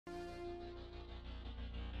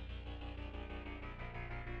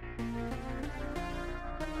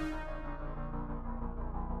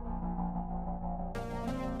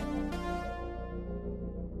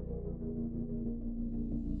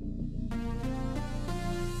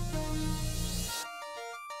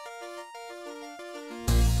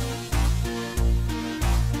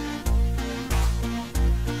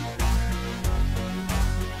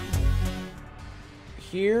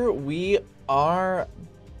Here we are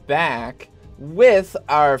back with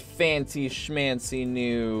our fancy schmancy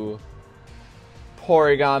new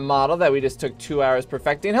Porygon model that we just took 2 hours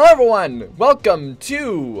perfecting. Hello everyone! Welcome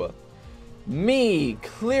to me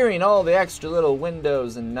clearing all the extra little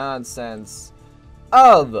windows and nonsense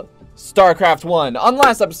of Starcraft 1. On the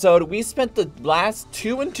last episode, we spent the last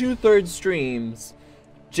 2 2/3 streams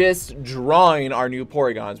just drawing our new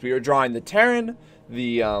Porygons. We were drawing the Terran,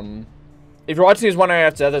 the if you're watching these one right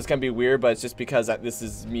after the other, it's gonna be weird, but it's just because this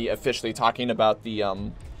is me officially talking about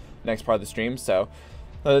the next part of the stream. So,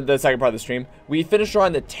 the second part of the stream, we finished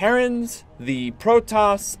drawing the Terrans, the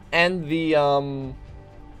Protoss, and the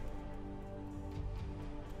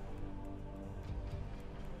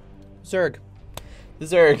Zerg. The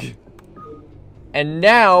Zerg. And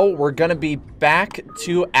now we're gonna be back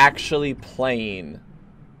to actually playing.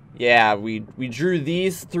 Yeah, we drew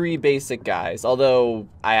these 3 basic guys, although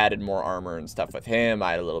I added more armor and stuff with him.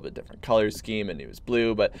 I had a little bit different color scheme and he was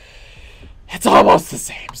blue, but it's almost the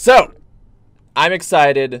same. So, I'm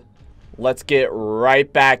excited. Let's get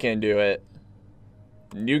right back into it.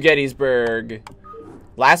 New Gettysburg.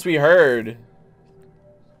 Last we heard,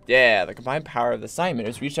 yeah, the combined power of the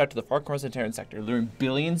Simons reached out to the far corners of the Terran sector, luring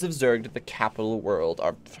billions of Zerg to the capital world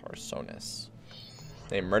of Tarsonis.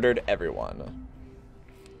 They murdered everyone.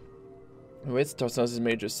 With Tarsonis'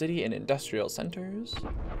 major city and industrial centers.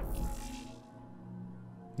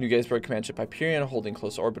 New Gettysburg command ship Hyperion holding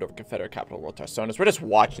close orbit over Confederate capital world Tarsonis. We're just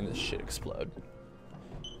watching this shit explode.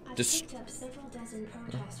 I've picked up several dozen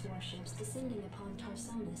Protoss warships descending upon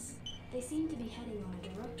Tarsonis. They seem to be heading on a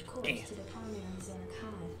direct course to the primary Zerg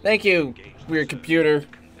hive. Thank you, weird computer.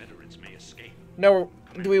 No,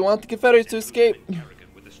 do we want the Confederates to escape?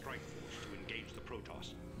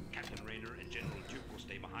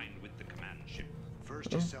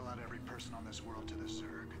 First, you sell out every person on this world to the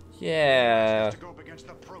Zerg. Yeah. To go up against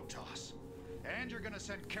the Protoss. And you're gonna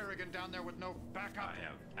send Kerrigan down there with no backup. I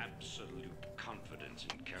have absolute confidence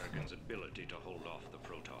in Kerrigan's ability to hold off the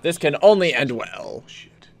Protoss. This can only end well.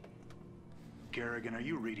 Shit. Kerrigan, are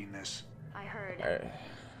you reading this? I heard.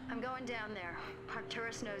 I'm going down there.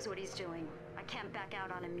 Arcturus knows what he's doing. I can't back out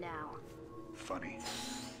on him now. Funny.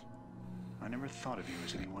 I never thought of you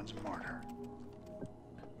as anyone's martyr.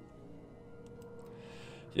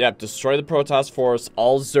 Yep, destroy the Protoss force.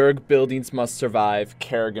 All Zerg buildings must survive.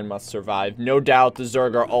 Kerrigan must survive. No doubt the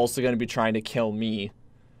Zerg are also going to be trying to kill me.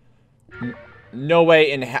 No way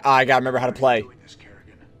in I gotta remember how to play. Look,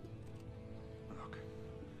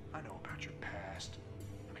 I know about your past.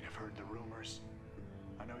 I mean, I've heard the rumors.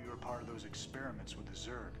 I know you were part of those experiments with the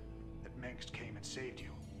Zerg that Mengsk came and saved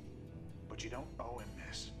you. But you don't owe him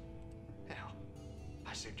this. Hell,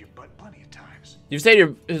 I saved your butt plenty of times. You've saved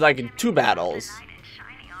your, like, in 2 battles.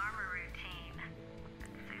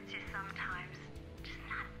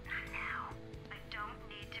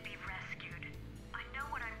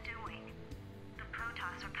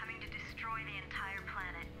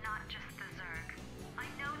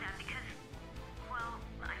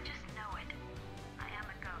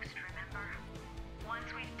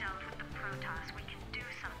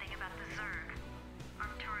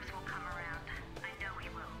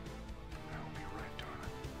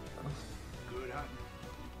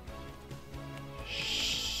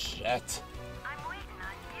 Shit. I'm waiting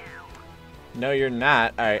on you. No, you're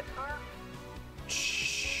not. Alright.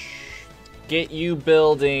 Get you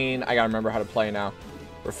building. I gotta remember how to play now.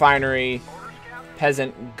 Refinery.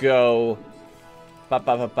 Peasant, go. Ba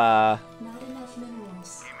ba ba ba. Not enough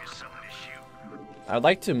minerals. I'd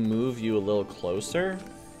like to move you a little closer.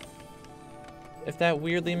 If that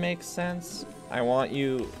weirdly makes sense. I want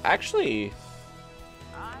you... Actually...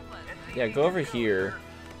 Yeah, go over here.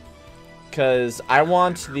 Because I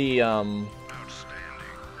want the, Lieutenant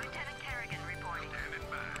Kerrigan reporting.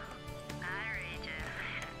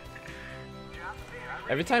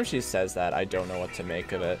 Every time she says that, I don't know what to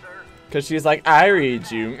make of it. Because she's like, I read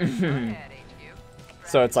you.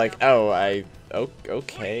 So it's like, oh,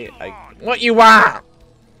 okay. What you want?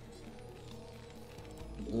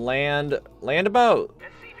 Land about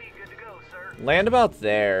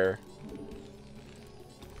there.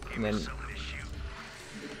 And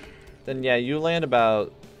then yeah, you land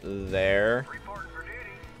about there.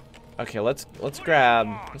 Okay, let's grab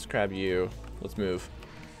you. Let's move.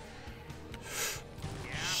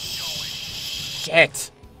 Shit.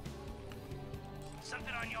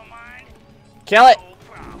 Kill it.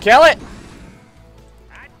 Kill it.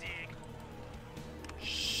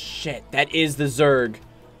 Shit, that is the Zerg.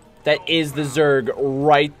 That is the Zerg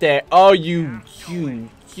right there. Oh, you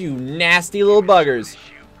nasty little buggers.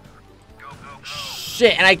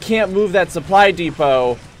 Shit, and I can't move that supply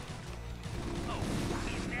depot.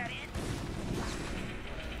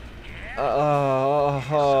 Oh.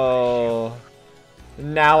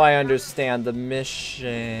 Now I understand the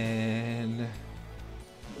mission.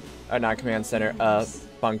 Oh, not command center.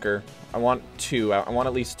 Bunker. I want 2. I want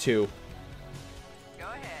at least 2.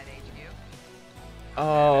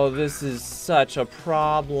 Oh, this is such a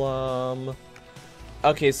problem.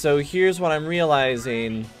 Okay, so here's what I'm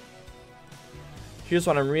realizing. We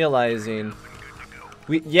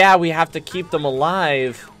have to keep them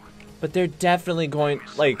alive, but they're definitely going,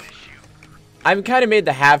 like, I've kind of made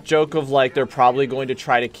the half joke of, like, they're probably going to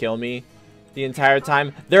try to kill me the entire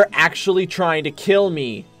time. They're actually trying to kill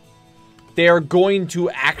me. They are going to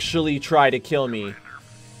actually try to kill me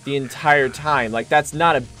the entire time. Like, that's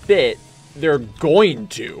not a bit. They're going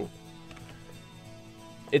to.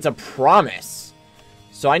 It's a promise.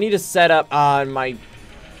 So I need to set up on my...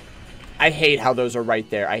 I hate how those are right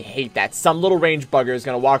there. I hate that. Some little range bugger is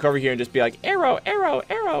going to walk over here and just be like, arrow, arrow,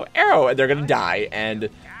 arrow, arrow. And they're going to die. And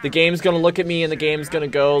the game's going to look at me and the game's going to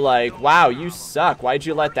go like, wow, you suck. Why'd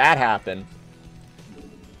you let that happen?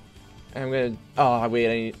 And I'm going to... Oh,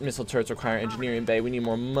 wait. Missile turrets require engineering bay. We need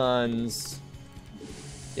more muns.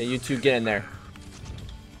 Yeah, you two get in there.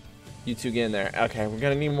 You two get in there. Okay, we're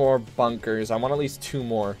gonna need more bunkers. I want at least 2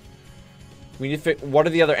 more. We need to what are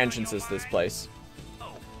the other entrances to this place?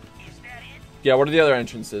 Yeah, what are the other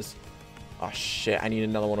entrances? Oh shit, I need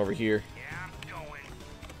another one over here.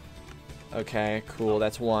 Okay, cool.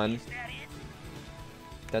 That's 1.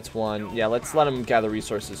 That's 1. Yeah, let's let them gather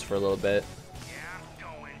resources for a little bit.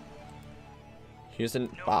 Here's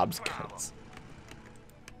Bob's guns.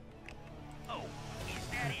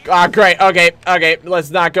 Ah, great. Okay, okay. Let's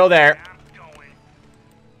not go there.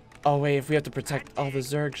 Oh, wait. If we have to protect all the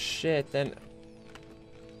Zerg shit, then...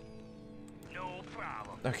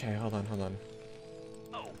 Okay, hold on, hold on.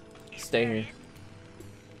 Stay here.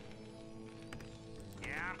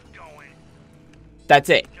 That's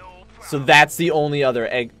it. So that's the only other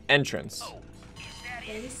entrance.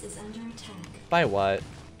 Base is under attack. By what?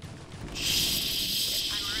 Shit.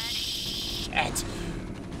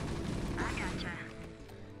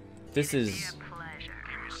 This is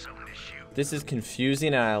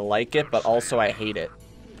confusing and I like it, but also I hate it.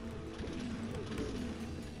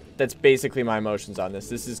 That's basically my emotions on this.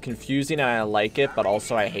 This is confusing and I like it, but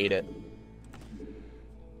also I hate it.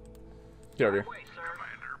 Get over here.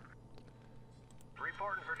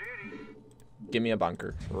 Give me a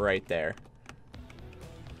bunker right there.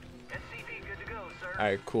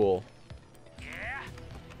 Alright, cool.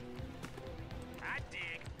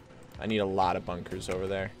 I need a lot of bunkers over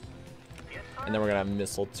there. And then we're gonna have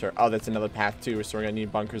missile turret. Oh, that's another path too, so we're gonna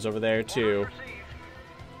need bunkers over there too.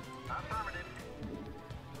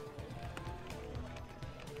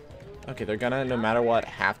 Okay, they're gonna, no matter what,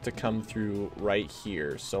 have to come through right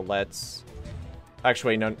here. So let's...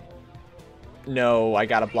 Actually, no. No, I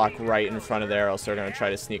gotta block right in front of there, else they're gonna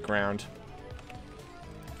try to sneak around.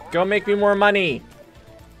 Go make me more money!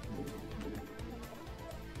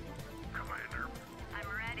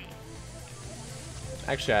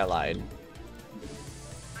 Actually, I lied.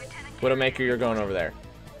 Widowmaker, you're going over there.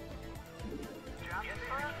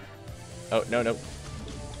 Oh, no, no.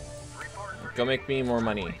 Go make me more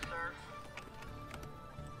money.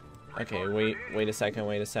 Okay, wait a second,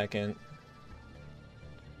 wait a second.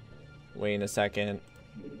 Wait a second.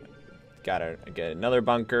 Gotta get another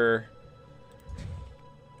bunker.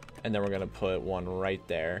 And then we're gonna put one right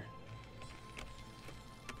there.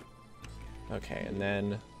 Okay, and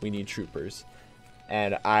then we need troopers.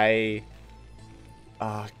 And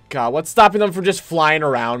oh god, what's stopping them from just flying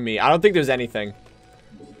around me? I don't think there's anything.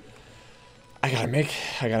 I gotta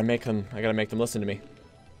make them listen to me.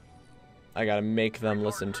 I gotta make them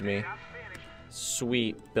listen to me.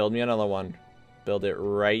 Sweet, build me another one. Build it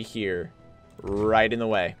right here. Right in the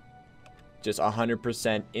way. Just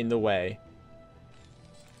 100% in the way.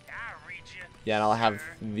 Yeah, and I'll have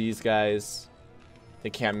these guys. They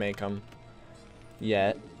can't make them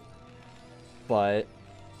yet. But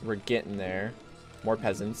we're getting there. More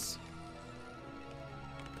peasants.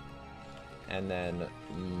 And then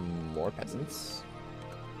more peasants.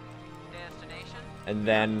 And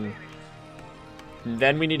then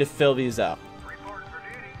we need to fill these up.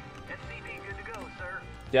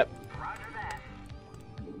 Yep.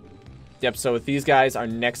 Yep, so with these guys, our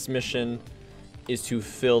next mission is to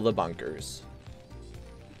fill the bunkers.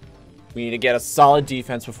 We need to get a solid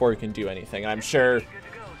defense before we can do anything. And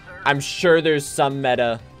I'm sure there's some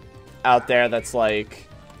meta out there that's like,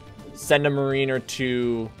 send a Marine or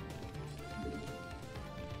two.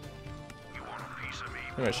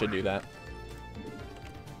 I think I should do that.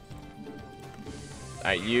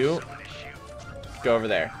 Alright, you go over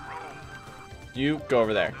there. You go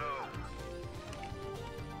over there.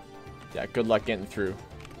 Yeah, good luck getting through.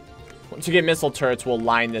 Once you get missile turrets, we'll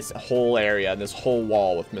line this whole area, this whole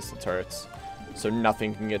wall with missile turrets. So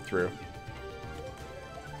nothing can get through.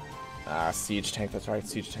 Ah, siege tank, that's right,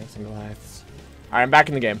 siege tanks and Goliaths. Alright, I'm back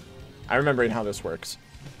in the game. I'm remembering how this works.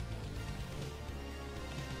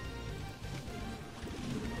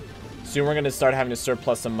 Soon we're gonna start having to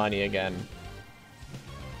surplus some money again.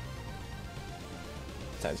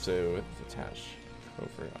 Time to attach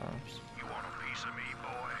over arms. You want a piece of me,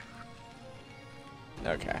 boy?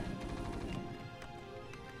 Okay.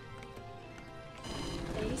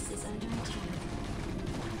 Base is under attack.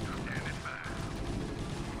 Standing by.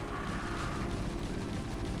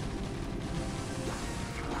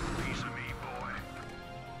 You want a piece of me, boy?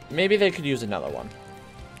 Maybe they could use another one.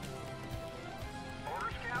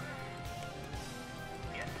 Orders, Captain?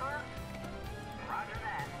 Yes, sir. Roger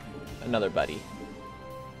that. Another buddy.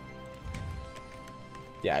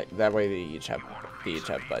 Yeah, that way they each have buddies. Give me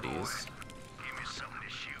something to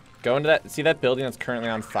shoot. Go into that. See that building that's currently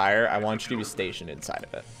on fire? I want you to be stationed inside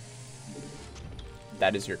of it.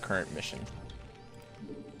 That is your current mission.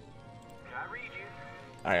 I read you.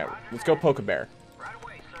 All right, let's go poke a bear. Right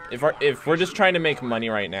away, sir. If we're just trying to make money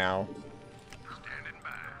right now, Standing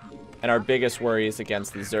by. and our biggest worry is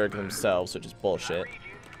against the Zerg themselves, which is bullshit.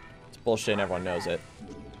 It's bullshit and everyone knows it.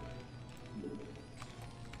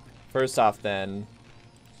 First off, then,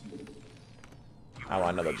 I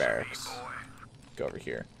want another barracks. Go over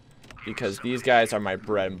here. Because these guys are my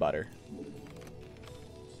bread and butter.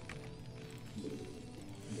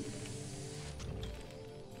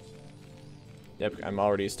 Yep, I'm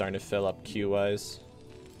already starting to fill up queue-wise.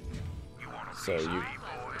 So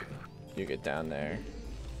you get down there.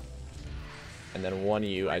 And then one of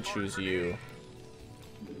you, I choose you.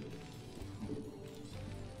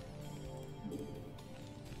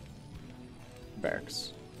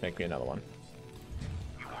 Barracks. Make me another one.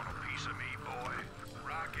 You want a piece of me, boy?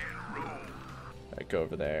 Rock and roll. Alright, go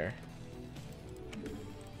over there.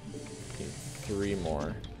 Need 3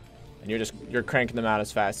 more. And you're cranking them out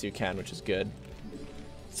as fast as you can, which is good.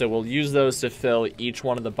 So we'll use those to fill each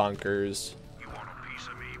one of the bunkers. You want a piece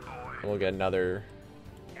of me, boy? And we'll get another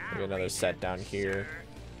set down here.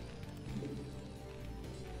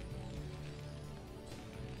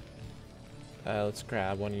 Let's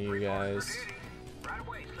grab one of you guys. Right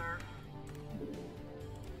away, sir.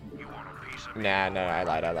 You want a piece of me? Nah, I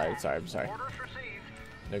lied. Sorry, I'm sorry. Orders received.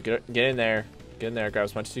 No, get in there. Get in there, grab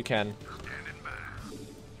as much as you can. Standing by.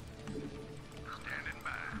 Standing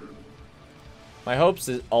by. My hopes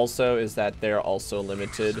is that they're also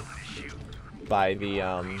limited by the Piece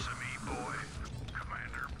of me, boy.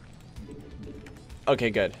 Commander.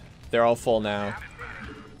 Okay, good. They're all full now.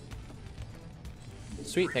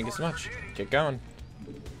 Sweet, thank you so much. Get going.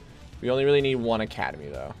 We only really need 1 academy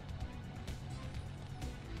though.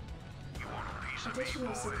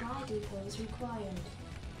 Additional supply depots required.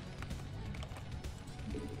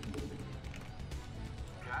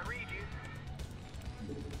 I read you.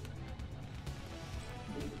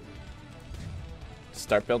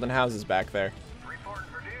 Start building houses back there. Reporting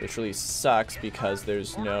for duty. Which really sucks because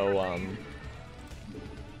there's no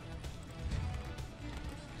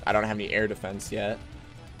I don't have any air defense yet.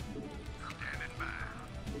 Standing by.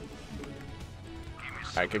 Give me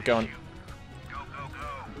Alright, get going. Go, go, go.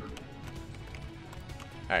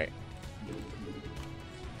 Alright.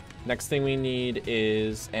 Next thing we need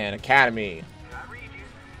is an academy. I read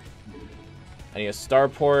you. I need a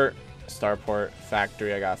starport,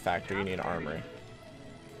 factory. I got a factory. You need an armory.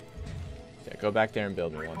 Yeah, go back there and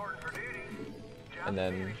build me one. Reporting for duty. And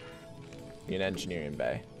then you need an engineering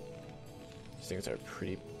bay. These things are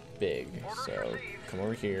pretty big, so come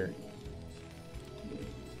over here.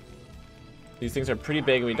 These things are pretty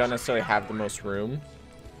big and we don't necessarily have the most room,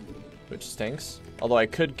 which stinks. Although I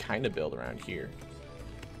could kind of build around here.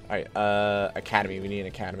 Alright, academy. We need an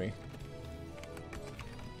academy.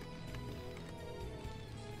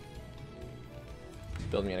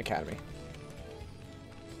 Build me an academy.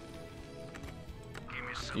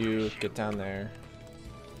 You get down there.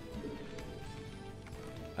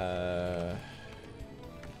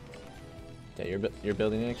 Yeah, you're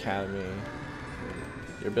building an academy.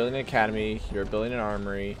 You're building an academy. You're building an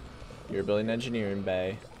armory. You're building an engineering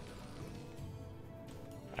bay.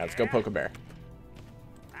 Alright, let's go poke a bear.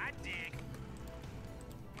 I dig.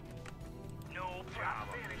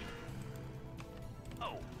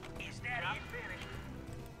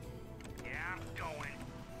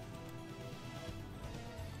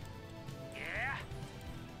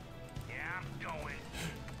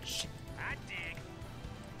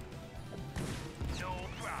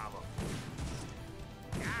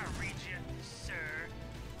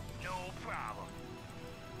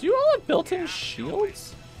 all have built-in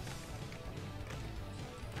shields?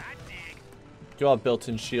 You all have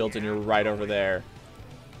built-in shields and you're right over there.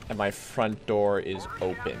 And my front door is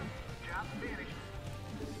open.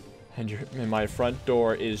 And my front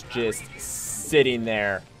door is just sitting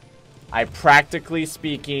there. I practically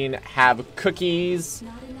speaking have cookies.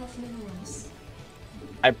 Not enough minerals.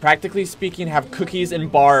 I practically speaking have cookies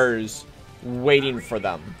and bars waiting for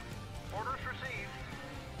them.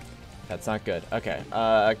 That's not good. Okay.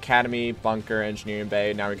 Academy, bunker, engineering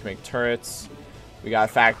bay. Now we can make turrets. We got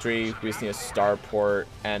a factory. We just need a starport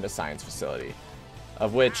and a science facility.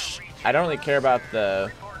 Of which I don't really care about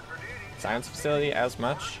the science facility as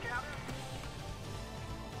much.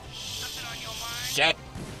 Shit.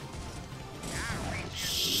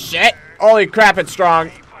 Shit. Holy crap, it's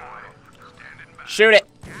strong. Shoot it.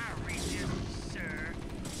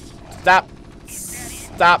 Stop.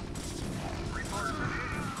 Stop.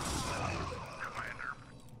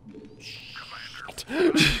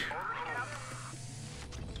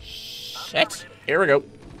 Shit. Here we go.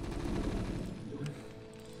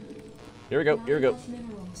 Here we go. Here we go.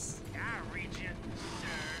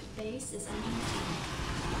 Base is under attack.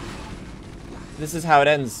 This is how it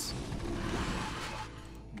ends.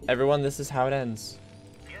 Everyone, this is how it ends.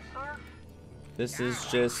 This is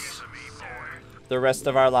just the rest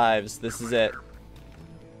of our lives. This is it.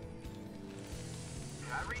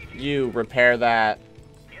 You repair that.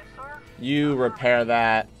 You repair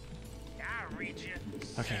that.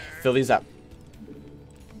 Okay, fill these up.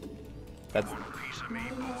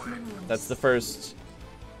 That's the first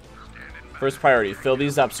priority. Fill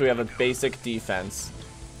these up so we have a basic defense.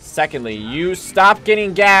 Secondly, you stop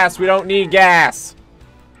getting gas. We don't need gas.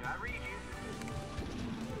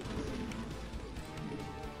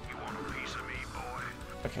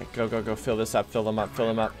 Okay, go, go, go. Fill this up. Fill them up. Fill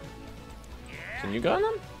them up. Can you go on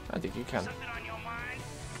them? I think you can.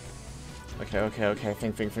 Okay, okay, okay.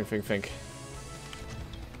 Think.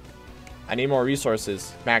 I need more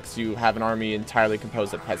resources. Max, you have an army entirely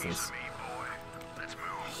composed of peasants.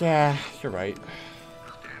 Yeah, you're right.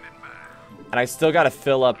 And I still gotta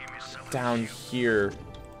fill up down here.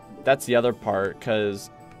 That's the other part, because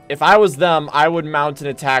if I was them, I would mount an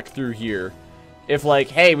attack through here. If like,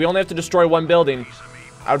 hey, we only have to destroy one building,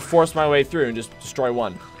 I would force my way through and just destroy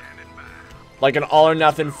one. Like an all or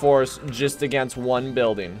nothing force just against one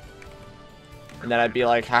building. And then I'd be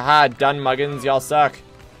like, haha, done muggins, y'all suck.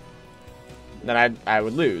 And then I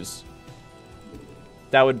would lose.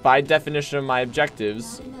 That would, by definition of my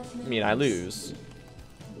objectives, mean I lose.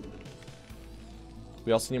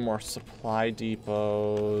 We also need more supply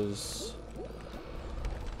depots.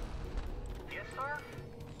 How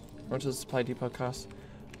much does a supply depot cost?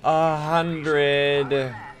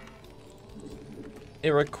 100. It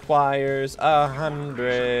requires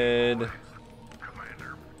 100.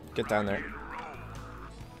 Get down there.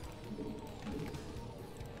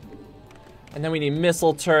 And then we need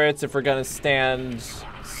missile turrets if we're gonna stand.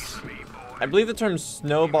 I believe the term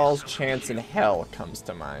snowball's chance in hell comes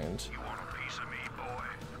to mind.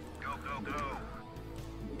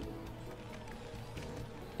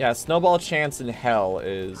 Yeah, snowball chance in hell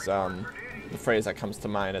is the phrase that comes to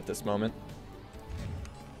mind at this moment.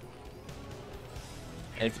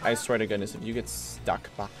 And if, I swear to goodness, if you get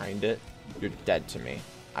stuck behind it, you're dead to me.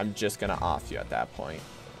 I'm just gonna off you at that point.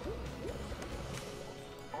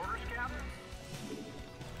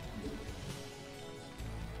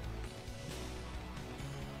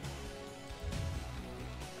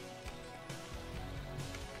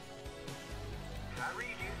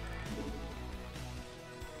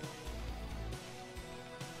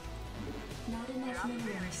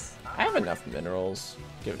 I have enough minerals.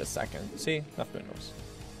 Give it a second. See? Enough minerals.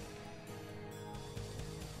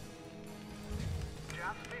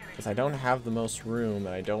 Because I don't have the most room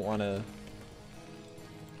and I don't want to...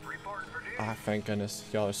 Ah, thank goodness.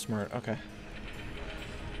 Y'all are smart. Okay.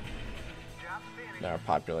 Now our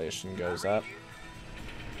population goes up.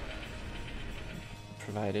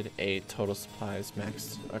 Provided 8 total supplies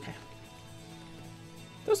maxed. Okay.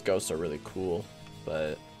 Those ghosts are really cool,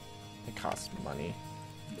 but it costs money.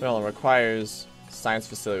 Well, it requires science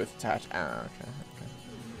facility with attached. Ah, okay.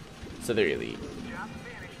 So they're elite.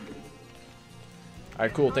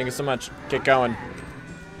 Alright, cool. Thank you so much. Get going.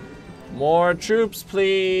 More troops,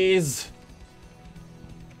 please.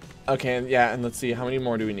 Okay, yeah, and let's see. How many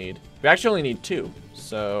more do we need? We actually only need 2.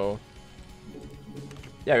 So,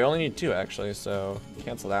 yeah, we only need 2, actually. So,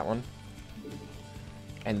 cancel that one.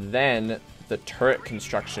 And then the turret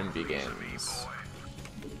construction begins.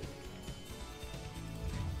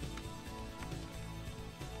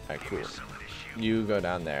 Alright, cool. You go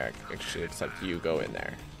down there. Actually, except you go in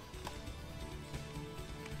there.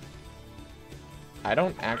 I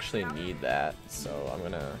don't actually need that, so I'm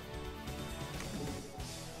gonna...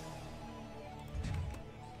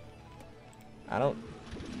 I don't...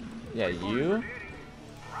 Yeah, you...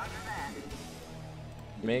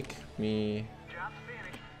 Make me...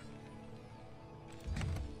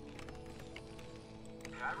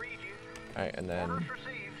 Alright, and then...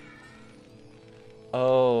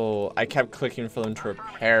 Oh, I kept clicking for them to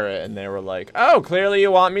repair it, and they were like, oh, clearly you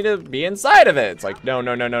want me to be inside of it. It's like, no,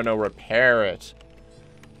 no, no, no, no, repair it.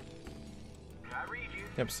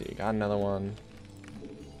 Yep, see, got another one.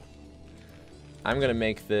 I'm gonna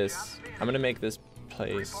make this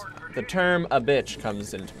place... The term a bitch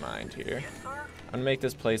comes into mind here. I'm gonna make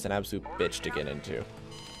this place an absolute bitch to get into.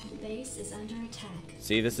 Base is under attack.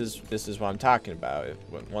 See, this is what I'm talking about.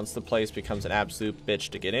 Once the place becomes an absolute bitch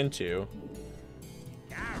to get into...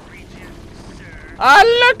 Ah,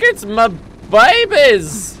 look, it's my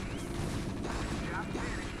babies!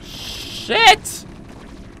 Shit!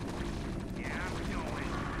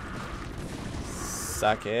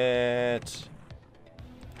 Suck it.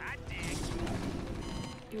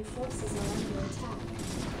 Your forces are under attack.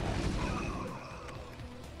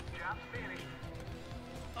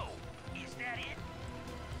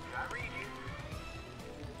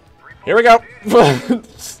 Here we go.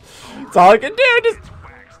 That's all I can do. Just...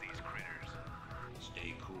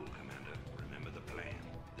 Stay cool, Commander. Remember the plan.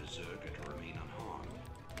 The Zerg are to remain unharmed.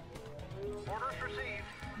 Orders received.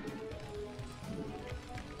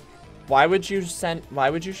 Why would you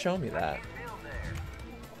show me that?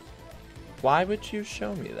 Why would you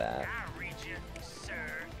show me that?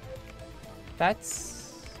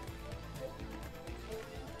 That's...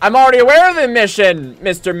 I'm already aware of the mission,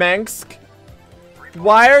 Mr. Mengsk.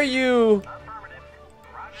 Why are you...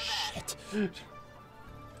 Shit.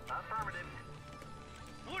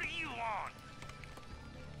 What do you want?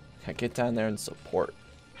 Can I get down there and support?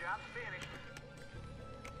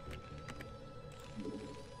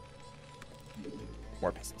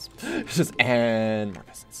 More peasants. Just and more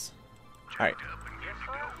peasants. Alright.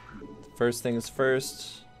 First things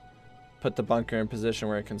first. Put the bunker in position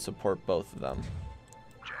where it can support both of them.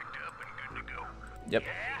 Jacked up and good to go. Yep. Yeah,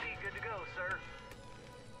 good to go, sir.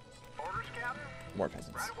 Orders, Captain? More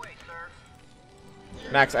peasants. Right away, sir.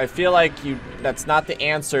 Max, I feel like that's not the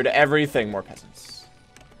answer to everything. More peasants.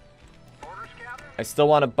 Orders, Captain? I still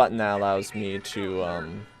want a button that allows me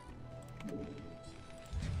to,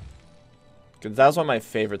 because that was one of my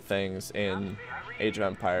favorite things in Age of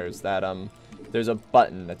Empires, that, there's a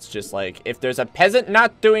button that's just like, if there's a peasant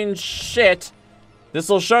not doing shit, this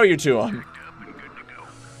will show you to him.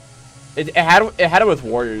 It had it with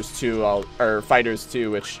warriors too, or fighters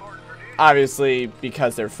too, which obviously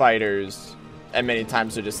because they're fighters, and many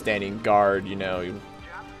times they're just standing guard, you know,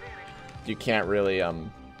 you can't really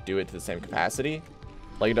do it to the same capacity.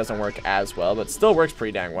 Like, it doesn't work as well, but still works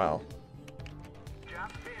pretty dang well. All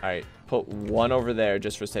right, put one over there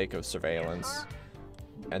just for sake of surveillance.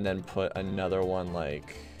 And then put another one,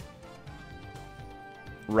 like,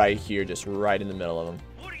 right here, just right in the middle of them.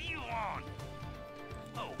 What do you want?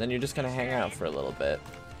 Oh, Then you're just gonna hang out for a little bit.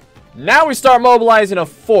 Now we start mobilizing a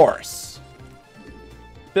force.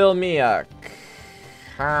 Build me a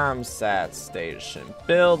comsat station.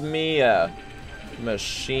 Build me a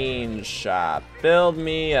machine shop. Build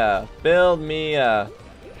me a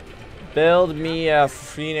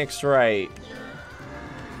Phoenix Wright.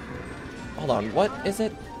 Hold on, what is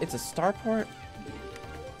it? It's a starport?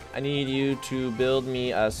 I need you to build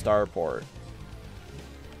me a starport.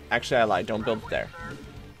 Actually, I lied. Don't build it there.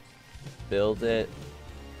 Build it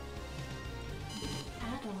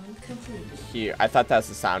Add-on complete. here. I thought that was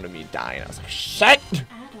the sound of me dying. I was like, shit!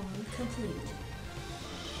 Add-on complete.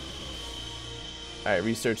 Alright,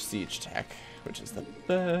 research siege tech, which is the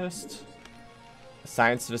best. A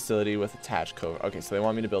science facility with attached covert. Okay, so they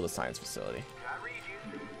want me to build a science facility,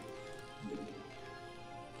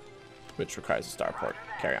 which requires a starport.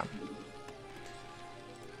 Carry on.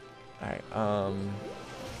 Alright,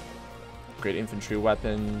 great infantry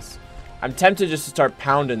weapons. I'm tempted just to start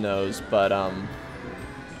pounding those, but I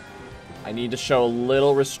need to show a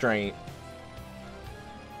little restraint.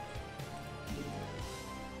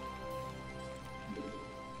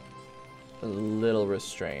 A little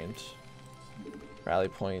restraint. Rally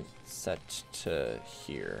point set to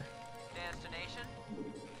here. destination?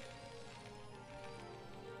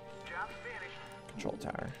 Job finished. Control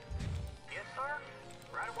tower. Yes, sir.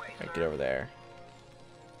 Right away, Alright, get over there.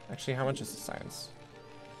 Actually, how much is the science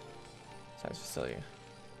facility?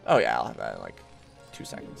 Oh yeah, I'll have that in like 2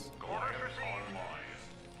 seconds. Orders received.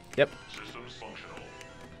 Yep. Systems functional.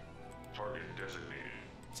 Target designated.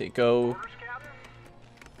 See, go Orders,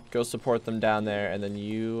 Captain? support them down there, and then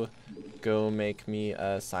you go make me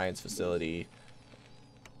a science facility.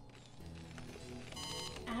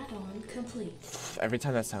 Add-on complete. Every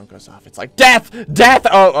time that sound goes off, it's like death, death.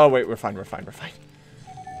 Oh wait, we're fine.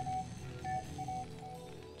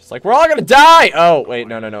 Just like we're all gonna die. Oh wait,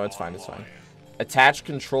 no, it's fine. Attached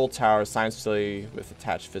control tower, science facility with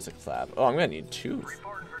attached physics lab. Oh, I'm gonna need 2.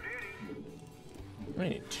 I'm gonna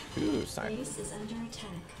need 2 science. Base is under attack.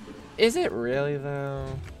 Is it really though?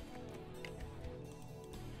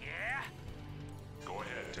 Yeah. Go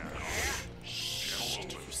ahead, TACOM.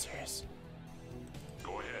 Shit, are you serious?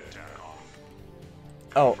 Go ahead,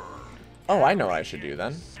 TACOM. Oh, I know what I should do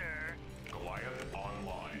then. Goliath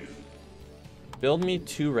online. Build me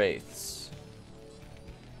 2 wraiths.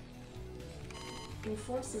 Your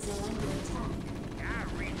forces are under attack.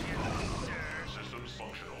 Systems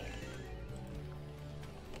functional.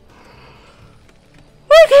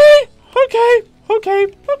 Okay. Go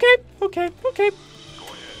ahead, TACOM.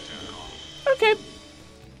 Okay.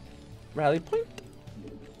 Rally point.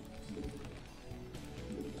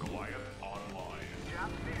 Goliath online.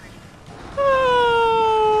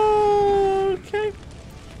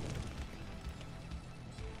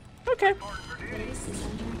 Okay. Base is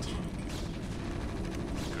under attack.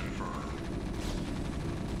 Confirmed.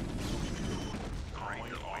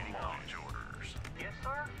 Calling online. Orders. Yes,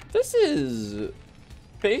 sir? This is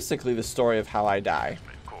basically the story of how I die.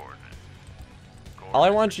 All I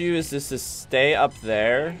want you is just to stay up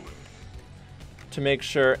there to make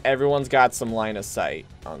sure everyone's got some line of sight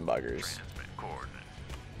on buggers.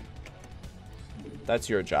 That's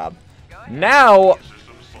your job. Now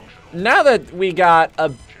that we got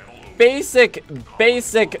a basic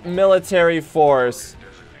military force,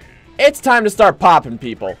 it's time to start popping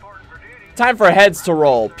people. Time for heads to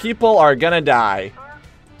roll. People are gonna die.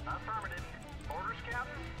 Affirmative. Orders,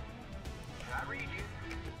 Captain? I read you.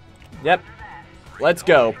 Yep. Let's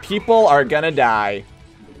go. People are gonna die.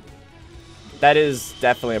 That is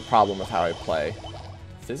definitely a problem with how I play.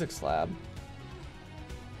 Physics lab.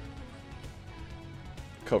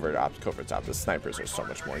 Covert ops. The snipers are so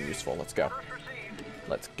much more useful. Let's go.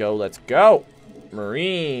 Let's go.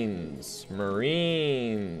 Marines.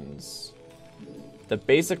 The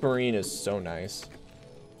basic marine is so nice.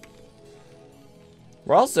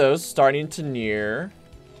 We're also starting to near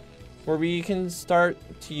where we can start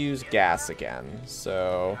to use gas again.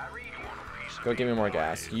 So go give me more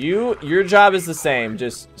gas. Your job is the same.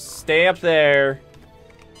 Just stay up there.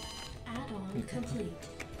 Add-on complete.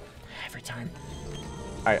 Every time.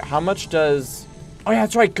 Alright, how much does... Oh yeah,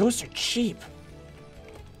 that's right. Ghosts are cheap.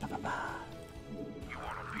 You want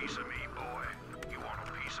a piece of me, boy?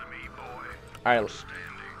 Alright,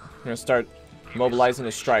 I'm gonna start mobilizing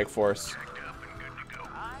a strike force.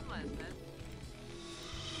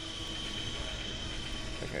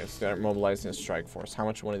 Okay, let's start mobilizing a strike force. How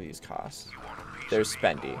much one of these costs? They're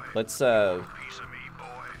spendy. Let's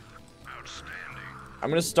I'm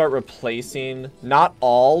gonna start replacing not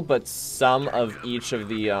all, but some of each of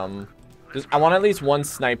the I want at least 1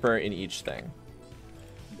 sniper in each thing.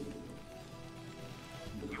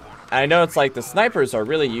 And I know it's like the snipers are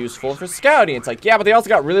really useful for scouting. It's like, yeah, but they also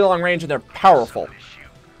got really long range and they're powerful.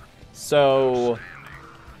 So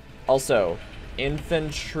also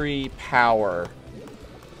infantry power.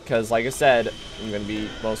 Because, like I said, I'm going to be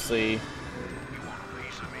mostly...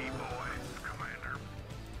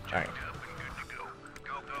 Alright.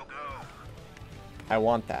 I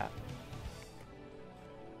want that.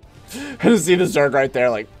 I just see the Zerg right there,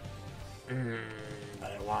 like...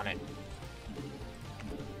 but I want it.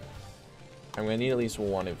 I'm going to need at least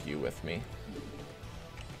 1 of you with me.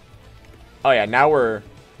 Oh yeah, now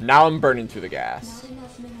I'm burning through the gas. Not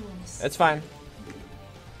enough minerals. It's fine.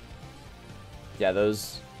 Yeah,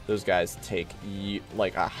 those guys take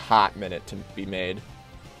like a hot minute to be made.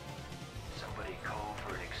 Somebody call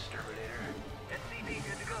for an exterminator. SCP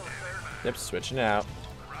good to go, sir. Yep, switching out.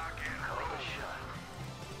 Call a shot.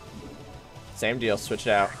 Same deal, switch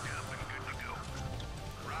it out.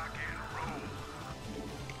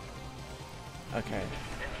 Okay.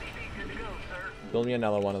 SCP good to go, sir. Build me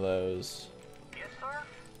another one of those. Yes, sir.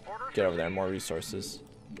 Orders. Get over there, more resources.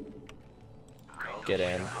 Get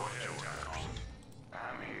in.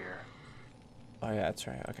 I'm here. Oh yeah, that's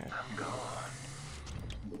right, okay. I'm gone.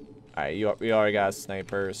 Alright, we already got a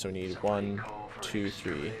sniper, so we need 1, 2,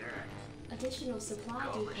 3. Additional supply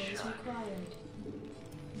depots required.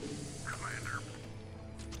 Commander.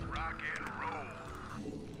 Rock and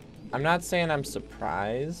roll. I'm not saying I'm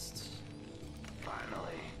surprised,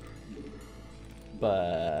 Finally.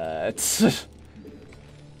 but...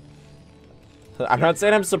 I'm not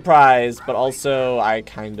saying I'm surprised, but also I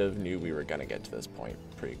kind of knew we were gonna get to this point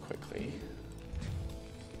pretty quickly.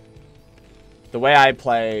 The way I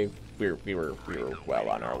play, we were well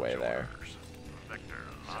on our way there.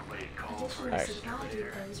 Alright.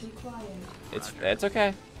 It's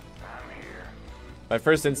okay. My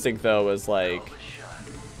first instinct though was like,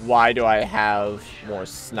 why do I have more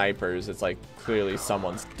snipers? It's like clearly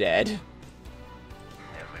someone's dead.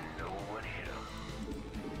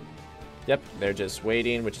 Yep, they're just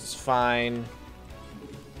waiting, which is fine.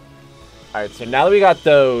 Alright, so now that we got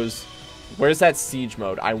those, where's that siege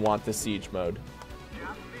mode? I want the siege mode.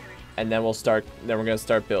 And then we'll start, then we're gonna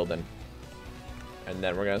start building. And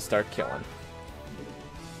then we're gonna start killing.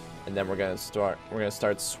 And then we're gonna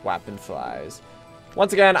start swapping flies.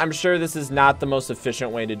 Once again, I'm sure this is not the most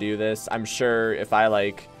efficient way to do this. I'm sure if I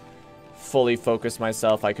like fully focus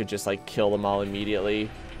myself, I could just like kill them all immediately.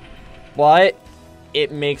 But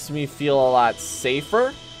it makes me feel a lot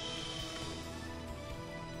safer.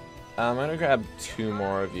 I'm gonna grab 2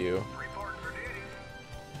 more of you.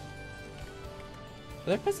 Are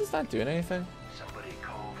their business not doing anything? Somebody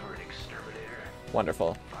call for an exterminator.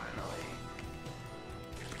 Wonderful. Finally.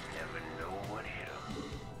 Never know what hit 'em.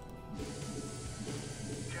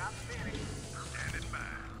 Job finished. Standing by.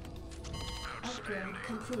 Upgrade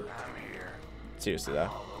complete. I'm here. Seriously though.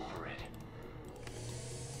 All over it.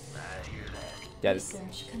 I hear that. Yeah,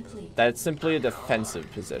 Research complete. that's simply a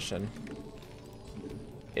defensive position.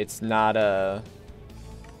 It's not a...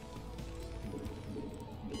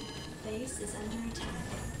 Base is under attack.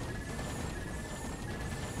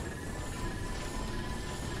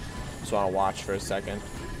 Just want to watch for a second.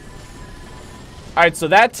 Alright, so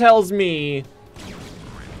that tells me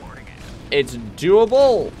it's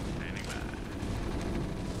doable.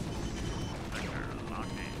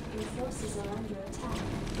 Your forces are under attack.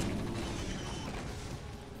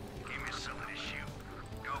 Give me something to shoot.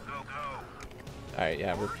 Go, go, go. Alright,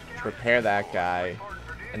 yeah, prepare that guy.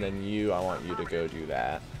 And then you, I want you to go do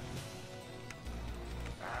that.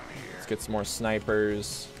 Let's get some more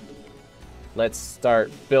snipers. Let's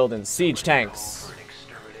start building siege tanks. For an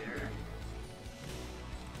exterminator.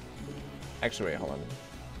 Actually, wait, hold on.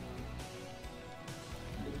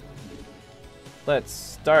 Let's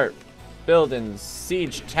start building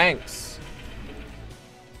siege tanks.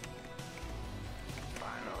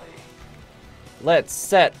 Finally. Let's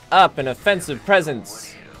set up an offensive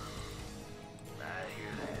presence. I hear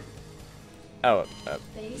that. Oh,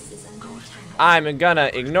 Base is under attack. I'm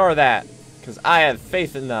gonna ignore that because I have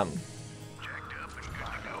faith in them.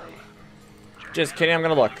 Just kidding, I'm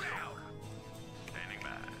gonna look.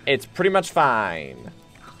 It's pretty much fine.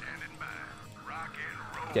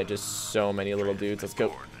 Yeah, just so many little dudes. Let's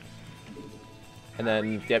go. And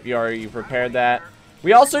then, yep, you already prepared that.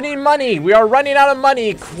 We also need money. We are running out of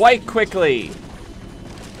money quite quickly.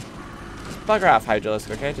 Just bugger off, Hydralisk,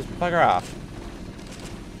 okay? Just bugger off.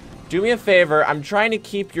 Do me a favor. I'm trying to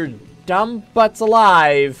keep your dumb butts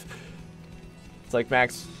alive. It's like,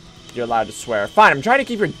 Max, you're allowed to swear. Fine, I'm trying to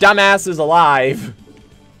keep your dumb asses alive.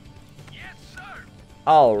 Yes, sir.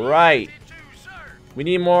 All right. Too, sir. We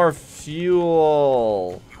need more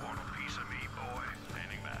fuel. You want a piece of me, boy?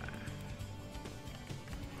 Standing by.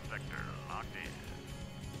 Sector locked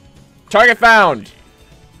in. Target found.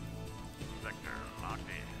 Sector locked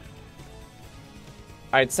in.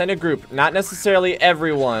 All right, send a group. Not necessarily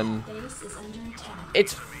everyone. Base is under attack.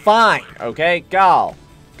 It's fine, okay? Gal,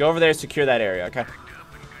 go over there, secure that area, okay?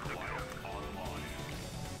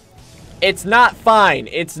 It's not fine.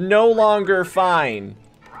 It's no longer fine.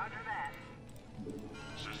 Roger that.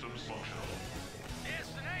 Systems functional.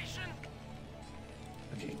 Destination.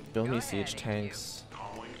 Okay, build me siege tanks.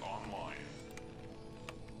 Comlink online.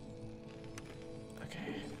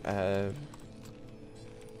 Okay,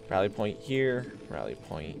 rally point here, rally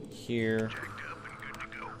point here. Checked up and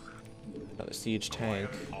good to go. Another siege tank,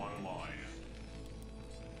 Online.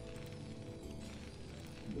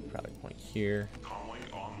 rally point here.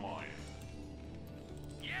 Comlink online.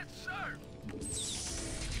 Yes, sir.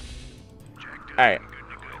 Checked up All right. and good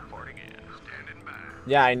to go. Reporting in. Standing by.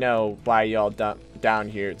 Yeah, I know why y'all down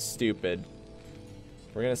here. It's stupid.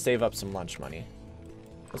 We're gonna save up some lunch money.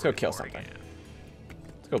 Let's go kill something.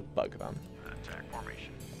 Let's go bug them. Attack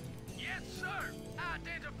formation. Yes, sir.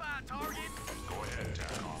 Identify target. Go ahead,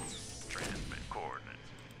 TACOM. Transmit coordinates.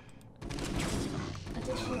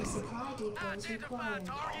 Additional supply depots required.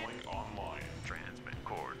 Comlink online. Transmit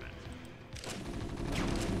coordinates.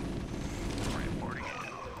 Reporting in.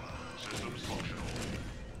 Systems functional.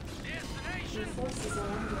 Your Destination. forces are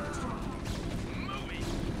under attack. Moving.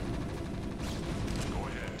 Go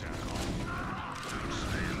ahead, TACOM.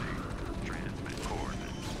 Outstanding. Transmit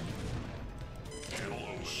coordinates. Channel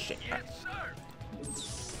open. Shit. Yes, sir.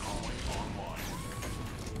 Comlink online.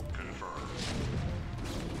 Confirmed.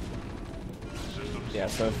 Yeah,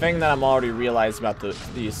 so the thing that I'm already realized about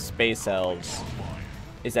these Space Elves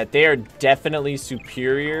is that they are definitely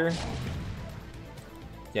superior.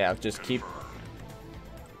 Yeah, just keep...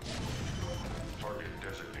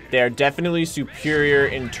 They are definitely superior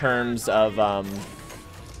in terms of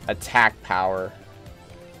attack power.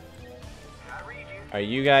 Alright,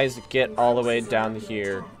 you guys get all the way down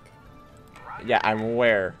here. Yeah, I'm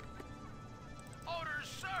aware. Orders,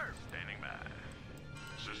 sir. Standing by.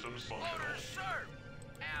 Systems functional. Orders, sir.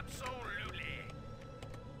 Absolutely.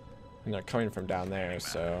 And they're coming from down there,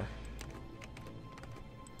 so...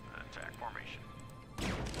 Attack formation.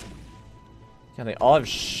 Yeah, they all have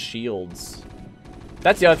shields.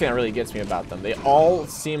 That's the other thing that really gets me about them. They all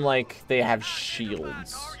seem like they have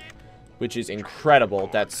shields, which is incredible.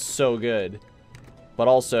 That's so good. But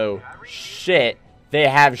also, shit, they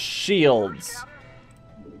have shields.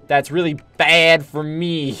 That's really bad for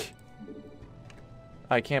me.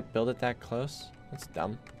 I can't build it that close? That's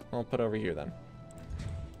dumb. I'll put it over here then.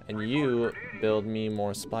 And you build me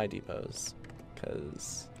more supply depots.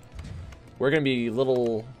 Because we're going to be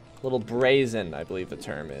little brazen, I believe the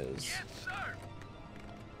term is. Yes, sir.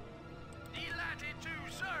 Delighted to,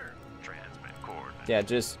 sir. Transmit coordinates. Yeah,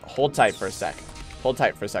 just hold tight for a sec. Hold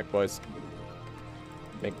tight for a sec, boys.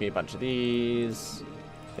 Make me a bunch of these.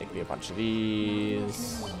 Make me a bunch of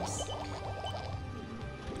these.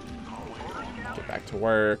 Get back to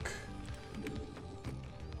work.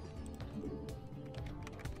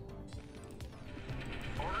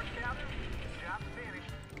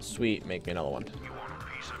 Sweet, make me another one. You want a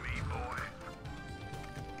piece of me, boy?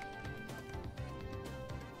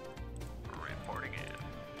 Reporting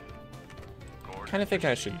in. Kind of think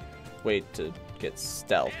I should wait to get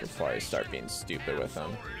stealth before I start being stupid with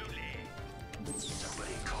them.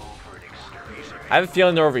 Somebody call for an exterminator. I have a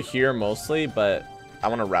feeling they're over here mostly, but I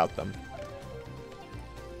want to route them.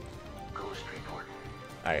 Ghost report.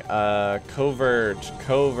 Alright,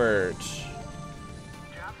 covert.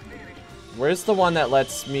 Where's the one that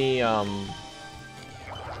lets me,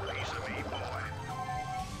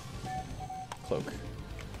 cloak?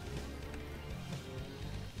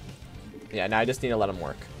 Yeah, now I just need to let them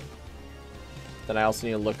work. Then I also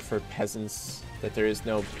need to look for peasants, that there is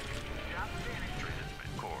no...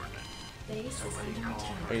 Base is under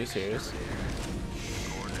attack. Are you serious?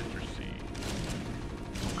 Coordinates received.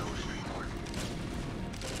 Ghost report.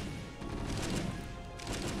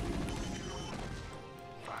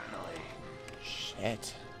 Finally.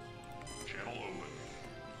 Shit. Channel open.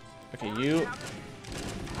 Okay, you...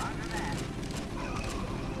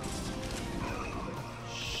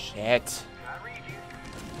 Shit.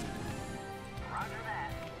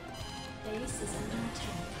 Base is under attack.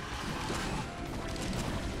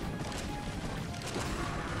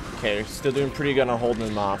 Okay, we're still doing pretty good on holding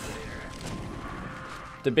them off.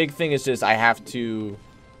 The big thing is just I have to...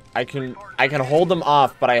 I can hold them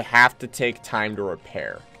off, but I have to take time to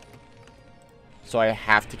repair. So I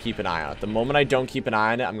have to keep an eye on it. The moment I don't keep an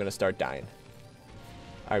eye on it, I'm going to start dying.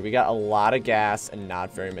 Alright, we got a lot of gas and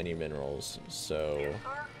not very many minerals. So...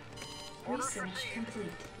 Research complete.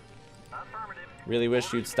 Really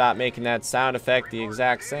wish you'd stop making that sound effect the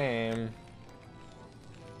exact same.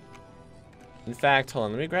 In fact, hold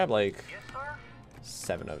on, let me grab like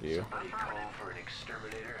 7 of you. Somebody call for an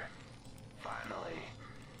exterminator. Finally.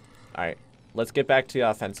 Alright, let's get back to the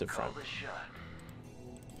offensive front. Call the shot.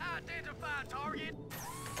 Identify target.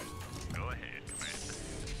 Go ahead, Commander.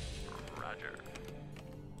 Roger.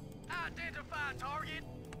 Identify target.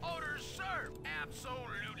 Orders, sir.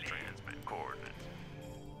 Absolutely. Transmit coordinates.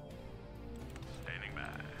 Standing by.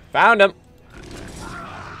 Found him!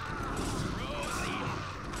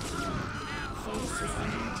 Base is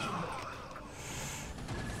under attack.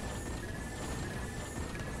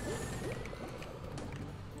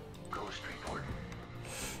 Ghost report.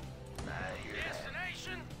 I hear that.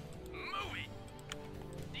 Destination. Move it.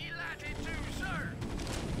 Delighted to, sir.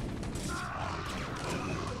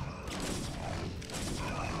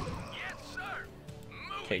 Yes, sir.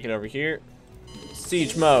 Move Okay, get over here.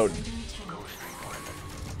 Siege mode. Under attack.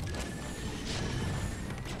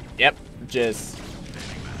 Yep, just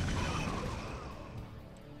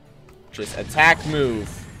attack,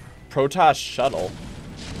 move. Protoss shuttle.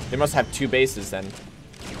 They must have 2 bases then.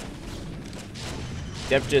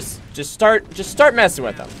 Yep, just start messing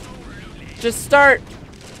with them. Just start.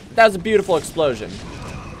 That was a beautiful explosion.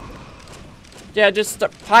 Yeah, just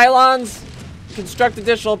start. Pylons. Construct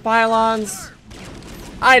additional pylons.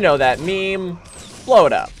 I know that meme. Blow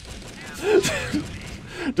it up.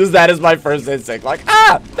 Just that is my first instinct. Like,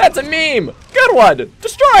 ah, that's a meme. Good one.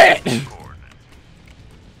 Destroy it.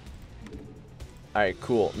 All right,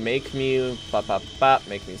 cool. Make me,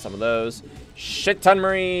 make me some of those. Shit ton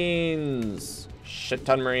Marines. Shit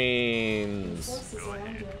ton Marines. Forces are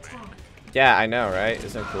under attack. Yeah, I know, right?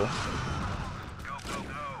 Isn't it cool?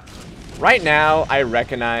 Right now, I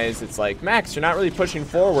recognize it's like, Max, you're not really pushing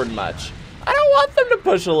forward much. I don't want them to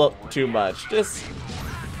push a little too much. Just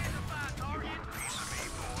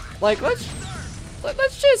like let's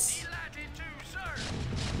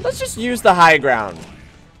just use the high ground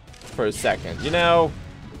for a second, you know?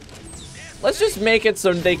 Let's just make it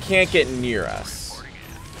so they can't get near us.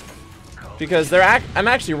 Because I'm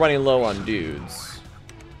actually running low on dudes.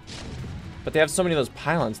 But they have so many of those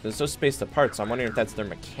pylons, they're so spaced apart, so I'm wondering if that's their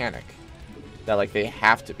mechanic. That like they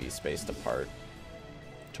have to be spaced apart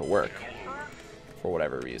to work. For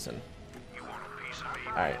whatever reason.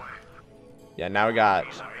 Alright. Yeah, now we got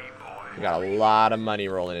a lot of money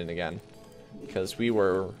rolling in again. Because we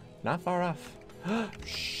were not far off.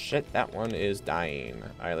 Shit, that one is dying.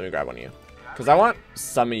 Alright, let me grab one of you. Because I want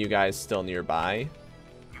some of you guys still nearby.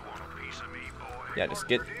 Yeah, just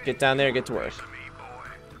get down there, get to work.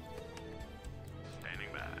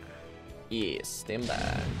 Yeah, stand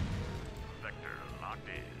by.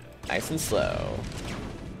 Nice and slow.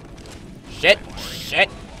 Shit! Shit!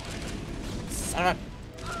 Son of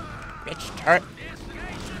a bitch turret!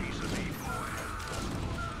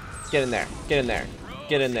 Get in there! Get in there!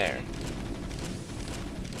 Get in there!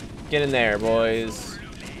 Get in there, boys!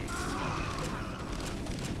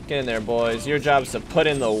 Get in there, boys! Your job is to put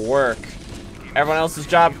in the work. Everyone else's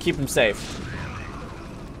job, keep them safe.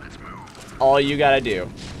 That's all you gotta do.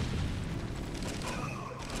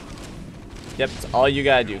 Yep, that's all you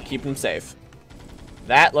gotta do. Keep them safe.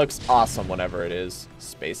 That looks awesome, whatever it is.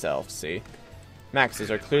 Space Elves, see? Max,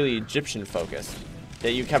 these are clearly Egyptian focused.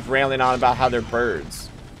 That you kept railing on about how they're birds.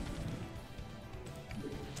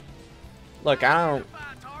 Look, I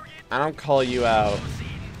don't call you out.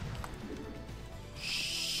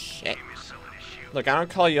 Shit. Look, I don't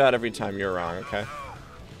call you out every time you're wrong, okay?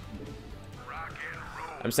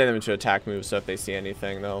 I'm setting them into attack moves, so if they see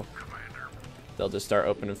anything, they'll just start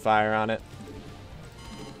opening fire on it.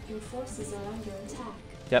 Your forces are under attack.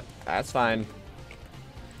 Yep, that's fine.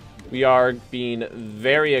 We are being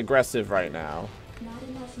very aggressive right now. Not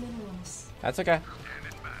enough minerals. That's okay.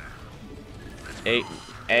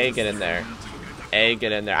 A, get in there. A,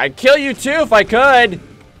 get in there. I'd kill you too if I could.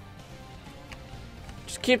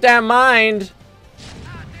 Just keep that in mind.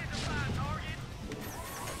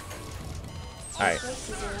 Alright.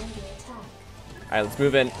 Alright, let's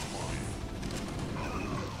move in.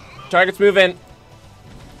 Targets move in.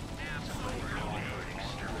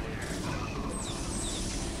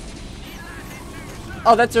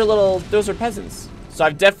 Oh, that's their little, those are peasants. So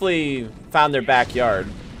I've definitely found their backyard.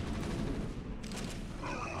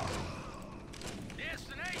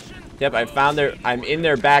 Yep, I'm in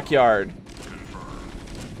their backyard.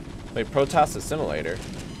 Wait, Protoss Assimilator.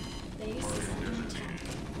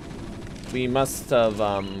 We must have,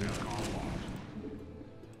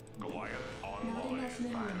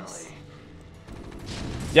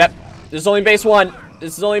 Yep, this is only base one.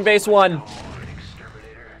 This is only base one.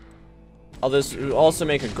 Oh, this would also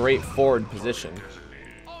make a great forward position.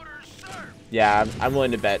 Yeah, I'm willing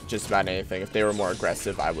to bet just about anything. If they were more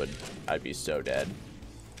aggressive, I'd be so dead.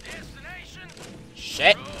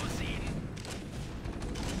 Shit.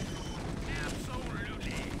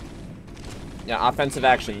 Yeah, offensive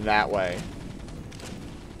action that way.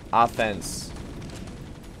 Offense.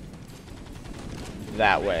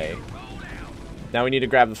 That way. Now we need to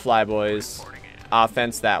grab the fly, boys.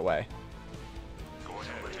 Offense that way.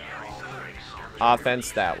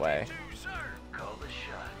 Offense that way.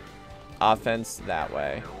 Offense that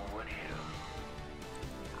way.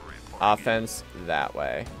 Offense that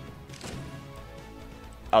way.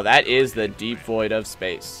 Oh, that is the deep void of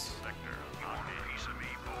space.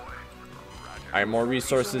 Alright, more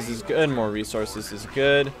resources is good. More resources is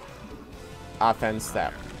good. Offense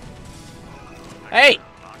that way. Hey!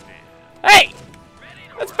 Hey!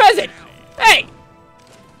 That's peasant! Hey!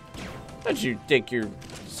 Don't you think you're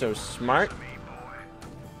so smart?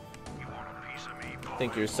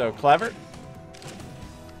 Think you're so clever?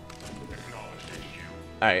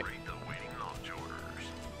 Alright.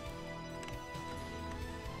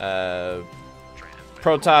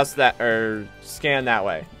 Protoss that, or scan that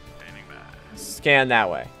way. Scan that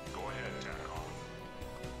way.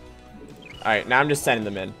 Alright, now I'm just sending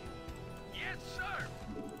them in.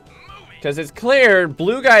 Because it's clear,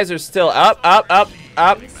 blue guys are still up, up, up,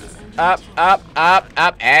 up, up, up, up,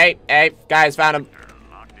 up. Hey, hey, guys, found him.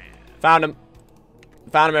 Found him.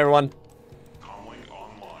 Found him, everyone.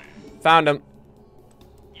 Found him.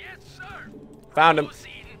 Found him.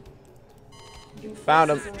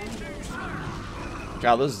 Found him.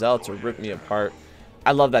 God, those zealots are ripping me apart.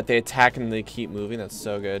 I love that they attack and they keep moving. That's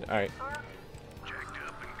so good. All right.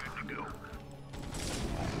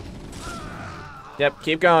 Yep,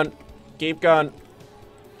 keep going. Keep going.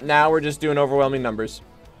 Now we're just doing overwhelming numbers.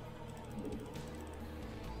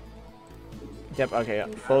 Yep, okay.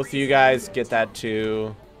 Both of you guys get that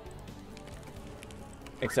too.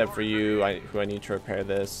 Except for you, who I need to repair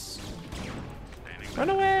this. Run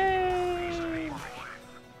away!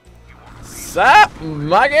 Sup,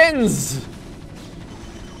 muggins?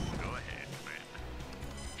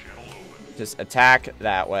 Just attack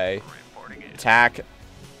that way. Attack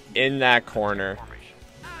in that corner.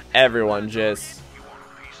 Everyone just...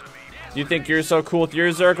 You think you're so cool with your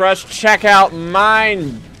Zerg rush? Check out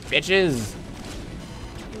mine, bitches!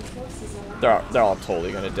 They're all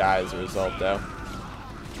totally gonna die as a result, though.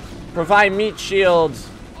 Provide meat shields!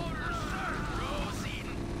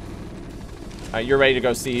 Alright, you're ready to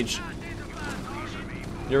go siege.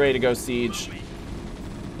 You're ready to go siege.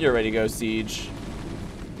 You're ready to go siege.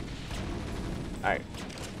 Alright.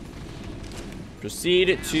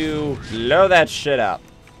 Proceed to blow that shit up.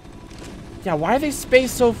 Yeah, why are they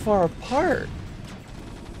spaced so far apart?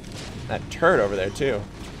 That turret over there, too.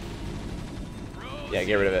 Yeah,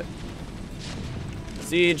 get rid of it.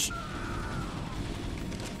 Siege.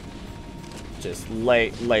 Just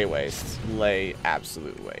lay waste. Lay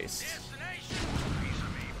absolute waste.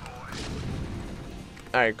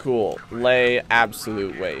 Alright, cool. Lay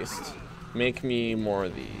absolute waste. Make me more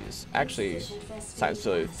of these. Actually, science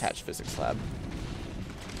facility with attached physics lab.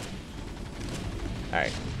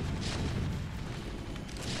 Alright.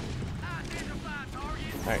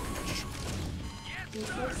 Alright.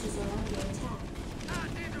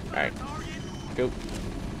 Alright. Go.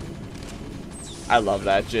 I love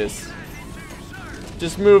that. Just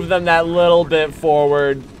move them that little bit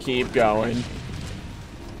forward. Keep going.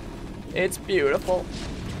 It's beautiful.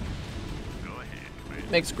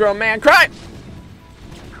 Makes a grown man cry.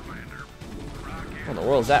 What in the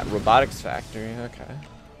world is that? Robotics factory. Okay.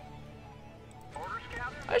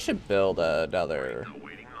 I should build another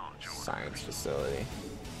science facility.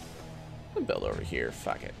 I'll build over here.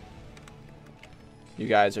 Fuck it. You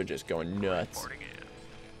guys are just going nuts.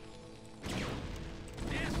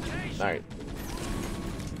 Alright.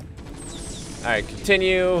 Alright,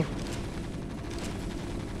 continue.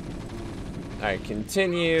 Alright,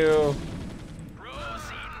 continue.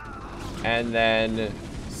 And then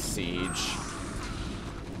siege.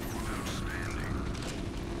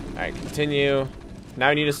 Alright, continue. Now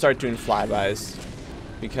we need to start doing flybys.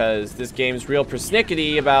 Because this game's real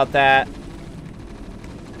persnickety about that.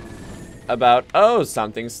 About, oh,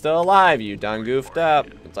 something's still alive. You done goofed up.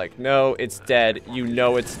 It's like, no, it's dead. You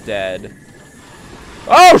know it's dead.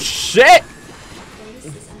 Oh, shit!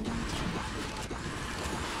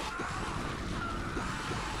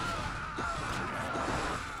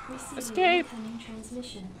 Escape! This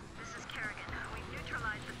is Kerrigan. We've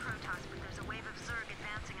neutralized the Protoss, but there's a wave of Zerg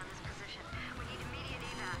advancing on this position. We need immediate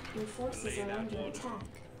evac. Your forces are under attack.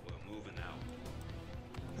 We're moving out.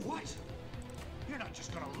 What? You're not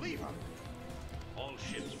just gonna leave him. All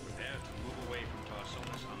ships prepare to move away from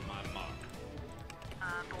Tarsonis on my mark.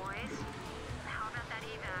 Boys? How about that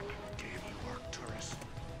evac? Damn you, Arcturus.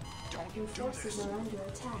 Don't Your do forces this. are under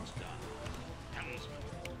attack. Helmsman,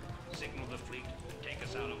 signal the fleet to take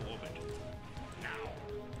us out of orbit. Now.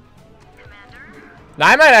 Commander? Now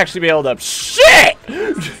I might actually be able to... Shit!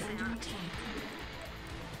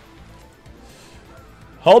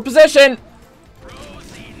 Hold position!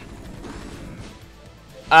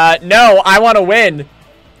 No, I want to win.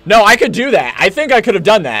 No, I could do that. I think I could have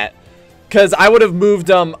done that. Because I would have moved,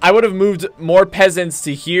 more peasants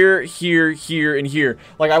to here, here, here, and here.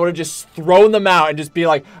 Like, I would have just thrown them out and just be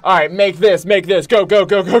like, alright, make this, go, go,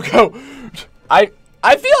 go, go, go. I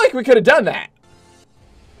feel like we could have done that.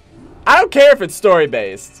 I don't care if it's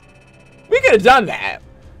story-based. We could have done that.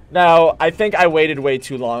 Now, I think I waited way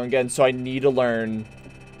too long again, so I need to learn...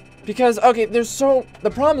 Because, okay,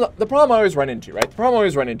 the problem I always run into, right? The problem I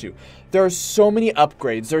always run into, there are so many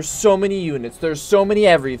upgrades, there's so many units, there's so many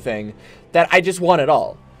everything, that I just want it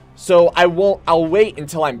all. So I'll wait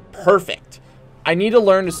until I'm perfect. I need to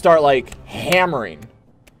learn to start, like, hammering.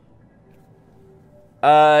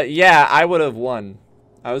 Yeah, I would have won.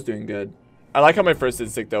 I was doing good. I like how my first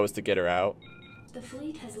instinct, though, was to get her out. The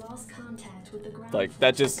fleet has lost contact with the ground Like,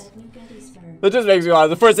 that forces just... at New Gettysburg. That just makes me laugh.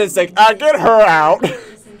 The first instinct, get her out!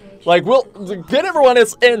 Like, we'll get everyone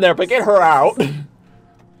that's in there, but get her out. Protoss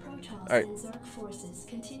Alright. and Zerg forces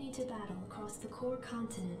continue to battle across the core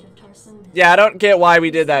continent of Tarsonis. Yeah, I don't get why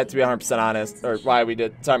we did that, to be 100% honest. Or why we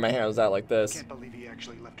did... Sorry, my hair was out like this. Can't believe he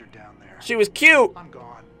actually left her down there. She was cute! I'm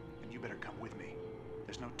gone, and you better come with me.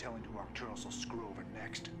 no telling who Arcturus will screw over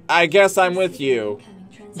next. I guess I'm with you. Incoming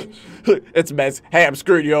transmission. It's Mez. Hey, I'm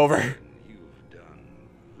screwing you over. You've done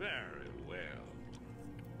very well.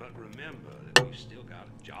 But remember that we've still got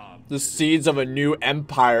a job. The seeds of a new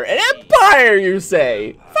empire. An empire, you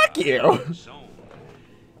say? Fuck you. Sown.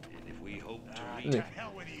 And if we hope to reach To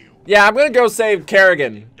hell with you. Yeah, I'm gonna go save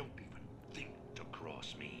Kerrigan. don't even think to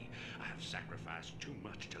cross me. I have sacrificed too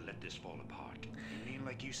much to let this fall apart. You mean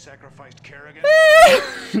like you sacrificed Kerrigan?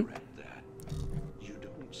 Regret that. You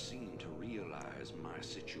don't seem to realize my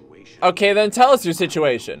situation. Okay, then tell us your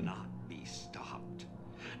situation. Not be stopped.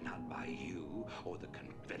 Not by you or the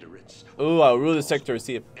Confederates. Ooh, I'll rule the sector.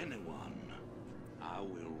 See if Anyone. I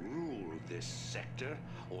will rule this sector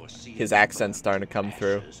or see his accent's starting to come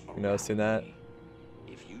through. You noticing that?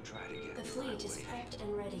 If you try to get The fleet is prepped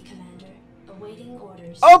and ready, Commander. Awaiting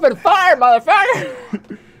orders. Open fire,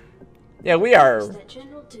 motherfucker! Yeah, we are. That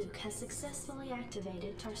General Duke has successfully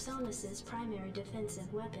activated Tarsonis's primary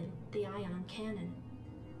defensive weapon, the ion cannon.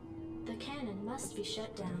 The cannon must be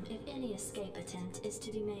shut down if any escape attempt is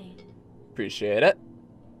to be made. Appreciate it.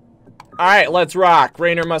 Alright, let's rock.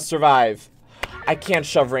 Raynor must survive. I can't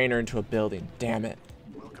shove Raynor into a building. Damn it.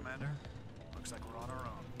 Well, Commander, looks like we're on our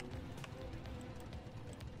own.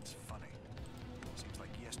 It's funny. Seems like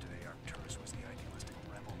yesterday Arcturus was the idealistic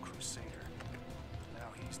rebel crusader. Now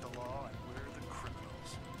he's the law and we're the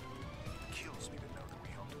criminals. It kills me to know that we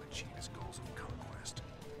helped him achieve his goals of conquest.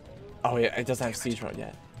 Oh, yeah, it doesn't have siege mode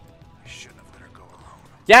yet. I shouldn't have let her go alone.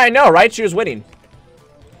 Yeah, I know, right? She was winning.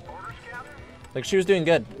 Like, she was doing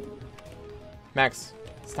good. Max,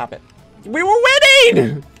 stop it. We were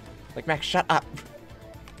winning! Like, Max, shut up.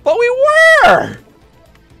 But we were!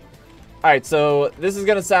 Alright, so this is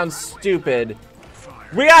gonna sound stupid.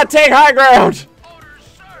 We gotta take high ground!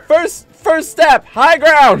 First step, high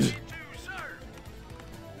ground!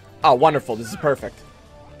 Oh, wonderful. This is perfect.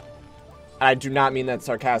 I do not mean that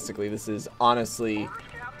sarcastically. This is honestly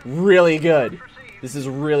really good. This is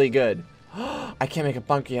really good. I can't make a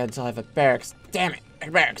bunker yet until I have a barracks. Damn it. Make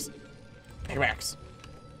a barracks. Make a barracks.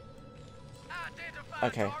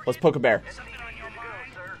 Okay, let's poke a bear.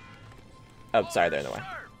 Oh, sorry, they're in the way.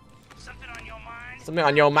 Something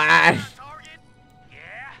on your mind.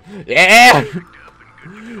 Yeah.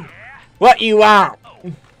 What you want?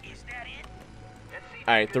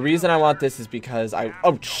 Alright, the reason I want this is because I...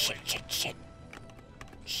 Oh, shit.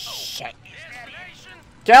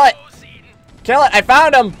 Kill it! Kill it! I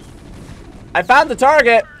found him! I found the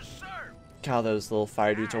target! God, those little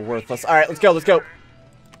fire dudes are worthless. Alright, let's go.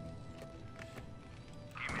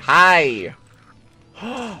 Hi!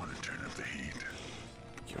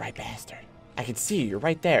 You're right, bastard. I can see you. You're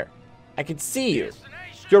right there. I can see you.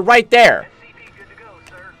 You're right there.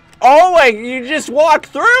 Oh, wait, you just walked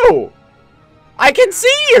through! I can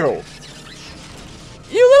see you!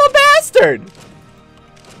 You little bastard!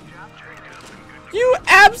 You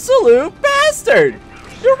absolute bastard!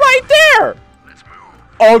 You're right there!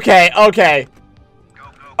 Okay.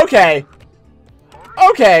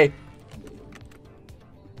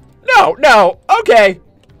 No, okay.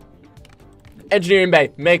 Engineering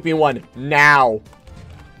bay, make me one now.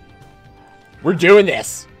 We're doing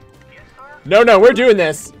this. No, we're doing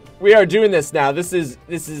this. We are doing this now. This is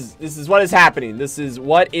what is happening. This is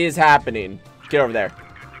what is happening. Get over there.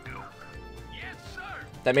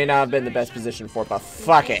 That may not have been the best position for it, but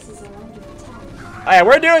fuck it. Alright,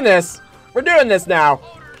 we're doing this. We're doing this now.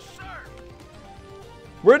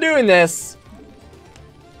 We're doing this.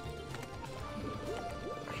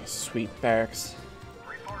 Okay, sweet barracks.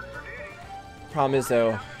 Problem is,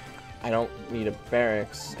 though, I don't need a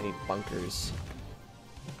barracks. I need bunkers.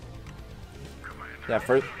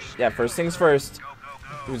 Yeah, first things first.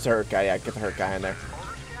 Who's the hurt guy? Yeah, get the hurt guy in there.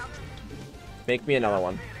 Make me another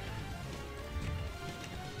one.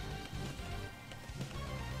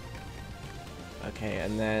 Okay,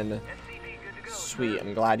 and then... Sweet,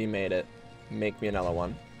 I'm glad you made it. Make me another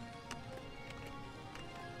one.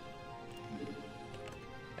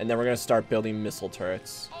 And then we're gonna start building missile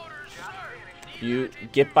turrets. You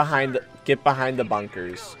get behind the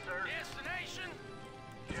bunkers.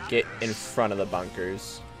 Get in front of the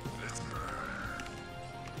bunkers.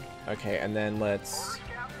 Okay, and then let's...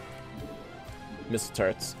 Missile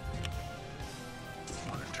turrets.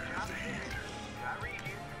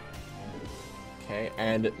 Okay,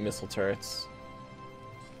 and missile turrets.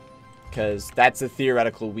 Because that's a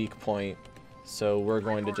theoretical weak point. So we're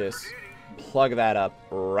going to just plug that up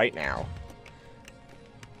right now.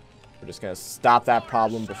 We're just going to stop that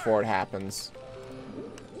problem before it happens.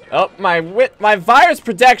 Oh, my virus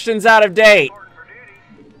protection's out of date.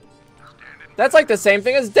 That's like the same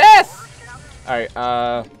thing as death.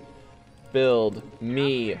 Alright, Build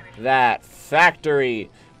me that factory.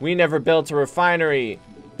 We never built a refinery.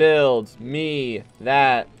 Build me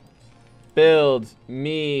that. Build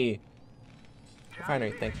me.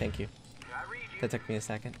 Refinery. Thank you. That took me a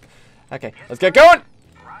second. Okay, let's get going.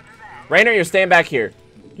 Rainer, you're staying back here.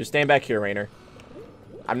 You're staying back here, Rainer.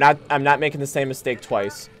 I'm not making the same mistake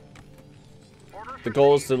twice. The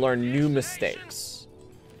goal is to learn new mistakes.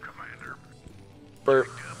 Commander. Burp.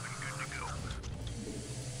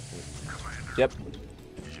 Yep.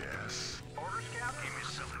 Yes. Orders, Captain. Give me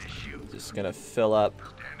some of this shoot. Just gonna fill up.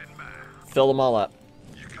 Standing by. Fill them all up.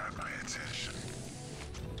 You got my attention.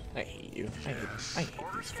 I hate you. I hate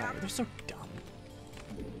these fighters. They're so dumb.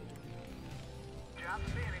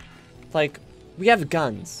 Like, we have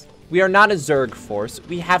guns. We are not a Zerg force.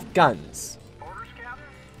 We have guns.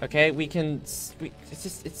 Okay, we can. It's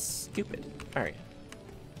stupid. All right.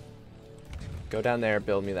 Go down there.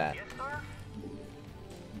 Build me that.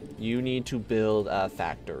 You need to build a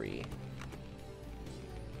factory.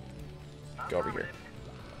 Go over here.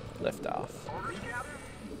 Lift off.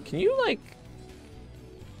 Can you, like...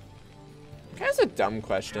 That's a dumb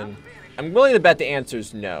question. I'm willing to bet the answer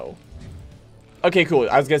is no. Okay, cool.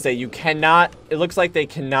 I was gonna say, you cannot... It looks like they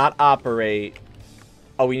cannot operate...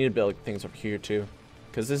 Oh, we need to build things over here, too.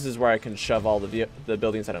 Because this is where I can shove all the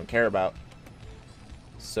buildings I don't care about.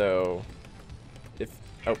 So... If...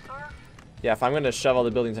 Oh. Yeah, if I'm gonna shove all the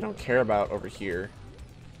buildings I don't care about over here,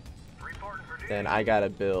 then I gotta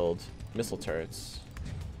build missile turrets.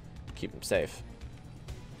 Keep them safe.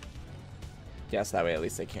 Yeah, so that way at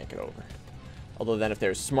least they can't get over. Although then if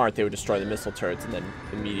they're smart, they would destroy the missile turrets and then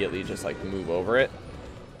immediately just like move over it.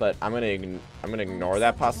 But I'm gonna ignore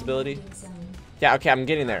that possibility. Yeah, okay, I'm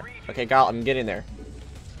getting there. Okay, Gal, I'm getting there.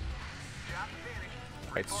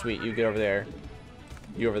 Alright, sweet, you get over there.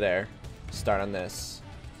 You over there. Start on this.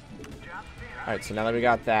 Alright, so now that we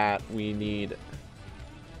got that, we need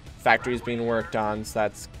factories being worked on, so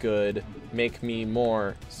that's good. Make me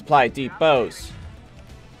more supply depots.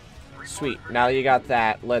 Sweet. Now that you got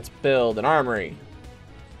that, let's build an armory.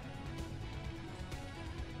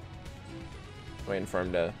 Waiting for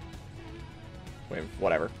him to... Wait,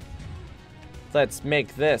 whatever. Let's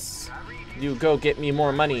make this. You go get me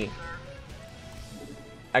more money.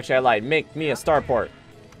 Actually, I lied. Make me a starport.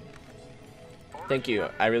 Thank you.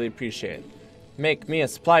 I really appreciate it. Make me a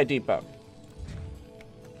supply depot.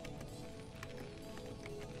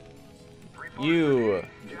 You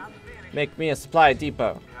make me a supply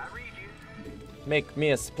depot. Make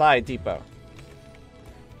me a supply depot.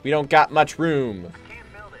 We don't got much room.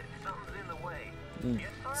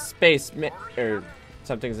 Space or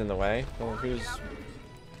something's in the way. Well, who's?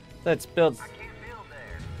 Let's build.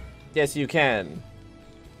 Yes, you can.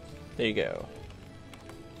 There you go.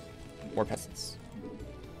 More peasants.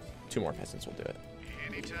 2 more peasants will do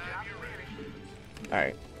it.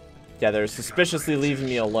 Alright. Yeah, they're suspiciously leaving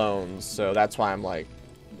me alone, so that's why I'm like...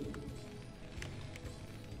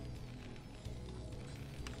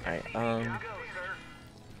 Alright,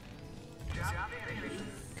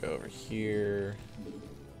 go over here.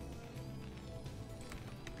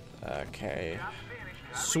 Okay.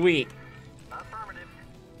 Sweet!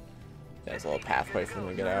 There's a little pathway for them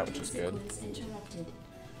to get out, which is good.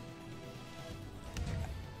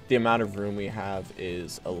 The amount of room we have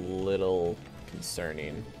is a little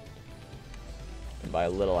concerning. And by a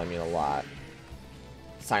little, I mean a lot.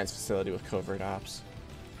 Science facility with covert ops.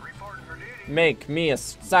 Make me a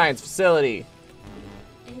science facility.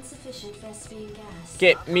 Insufficient Vespian gas.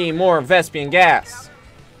 Get me more Vespian gas.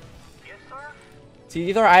 See,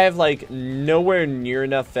 either I have like nowhere near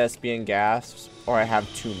enough Vespian gas, or I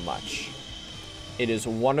have too much. It is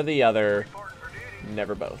one or the other,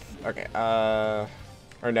 never both. Okay,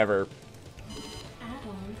 or never.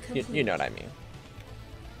 You know what I mean.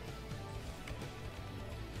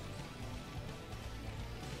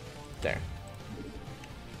 There.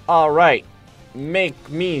 Alright. Make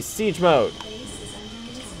me siege mode.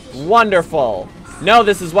 Wonderful. No,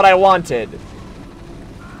 this is what I wanted.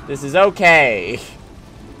 This is okay.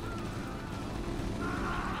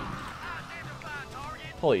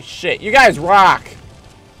 Holy shit. You guys rock.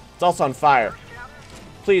 It's also on fire.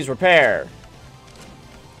 Please repair.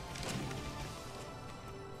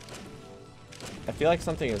 I feel like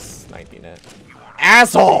something is sniping it.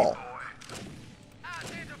 Asshole!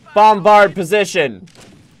 Bombard position.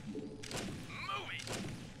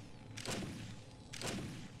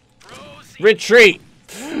 Retreat.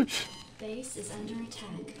 Base is under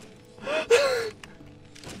attack.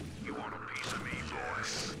 You want a piece of me,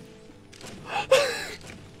 boys?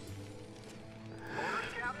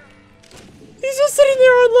 He's just sitting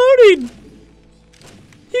there unloading.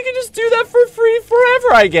 He can just do that for free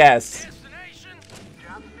forever, I guess.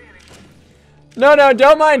 No, no,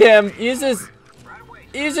 don't mind him. He's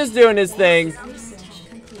just doing his thing. Research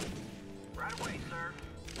complete.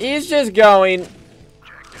 He's just going.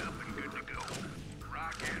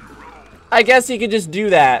 I guess he could just do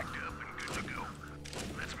that.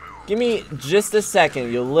 Give me just a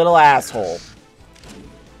second, you little asshole.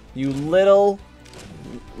 You little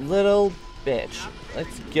bitch.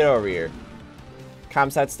 Let's get over here.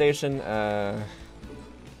 Comsat station.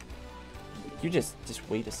 You just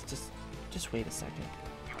wait just wait a second.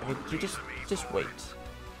 Okay, you just wait.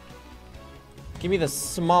 Give me the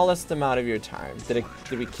smallest amount of your time. Did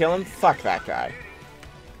we kill him? Fuck that guy.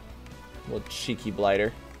 Little cheeky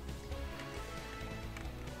blighter.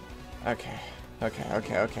 Okay.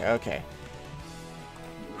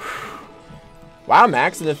 Wow,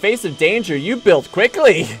 Max, in the face of danger, you built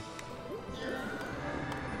quickly.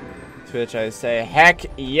 To which I say, heck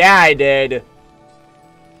yeah, I did.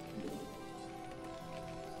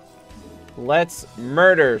 Let's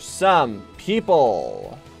murder some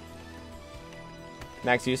people.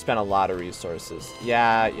 Max, you spent a lot of resources.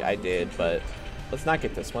 Yeah, I did, but let's not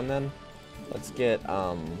get this one then. Let's get,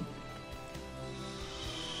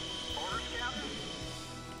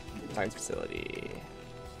 science facility.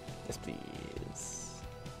 Yes, please.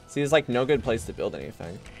 See, there's like no good place to build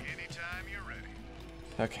anything. Anytime you're ready.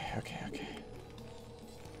 Okay.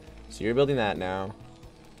 So you're building that now.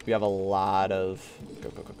 We have a lot of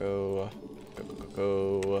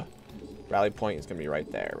go. Rally point is gonna be right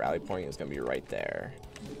there. Rally point is gonna be right there.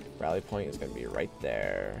 Rally point is gonna be right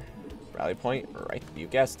there. Rally point, right? You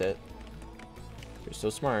guessed it. You're so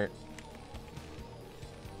smart.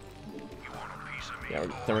 Yeah,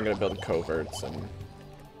 then we're gonna build coverts and.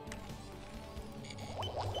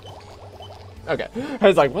 Okay, I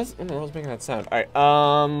was like, what in the world's making that sound? All right,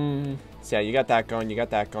 so yeah, you got that going,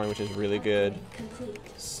 which is really good.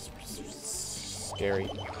 Scary.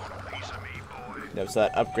 Yep, so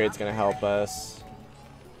that upgrade's gonna help us.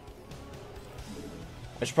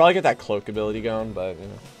 I should probably get that cloak ability going, but you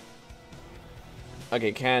know.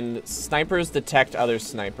 Okay, can snipers detect other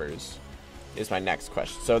snipers? Is my next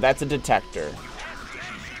question. So that's a detector.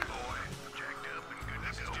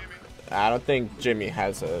 I don't think Jimmy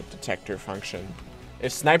has a detector function.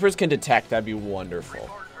 If snipers can detect, that'd be wonderful.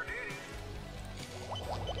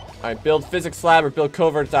 Alright, build physics lab or build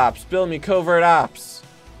covert ops. Build me covert ops.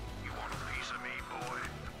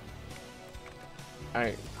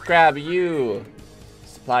 Alright, grab you.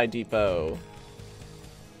 Supply depot.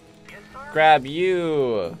 Grab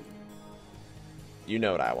you. You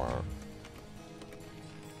know what I want.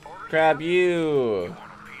 Grab you.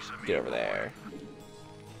 Get over there.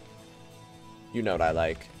 You know what I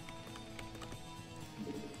like.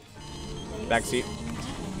 Backseat.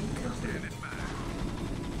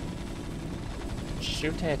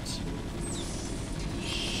 Shoot it.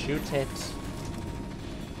 Shoot it.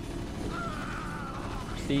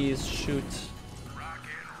 Please shoot.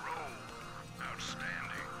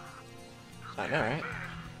 I know, right?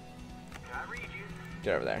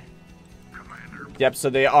 Get over there. Yep, so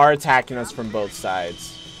they are attacking us from both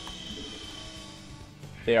sides.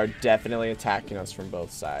 They are definitely attacking us from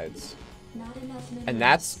both sides. And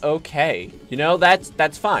that's okay. You know,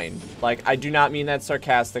 that's fine. Like, I do not mean that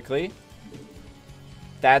sarcastically.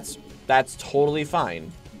 That's totally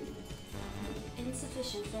fine.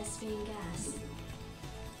 Insufficient Thespian gas.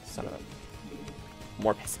 Son of a...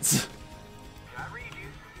 More peasants.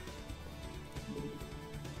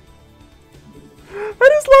 I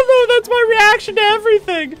just love that that's my reaction to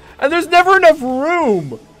everything. And there's never enough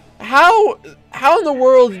room. How in the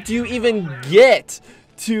world do you even get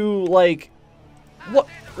to, like,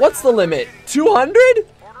 what's the limit? 200?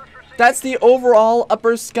 That's the overall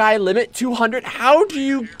upper sky limit, 200. How do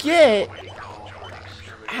you get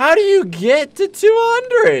to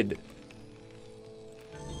 200?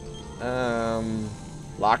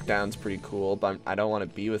 Lockdown's pretty cool, but I don't want to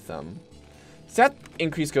be with them. Does that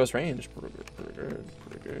increase ghost range? Pretty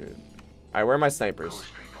good. Alright, where are my snipers?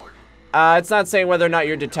 It's not saying whether or not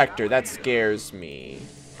you're a detector. That scares me.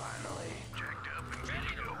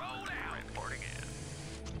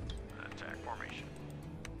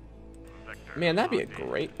 Man, that'd be a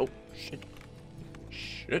great... Oh, shit.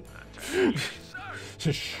 Shit.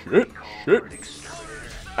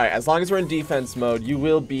 Alright, as long as we're in defense mode, you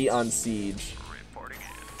will be on siege.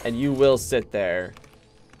 And you will sit there.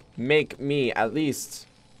 Make me at least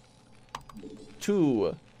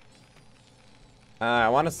 2. I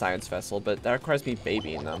want a science vessel, but that requires me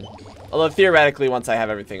babying them. Although theoretically, once I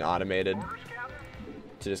have everything automated,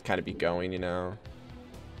 to just kind of be going, you know.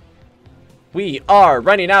 We are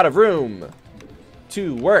running out of room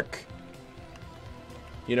to work.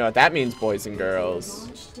 You know what that means, boys and girls.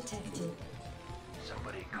 Launch detected.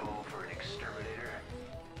 Somebody call for an exterminator.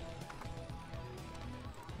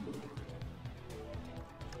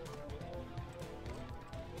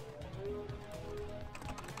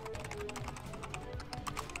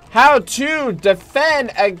 How to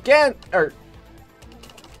defend against or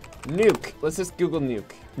nuke. Let's just Google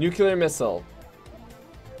nuke. Nuclear missile.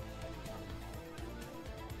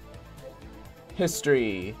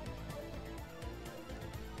 History.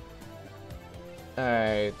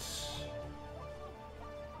 Alright.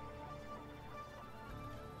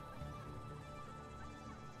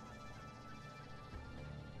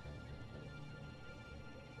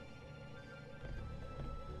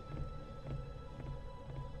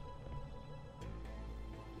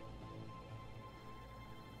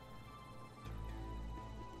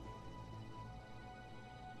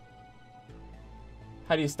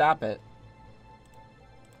 How do you stop it?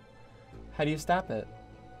 How do you stop it?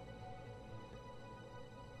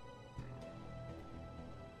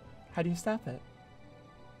 How do you stop it?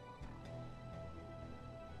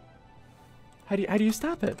 How do you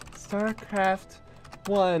stop it? Starcraft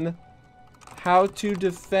 1. How to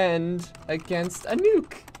defend against a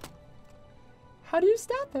nuke. How do you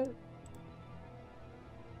stop it?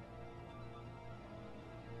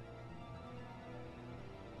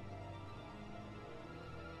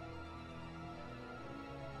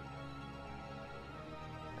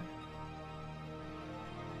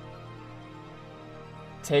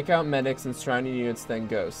 Take out medics and surrounding units, then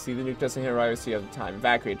go. See the nuke doesn't hit arrive, so you have the time.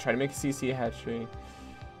 Evacuate. Try to make a CC hatchery.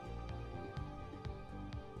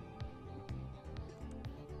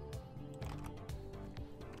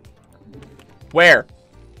 Where?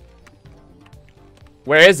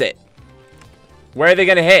 Where is it? Where are they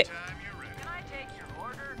gonna hit?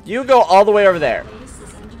 You go all the way over there.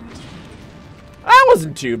 That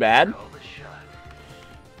wasn't too bad.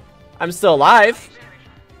 I'm still alive.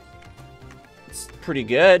 It's pretty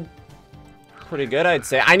good. Pretty good, I'd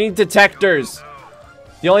say. I need detectors.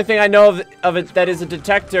 The only thing I know of it that is a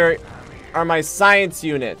detector are my science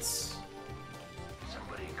units.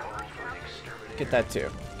 Get that too.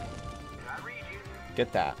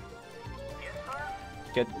 Get that.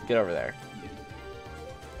 Get over there.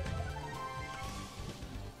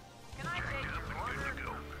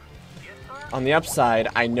 On the upside,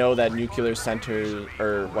 I know that nuclear centers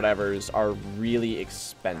or whatevers are really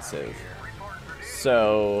expensive.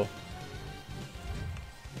 So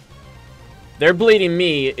they're bleeding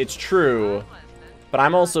me, it's true, but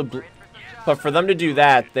I'm also but for them to do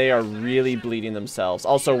that, they are really bleeding themselves.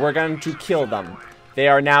 Also, we're going to kill them. They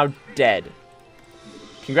are now dead.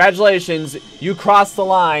 Congratulations, you crossed the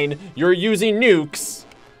line. You're using nukes.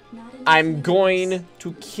 I'm going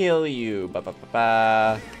to kill you. Ba ba ba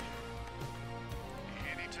ba.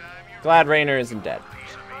 Glad Rainer isn't dead.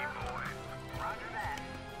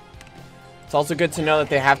 It's also good to know that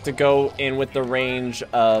they have to go in with the range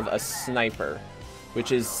of a sniper,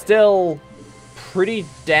 which is still pretty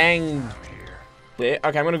dang big.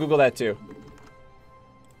 Okay, I'm gonna Google that too.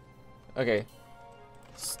 Okay.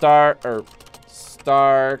 Starcraft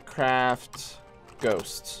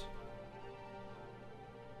Ghost.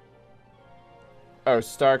 Oh,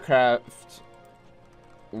 Starcraft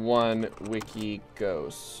 1 Wiki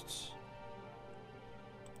Ghost.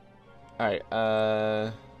 Alright,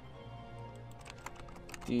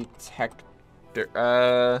 detector,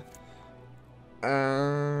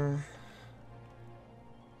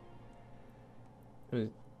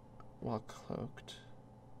 while cloaked.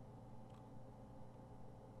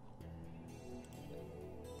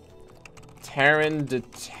 Terran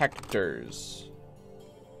detectors.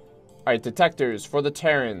 Alright, detectors for the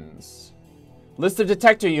Terrans. List of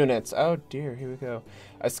detector units. Oh dear, here we go.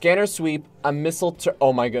 A scanner sweep, a missile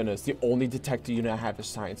oh my goodness, the only detector unit I have is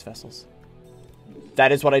science vessels.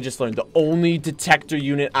 That is what I just learned. The only detector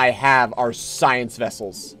unit I have are science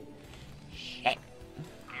vessels. Shit.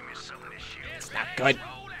 It's not good.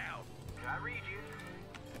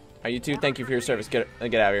 Alright, you two, thank you for your service. Get out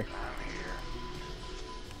of here.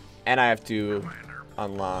 And I have to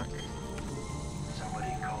unlock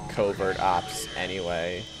covert ops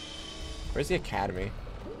anyway. Where's the academy?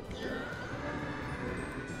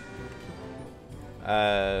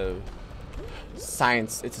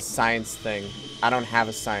 Science. It's a science thing. I don't have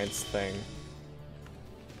a science thing.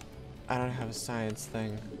 I don't have a science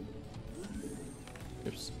thing.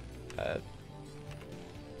 Oops.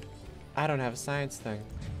 I don't have a science thing.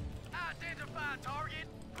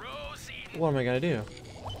 What am I gonna do?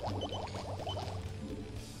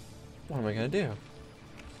 What am I gonna do?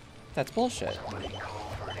 That's bullshit.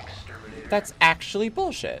 That's actually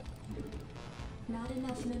bullshit. Not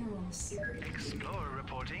enough minerals. Explorer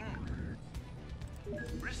reporting.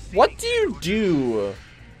 What do you do?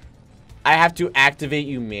 I have to activate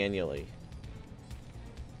you manually.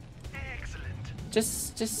 Excellent.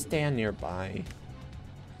 Just stand nearby.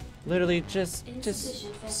 Literally, just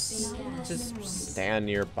stand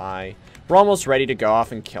nearby. We're almost ready to go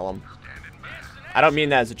off and kill him. I don't mean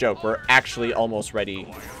that as a joke. We're actually almost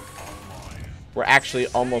ready. We're actually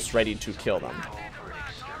almost ready to kill them.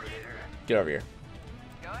 Get over here.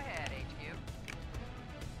 Go ahead, HQ.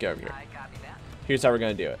 Get over here. I copy that. Here's how we're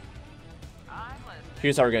gonna do it. I'm listening.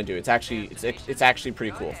 Here's how we're gonna do it. It's actually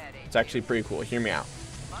pretty cool. It's actually pretty cool. Hear me out.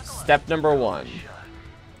 Step number 1.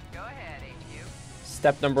 Go ahead, HQ.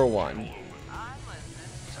 Step number 1. I'm listening.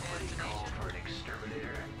 Somebody call for an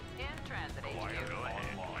exterminator. In transit, HQ.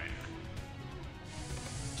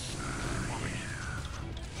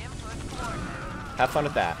 Input coordinates. Have fun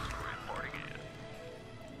with that.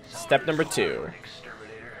 Step number 2.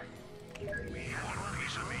 Exterminator.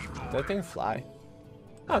 Does that thing fly?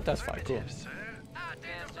 Oh, it does fly. Cool. Destination.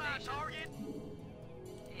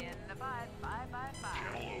 In the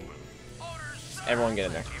 555. Everyone get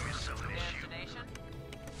in there. Destination.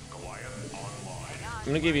 I'm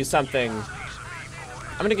gonna give you something.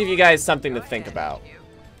 I'm gonna give you guys something to think about.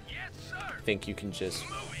 Think you can just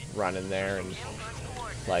run in there and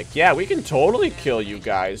like, yeah, we can totally kill you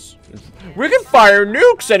guys. We can fire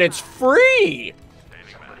nukes and it's free.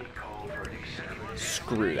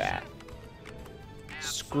 Screw that.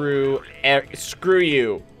 Screw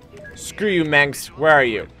you. Screw you, Mengs. Where are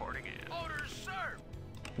you?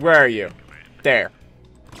 Where are you? There.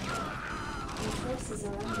 Your forces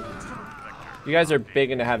are under attack. You guys are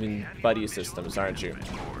big into having buddy systems, aren't you?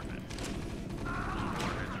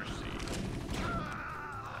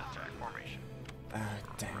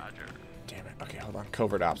 Damn it. Okay, hold on.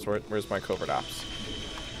 Covert ops. Where's my covert ops?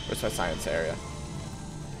 Where's my science area?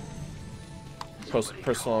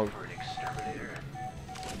 Personal.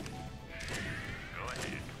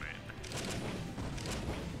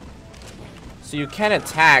 So you can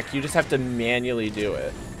attack, you just have to manually do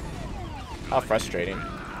it. How frustrating.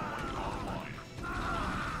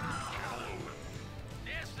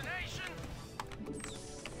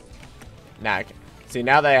 Nah, see,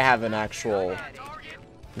 now that I have an actual...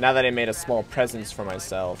 Now that I made a small presence for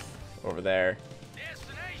myself over there,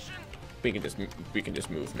 we can just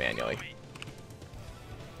move manually.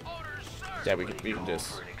 Yeah, we can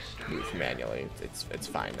just move manually. It's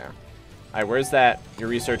fine now. Alright, where's that? You're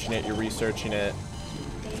researching it, you're researching it.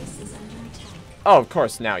 Base is under attack. Oh, of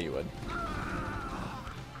course, now you would.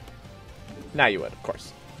 Now you would, of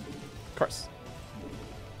course. Of course.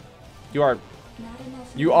 You are Not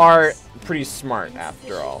enough You are minerals. pretty smart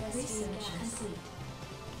after all. Research complete.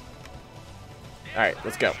 Alright,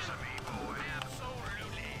 let's go.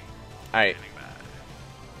 Alright.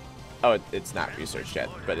 Oh, it's not researched yet,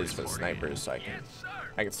 but it's for the snipers, so I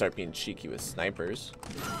can start being cheeky with snipers.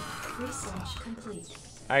 Research complete.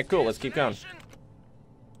 Alright, cool, let's keep going.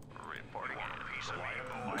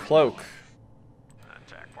 Cloak.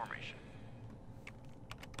 Attack formation.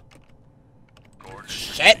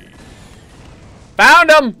 Shit!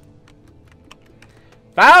 Found him!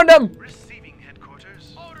 Found him! Receiving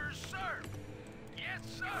headquarters. Orders, sir. Yes,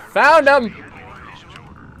 sir. Found him!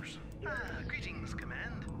 Orders. Greetings,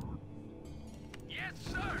 command. Yes,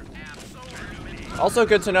 sir. Absolutely. Also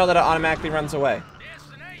good to know that it automatically runs away.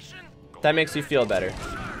 Destination. That makes you feel better.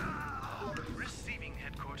 Receiving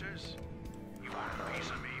headquarters. You want a piece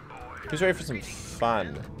of me, boy? Who's ready for some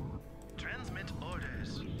fun? Transmit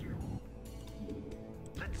orders.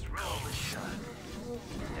 Let's roll the shot.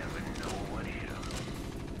 Never know what hit 'em.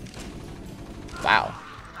 Wow.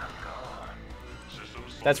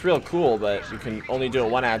 Systems. That's real cool, but you can only do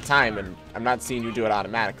it one at a time, and I'm not seeing you do it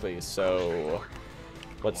automatically, so...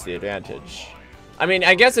 What's the advantage? I mean,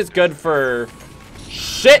 I guess it's good for...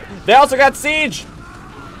 Shit! They also got siege!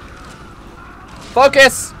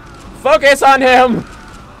 Focus! Focus on him!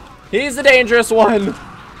 He's the dangerous one!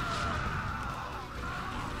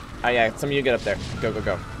 Oh yeah, some of you get up there. Go, go,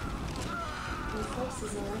 go. Your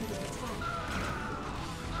forces are under attack.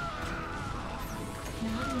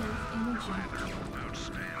 Not enough energy.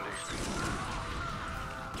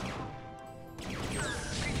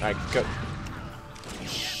 Alright, go.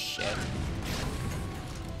 Shit.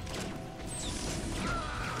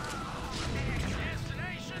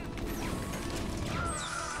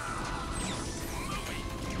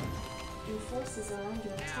 Your forces are under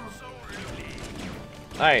attack.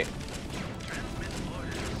 Alright.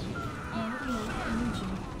 Not enough energy.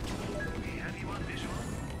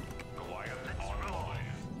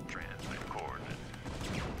 Transmit coordinates.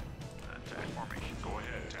 Attack formation. Go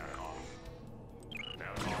ahead, TACOM.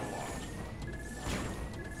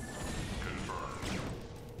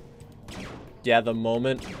 Yeah, the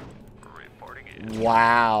moment. Reporting in.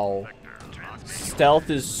 Wow. Vector transmitting. Stealth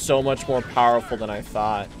is so much more powerful than I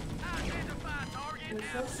thought. Your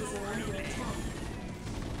forces are under attack.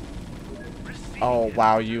 Oh,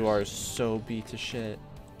 wow, you are so beat to shit.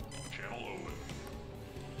 Channel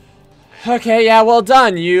open. Okay, yeah, well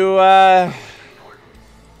done. You,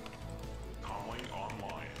 Comlink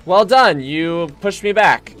online. well done. You pushed me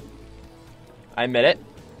back. I admit it.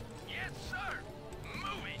 Yes, sir.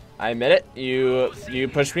 Moving. I admit it. You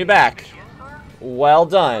pushed me back. Well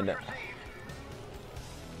done.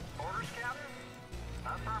 Orders, Captain?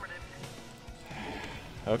 Affirmative.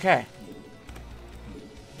 Okay.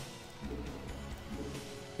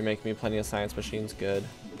 You're making me plenty of science machines. Good.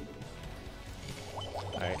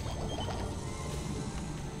 Alright.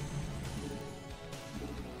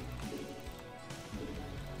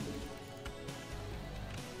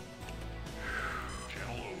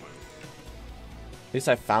 Channel open. At least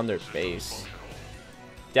I found their base.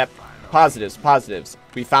 Yep. Positives, positives.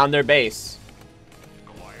 We found their base.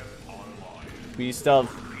 Goliath online. We still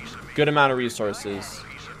have good amount of resources. Piece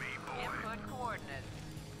of me, boy. Input coordinates.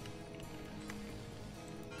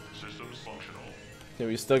 Systems functional. Yeah,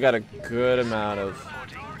 we still got a good amount of.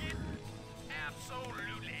 Target.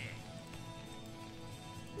 Absolutely.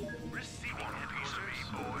 Receiving a piece of me,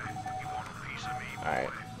 boy. You want a piece of me, boy? Alright.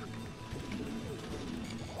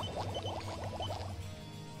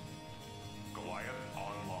 Goliath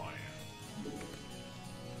online.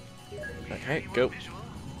 Okay, go. Visual?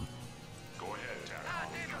 Go ahead, Tacom.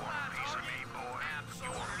 You want a piece of me, boy? You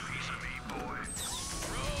want a piece of me, boy?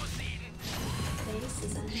 Proceeding. Base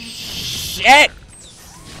is under attack. Shit!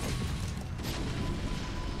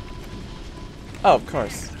 Oh, of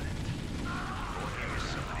course.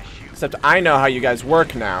 Except I know how you guys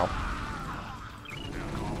work now.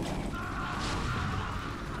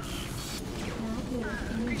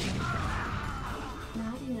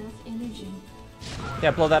 Not enough energy.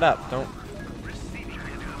 Yeah, blow that up. Don't.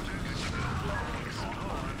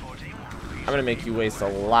 I'm gonna make you waste a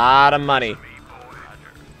lot of money. Give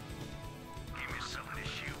me something to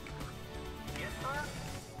shoot. Yes, sir.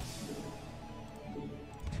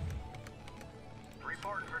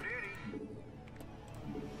 Reporting for duty.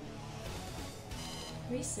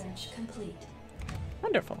 Research complete.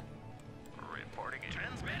 Wonderful. Reporting in.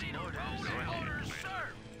 Transmitting orders, sir.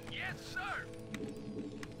 Yes, sir.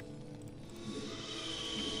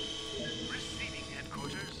 Receiving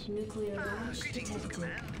headquarters. Nuclear launch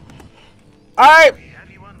detected. Alright! We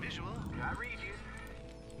have you on visual. I read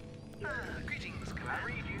you. Greetings, I Commander.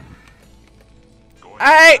 read you. Go ahead.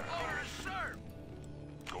 Alright! Orders, sir.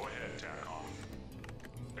 Go ahead, Tacom.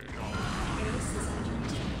 Acknowledge. Base is under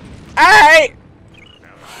attack. Alright!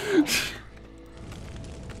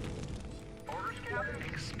 Orders, Captain.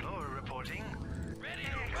 Explorer reporting. Ready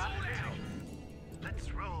to roll out.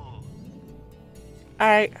 Let's roll.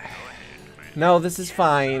 Alright. No, this is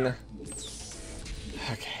fine.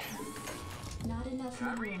 Okay. Not enough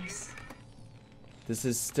minerals. This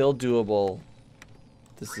is still doable.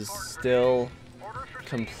 This is still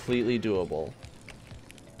completely doable.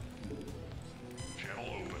 Channel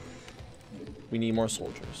open. We need more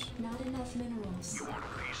soldiers. Not enough minerals. Want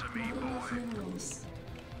a piece of me, Not enough boy? minerals.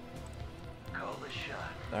 Call the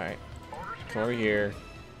shot. Alright. Come over here.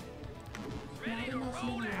 Not enough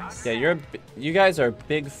minerals. Yeah, you guys are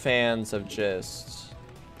big fans of just.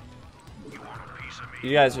 You want a piece of me?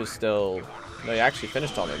 You guys are still. No, you actually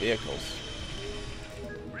finished all my vehicles.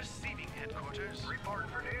 Receiving headquarters. Reporting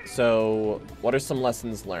for duty. So, what are some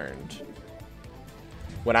lessons learned?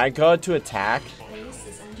 When I go to attack, Base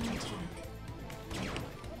is under attack.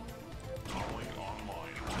 Calling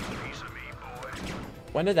online. You want a piece of me, boy?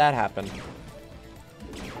 when did that happen?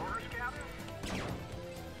 Orders, Captain.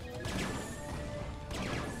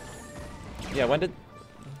 Yeah, when did.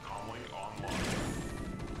 Calling online.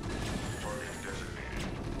 Target designated.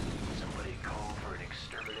 Somebody call for an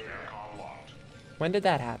exterminator. Tacom locked. When did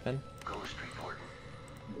that happen? Ghost reporting.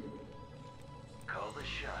 Call the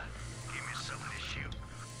shot. Give me something to shoot.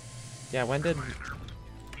 Yeah, when did.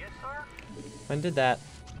 Yes, sir. When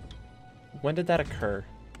did that occur?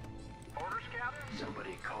 Orders, Captain.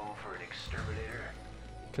 Somebody call for an exterminator.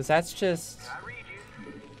 Because that's just. I read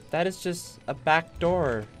you. That is just a back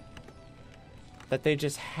door. That they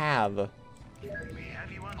just have. We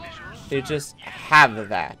have you on visual. They just have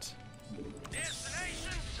that.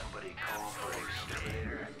 Destination. Somebody call for an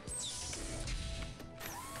exterminator.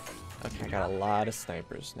 Okay, I got a lot of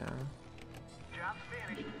snipers now. Job's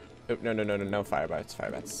finished. Oh, no firebites.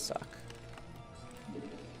 Firebites suck.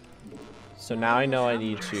 So now I know I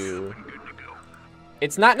need to.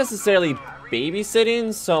 It's not necessarily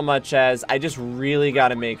babysitting so much as I just really got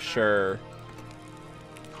to make sure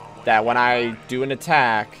that when I do an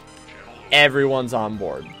attack, everyone's on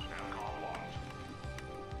board.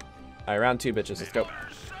 Alright, round 2, bitches. Let's go.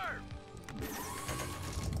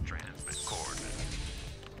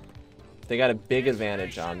 They got a big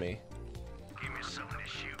advantage on me.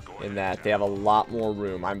 In that they have a lot more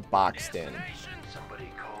room. I'm boxed in.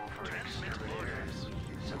 Somebody call for an exterminator.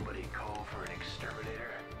 Somebody call for an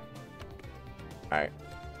exterminator. Alright.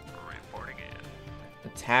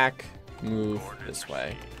 Attack, move this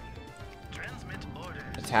way.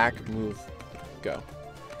 Attack, move, go.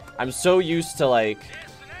 I'm so used to like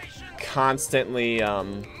constantly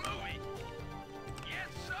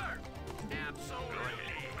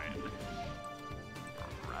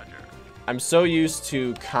I'm so used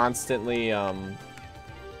to constantly I'm here.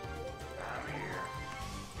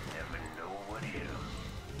 Never know what hit 'em.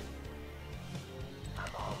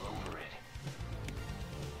 I'm all over it.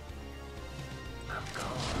 I'm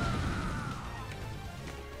gone.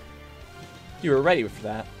 You were ready for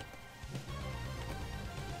that.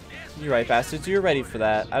 You're right, bastards. You were ready for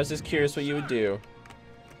that. I was just curious what you would do.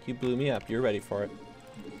 You blew me up. You were ready for it.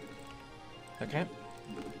 Okay.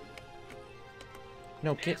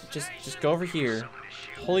 No, just go over here.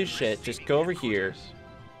 Holy shit, just go over here.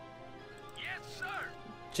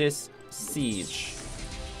 Just siege.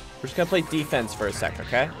 We're just gonna play defense for a sec,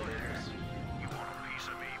 okay?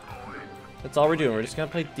 That's all we're doing. We're just gonna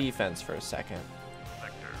play defense for a second.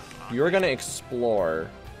 You're gonna explore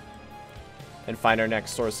and find our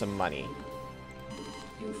next source of money.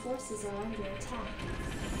 Your forces are under attack.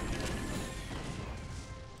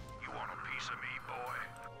 You want a piece of me, boy?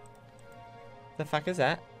 The fuck is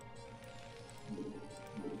that?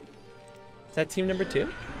 Is that team number 2?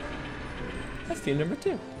 That's team number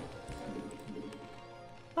 2.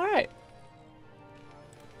 Alright.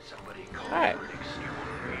 Somebody call Alright. for an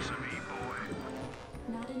exterminator. Piece of me,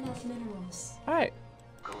 boy. Not enough minerals. Alright.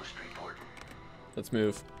 Ghost report. Let's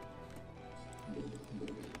move.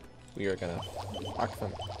 We are gonna fuck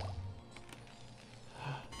them.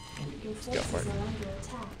 Your go for forces it. are under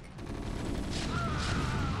attack.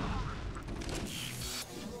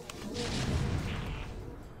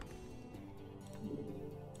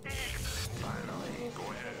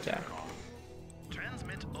 Jack.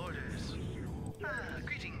 Transmit orders.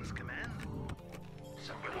 Greetings, Command.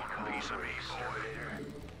 Somebody call for an exterminator.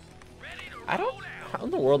 How in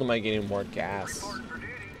the world am I getting more gas?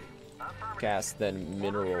 Gas than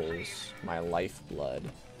minerals. My lifeblood.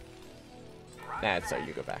 Nah, it's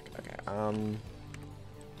you go back. Okay,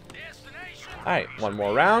 Alright, one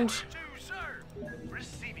more round.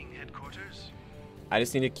 Receiving headquarters. I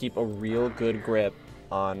just need to keep a real good grip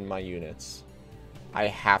on my units. I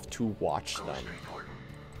have to watch them. Ghost report.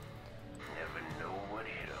 Never know what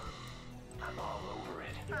hit 'em. I'm all over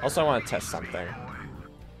it. Also, I want to test something.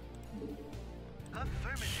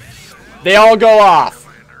 They all go off!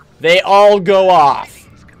 They all go off!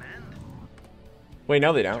 Wait,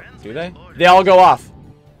 no they don't. Do they? They all go off.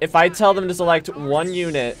 If I tell them to select one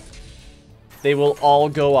unit, they will all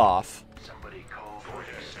go off. Somebody call for an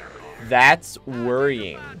exterminator. That's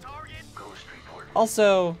worrying. Ghost report.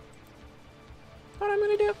 Also, what I'm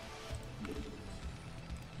gonna do?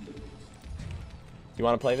 You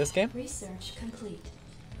want to play this game? Research complete.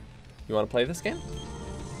 You want to play this game?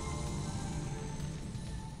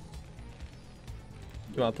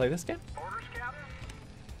 You want to play this game? Orders, Captain.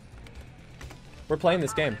 We're playing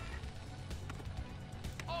this game.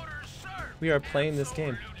 Orders, sir. We are playing this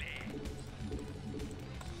game.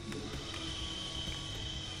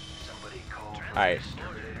 Somebody call for Alright. an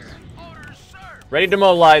exterminator. Orders, sir. Ready to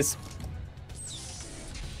mobilize. Yes,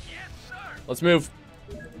 sir. Let's move.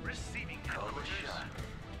 Receiving Call the headquarters. shot.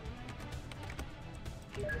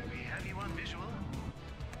 We have you on visual.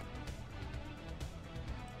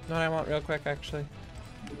 Know what I want real quick, actually?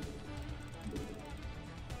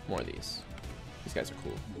 More of these. These guys are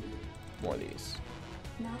cool. More of these.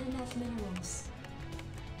 Not enough minerals.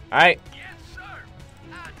 Alright. Yes, sir.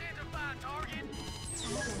 Identify target.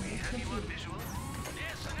 Add-on Have you on complete. visual.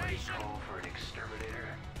 Somebody Destination. call for an exterminator.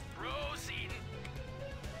 Proceeding.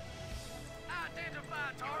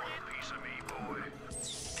 Identify target. Piece of me, boy.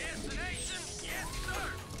 Destination. Yes, sir.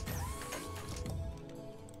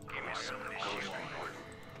 Give me some of this Ghost shit. report.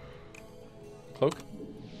 Cloak.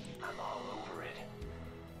 I'm all over it.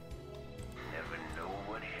 Never know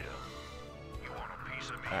what hit 'em. You want a piece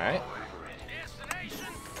of me? Alright. Over it.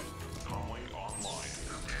 Destination. Calling online.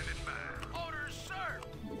 Standing by. Orders, sir.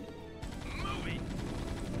 Moving.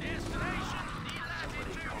 Destination. Somebody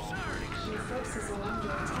Latitude, call for sir. an Your exterminator. forces are under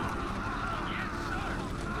attack. Yes, sir.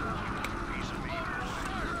 Piece of me.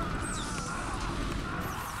 Orders, sir.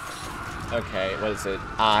 Okay, what is it?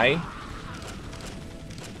 I.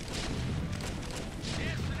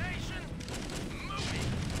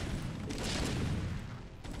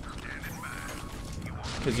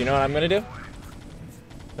 Because you know what I'm gonna do? You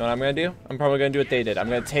know what I'm gonna do? I'm probably gonna do what they did. I'm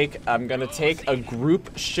gonna take a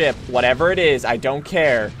group ship, whatever it is, I don't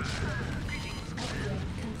care.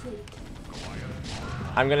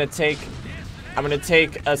 I'm gonna take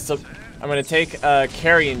a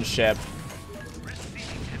carrying ship.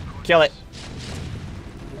 Kill it.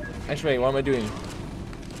 Actually, wait, what am I doing?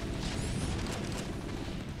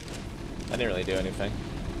 I didn't really do anything.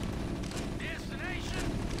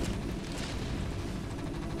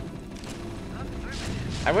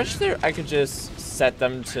 I wish I could just set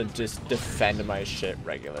them to just defend my shit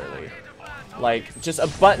regularly. Like, just a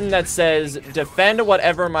button that says, defend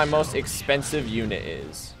whatever my most expensive unit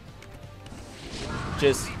is.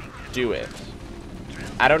 Just do it.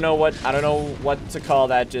 I don't know what to call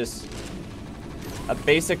that, just a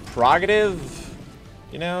basic prerogative,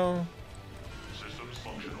 you know?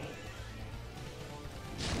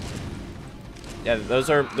 Yeah,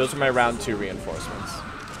 those are my round 2 reinforcements.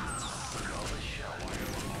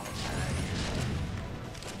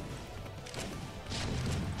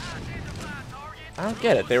 I don't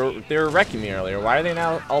get it. They were wrecking me earlier. Why are they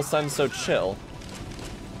now all of a sudden so chill?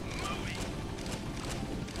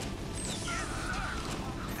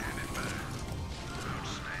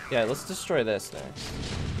 Yeah, let's destroy this next.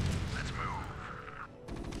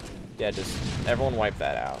 Yeah, just everyone wipe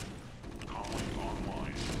that out.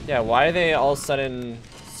 Yeah, why are they all of a sudden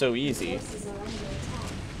so easy?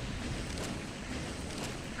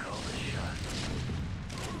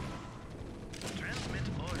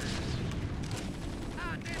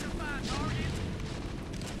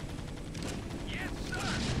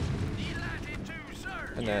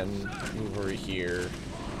 And then move over here.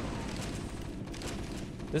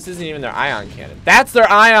 This isn't even their ion cannon. That's their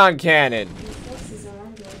ion cannon!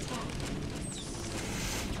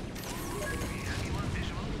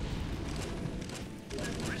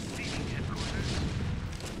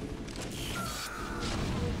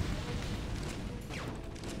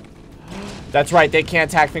 That's right, they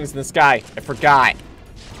can't attack things in the sky. I forgot.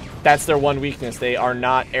 That's their one weakness. They are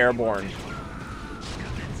not airborne.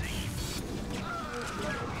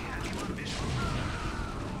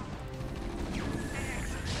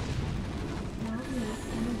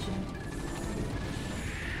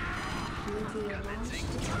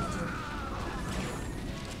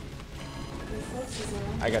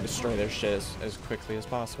 I gotta destroy their shit as quickly as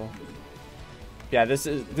possible. Yeah, this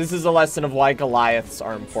is a lesson of why Goliaths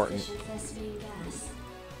are important.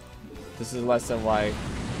 This is a lesson why...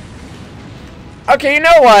 Okay, you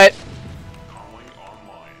know what?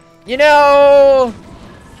 You know...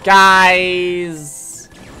 Guys...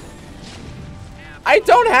 I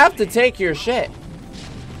don't have to take your shit.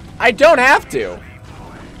 I don't have to.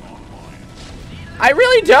 I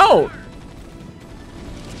really don't.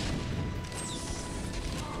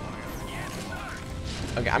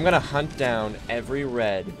 Okay, I'm gonna hunt down every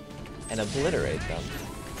red and obliterate them.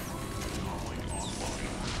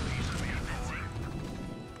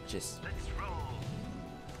 Just...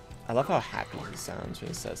 I love how happy he sounds when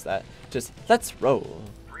he says that. Just, let's roll.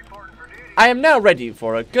 I am now ready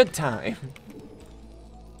for a good time.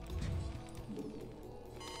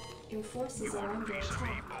 Your forces are under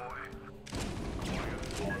attack.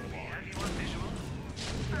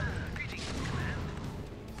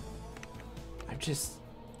 I'm just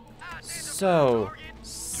so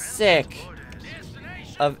sick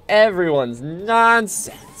of everyone's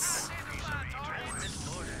nonsense.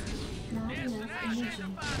 Not enough energy.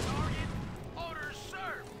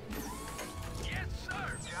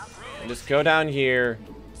 And just go down here.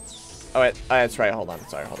 Oh, wait, that's right. Hold on.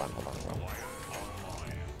 Sorry. Hold on.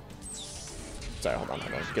 Sorry. Hold on.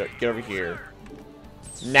 Get over here.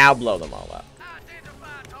 Now blow them all up.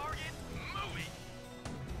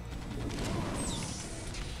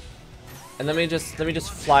 And let me just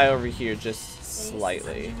fly over here just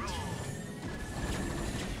slightly.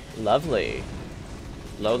 Lovely.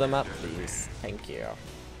 Blow them up, please. Thank you.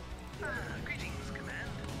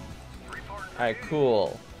 Alright,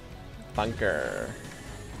 cool. Bunker.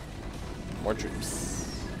 More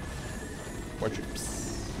troops. More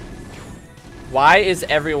troops. Why is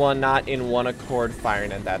everyone not in one accord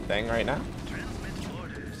firing at that thing right now?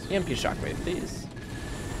 EMP shockwave, please.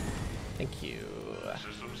 Thank you.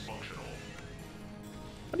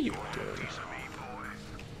 What are you doing?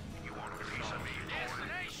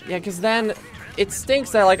 Yeah, because then it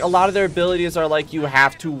stinks that like a lot of their abilities are like you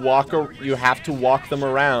have to walk them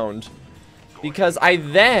around. Because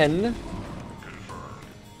then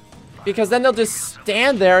they'll just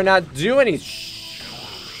stand there and not do any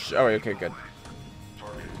oh, okay, good.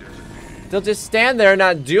 They'll just stand there and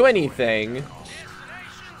not do anything. Your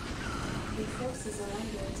forces are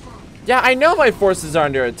under attack. Yeah, I know my forces are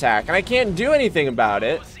under attack, and I can't do anything about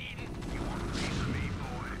it.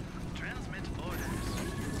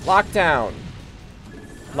 Lockdown.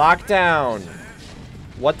 Lockdown.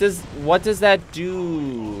 What does that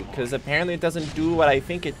do? Because apparently it doesn't do what I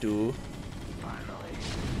think it do.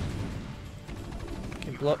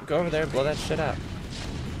 Okay, go over there, blow that shit up.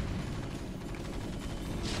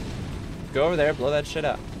 Go over there, blow that shit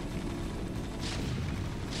up.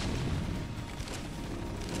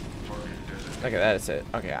 Okay, that's it.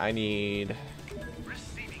 Okay, I need...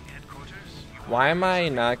 Why am I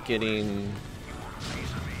not getting...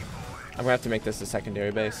 I'm gonna have to make this a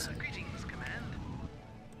secondary base.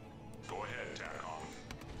 Go ahead, TACOM.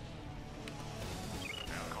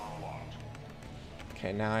 TACOM locked.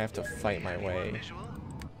 Okay, now I have to fight my way.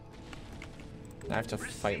 Now I have to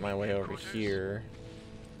fight my way over here.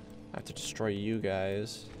 I have to destroy you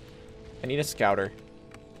guys. I need a scouter.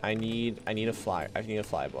 I need a fly. I need a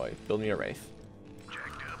flyboy. Build me a wraith.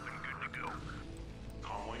 Jacked up and good to go.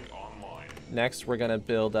 Comlink online. Next, we're gonna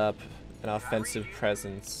build up an offensive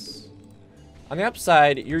presence. On the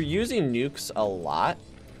upside, you're using nukes a lot.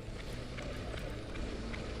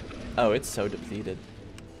 Oh, it's so depleted.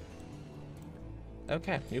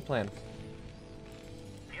 Okay, new plan.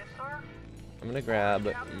 Yes, sir? I'm gonna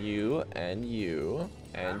grab you and you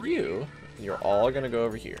and you. And you're all gonna go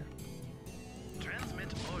over here.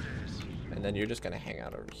 Transmit orders. And then you're just gonna hang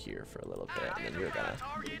out over here for a little bit. And then you're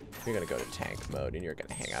gonna go to tank mode and you're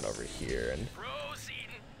gonna hang out over here and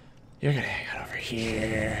you're gonna hang out over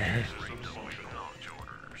here.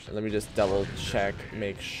 And let me just double check,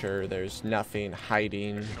 make sure there's nothing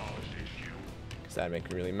hiding. Cause that'd make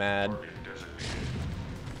me really mad.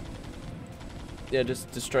 Yeah,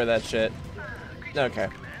 just destroy that shit. Okay.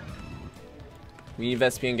 We need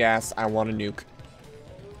Vespian gas. I want a nuke.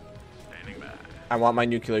 I want my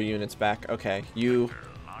nuclear units back. Okay, you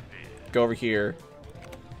go over here.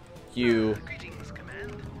 You.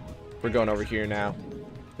 We're going over here now.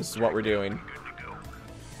 This is what we're doing.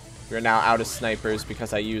 We're now out of snipers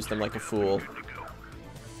because I used them like a fool.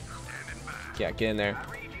 Yeah, get in there.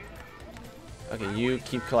 Okay, you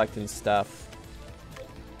keep collecting stuff.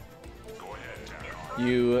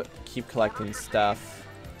 You keep collecting stuff.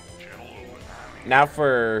 Now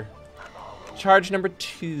for charge number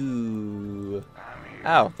 2.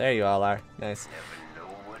 Oh, there you all are. Nice.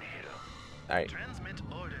 Alright.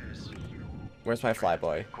 Where's my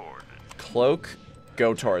flyboy? Cloak,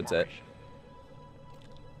 go towards it.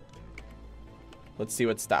 Let's see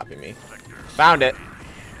what's stopping me. Found it.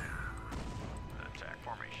 Attack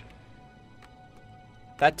formation.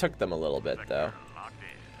 That took them a little bit, though. Locked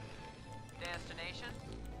in. Destination?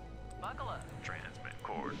 Buckle up. Transmit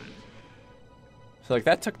coordinates. So, like,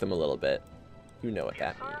 that took them a little bit. You know what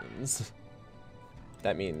that means.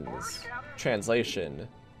 That means, translation,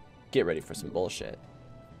 get ready for some bullshit.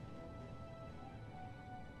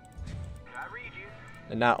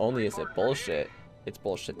 And not only is it bullshit, it's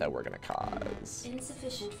bullshit that we're gonna cause.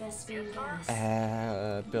 Insufficient Vespian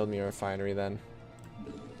gas. Build me a refinery then.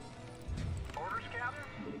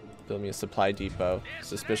 Build me a supply depot.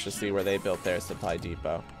 Suspiciously where they built their supply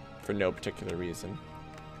depot. For no particular reason.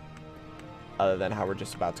 Other than how we're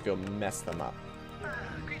just about to go mess them up.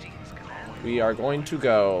 We are going to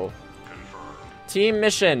go. Team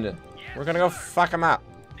mission. We're gonna go fuck them up.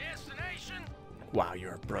 Wow,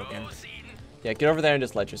 you're broken. Yeah, get over there and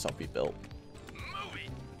just let yourself be built.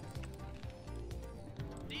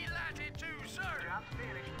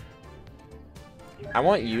 I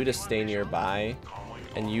want you to stay nearby,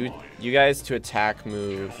 and you guys to attack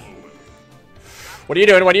move. What are you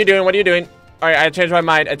doing? What are you doing? What are you doing? All right, I changed my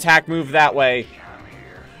mind. Attack move that way.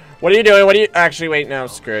 What are you doing? What are you? Actually, wait. No,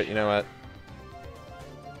 screw it. You know what?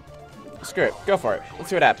 Screw it. Go for it. Let's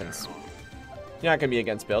see what happens. You're not gonna be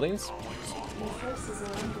against buildings. Your forces are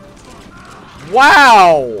under attack.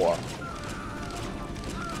 Wow!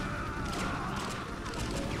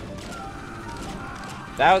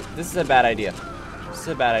 This is a bad idea. This is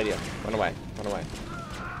a bad idea. Run away. Run away.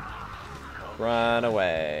 Run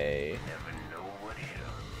away.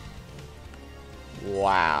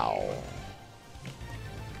 Wow.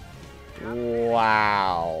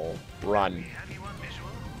 Wow. Run.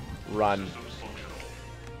 Run.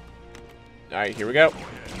 Alright, here we go.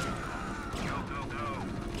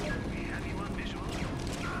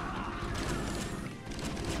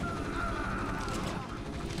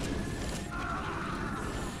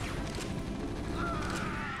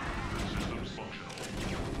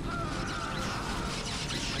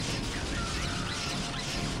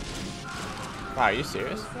 Wow, are you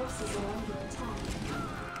serious? Your forces are under attack.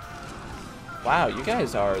 Wow, you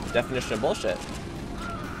guys are the definition of bullshit.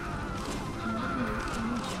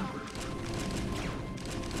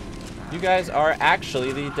 You guys are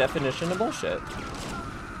actually the definition of bullshit.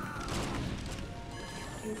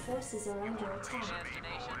 Your forces are under attack.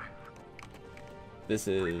 This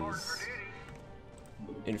is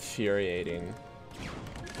infuriating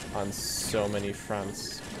on so many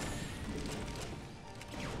fronts.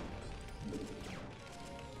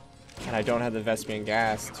 And I don't have the Vespian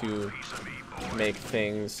gas to make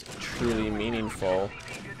things truly meaningful.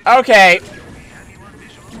 Okay! Not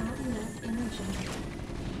enough energy.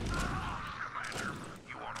 Commander,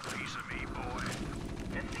 you want a piece of me, boy?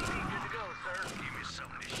 SCP good to go, sir. Give me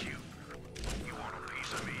something to shoot. You want a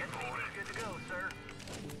piece of me, boy? SCP good to go, sir.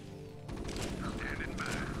 Standing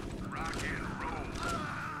by. Rock and roll.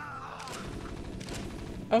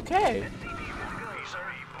 Okay. SCP good to go, Piece sir. of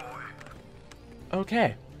me, boy.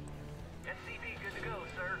 Okay. SCP good to go,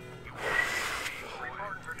 sir.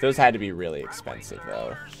 Reporting for Those had to be really expensive,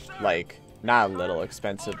 though. Like, not a little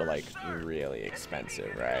expensive, but like really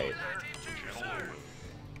expensive, right?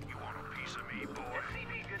 You want a piece of me, boy?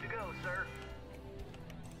 SCP good to go, sir.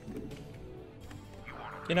 You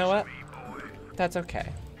want a You know what? piece of me, boy? That's okay.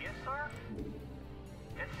 Yes, sir.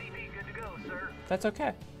 SCP good to go, sir. That's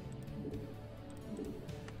okay.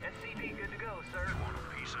 SCP good to go, sir. You want a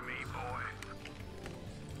piece of me, boy?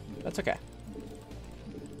 That's okay.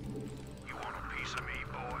 You want a piece of me,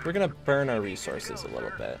 boy? We're gonna burn our resources a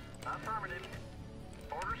little bit. Affirmative.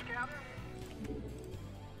 Orders, Captain?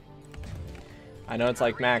 I know it's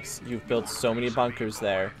like, Max, you've built so many bunkers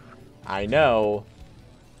there. I know.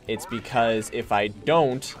 It's because if I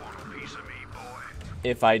don't, Piece of me, boy.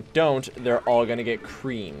 they're all gonna get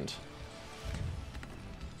creamed.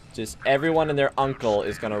 Just everyone and their uncle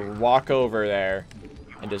is gonna walk over there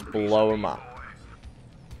and just blow them up.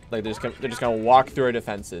 Like they're just gonna walk through our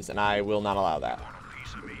defenses, and I will not allow that.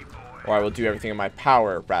 Piece of me, boy. Or I will do everything in my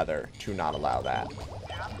power, rather, to not allow that. Job's finished.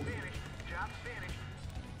 Job's finished.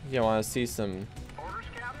 You want to see some? Orders,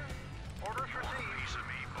 Captain? Orders received. Piece of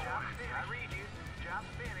me, boy. Job's finished. I read you. Job's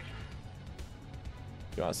finished.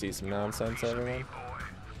 You want to see some nonsense, everyone? Boy.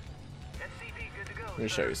 SCP good to go, Let me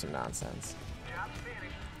show you some nonsense. Job's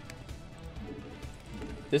finished.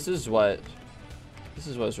 This is what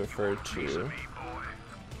is referred to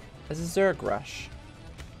as a Zerg rush.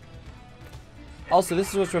 Also, this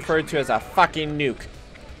is what's referred to as a fucking nuke.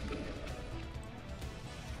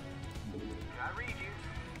 I read you.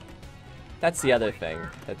 That's the other thing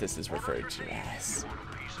that this is referred to as.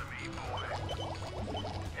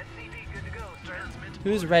 SCP good to go, sir.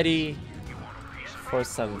 Who's ready for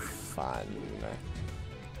some fun?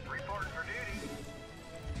 Reporting for duty.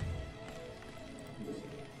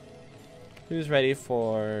 Who's ready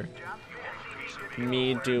for Job's finished.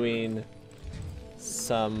 me doing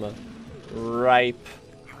some ripe,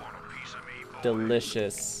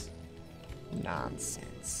 delicious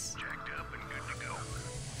nonsense?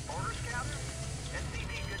 Orders, Captain?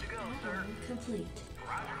 SCP good to go, sir. Add-on complete.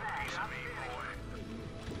 Roger that.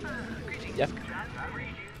 Yep. I read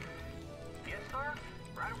you. Yes, sir.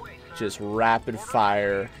 Right away, sir. Just rapid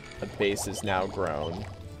fire. The base is now grown. Job's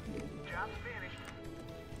finished.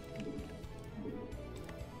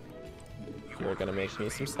 You're gonna make me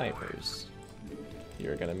some snipers.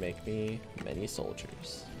 You're gonna make me many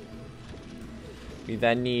soldiers. We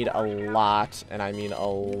then need a lot, and I mean a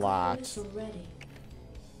lot. Missile ready.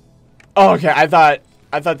 Oh, okay, I thought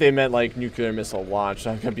they meant like nuclear missile launch.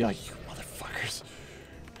 I'm gonna be like, you motherfuckers.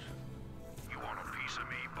 You want a piece of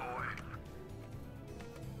me, boy?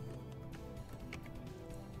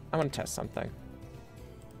 I want to test something.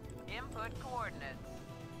 Input coordinates.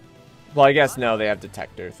 Well, I guess no, they have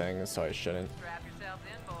detector things, so I shouldn't. Strap yourselves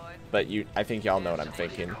in, boys. But I think y'all know what I'm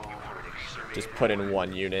thinking. Just put in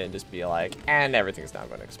one unit and just be like, and everything's now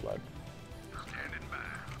going to explode. Standing by.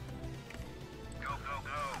 Go, go,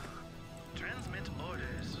 go. Transmit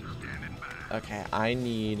orders. Standing by. Okay, I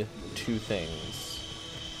need two things.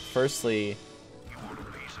 Firstly,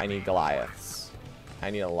 I need Goliaths. I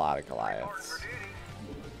need a lot of Goliaths.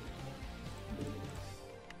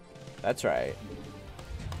 That's right.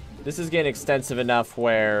 This is getting extensive enough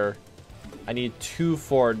where I need 2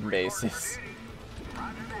 forward bases.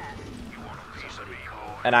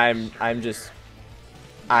 And I am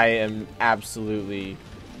absolutely,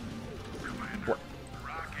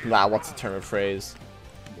 what's the term of phrase?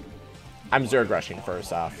 I'm Zerg rushing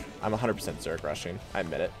first off. I'm 100% Zerg rushing. I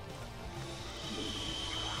admit it.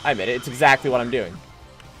 I admit it. It's exactly what I'm doing.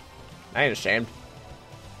 I ain't ashamed.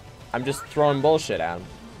 I'm just throwing bullshit at him.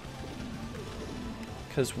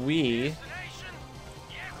 Because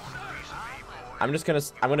I'm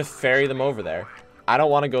gonna ferry them over there. I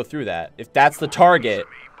don't want to go through that. If that's the target,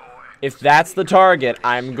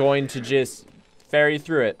 I'm going to just ferry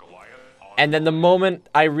through it. And then the moment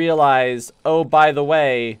I realize, oh, by the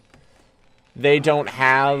way, they don't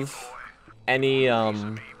have any,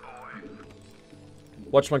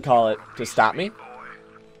 whatchamacallit, to stop me.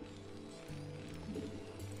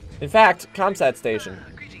 In fact, Comsat station.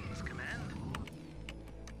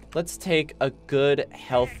 Let's take a good,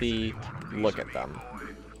 healthy look at them.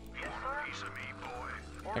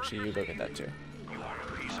 Actually, you look at that too.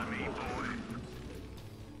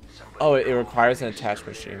 Oh, it requires an attached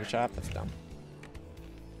machine shop? That's dumb.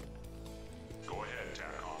 Go ahead,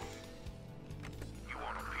 TACOM. You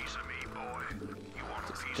want a piece of me, boy? You want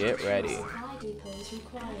a Just piece get ready. Supply depots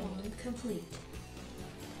requirement complete.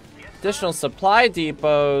 Additional supply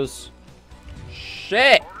depots.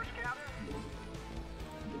 Shit!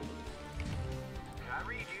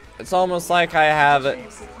 It's almost like I have.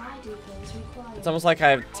 Supply depots required. It's almost like I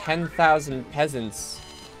have 10,000 peasants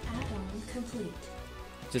Add-on complete.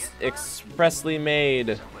 just expressly made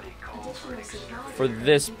Additional supply for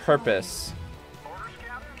this purpose.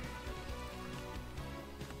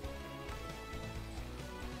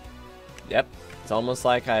 Yep. It's almost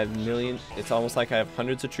like I have millions. It's almost like I have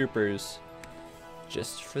hundreds of troopers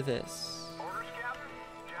just for this. Orders, Captain?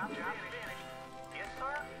 Job finished. Yes,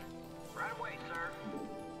 sir. Right away, sir.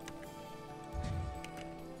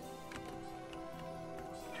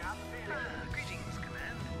 Job finished. Greetings,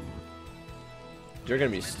 Command. You're gonna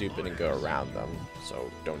be stupid and go around them, so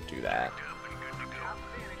don't do that.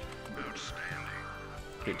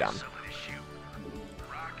 You're dumb.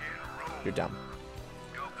 You're dumb.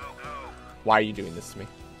 Why are you doing this to me?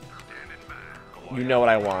 You know what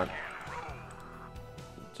I want.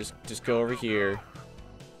 Just go over here.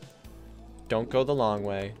 Don't go the long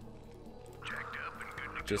way.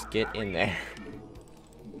 Just get in there.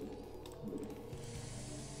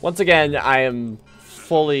 Once again, I am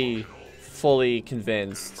fully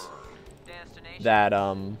convinced that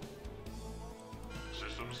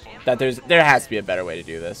that there has to be a better way to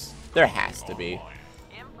do this. There has to be.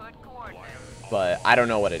 Input coordinates. But I don't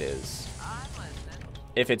know what it is. I'm listening.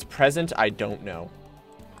 If it's present, I don't know.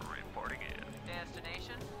 Reporting in.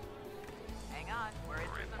 Destination. Hang on, we're in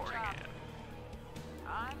for some Reporting chop.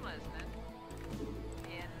 I'm listening.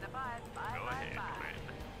 In the five, five, Go five, ahead, five.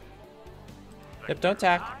 Commander. Yep, don't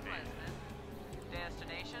attack. I'm listening.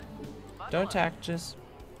 Destination. Buckle Don't up. attack, just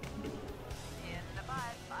In the five,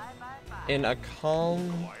 five, five, five. in a calm,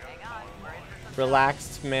 Hang on, we're in for some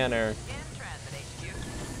relaxed manner. chop. In transit HQ.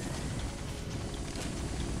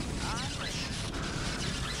 I'm listening.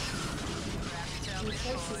 Grab yourself Your in,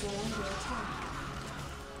 forces boy. are under attack.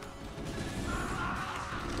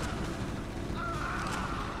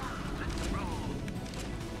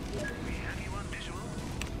 We have you on visual.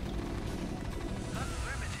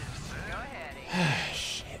 Affirmative, sir. Go ahead.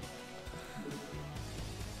 Shit.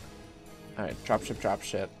 Alright, drop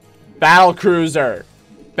ship. Battle cruiser!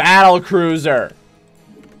 Battle cruiser!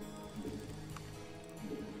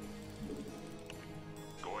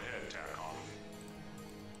 Go ahead, TACOM.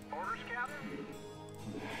 Orders, Captain?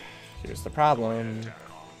 Here's the problem. TACOM.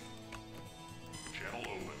 Channel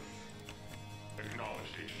open.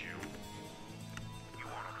 Acknowledged, HQ. You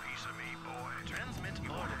want a piece of me, boy? Transmit You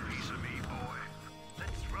want a piece of me, boy?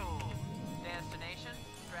 Let's roll. Destination.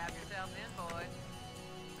 Strap yourself in, boy.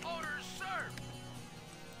 Orders, sir!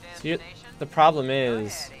 See, Destination. the problem Go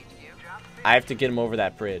is, ahead, HQ. I have to get him over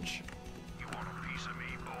that bridge. You want a piece of me,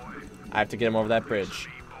 boy? I have to get him over that bridge.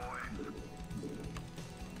 Me, boy.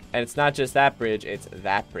 And it's not just that bridge, it's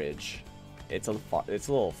that bridge. It's a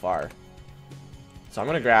little far. So I'm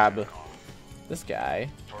gonna grab this guy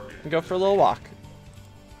and go for a little walk.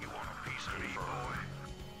 You want a piece of me, boy?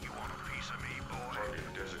 You want a piece of me, boy? Target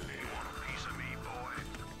designated. You want a piece of me,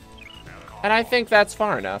 boy? And I think that's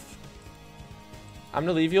far enough. I'm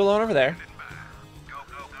gonna leave you alone over there. Go,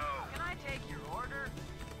 go, go. Can I take your order?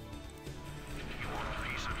 You want a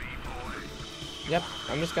piece of me, boy? Yep,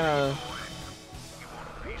 I'm just gonna... You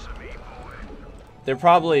want a piece of me, boy? They're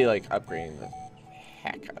probably like upgrading the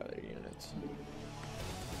heck out of their units.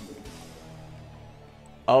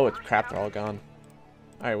 Oh, it's crap, they're all gone.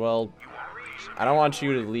 Alright, well, I don't want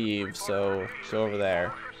you to leave, so go over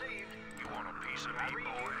there. Received. You want a piece of me,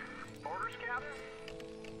 boy? Orders, Captain?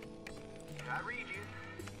 I read you.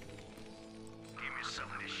 Give me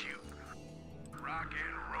something to shoot. Rock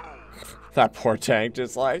and roll. That poor tank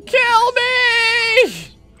just like, kill me!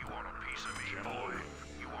 You want a piece of me, boy?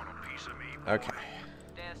 You want a piece of me, boy? Okay.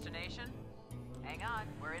 Destination. Hang on,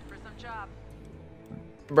 we're in for some chop.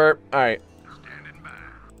 Burp, alright. Standing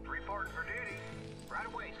by. Reporting for duty. Right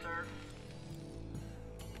away, sir.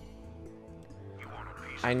 You want a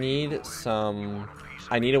piece I of me, need boy? some...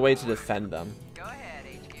 I need a way to defend them. Go ahead,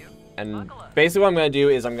 HQ. And Buckle up. basically what I'm gonna do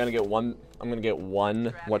is I'm gonna get one... I'm gonna get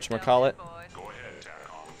one whatchamacallit. Go ahead,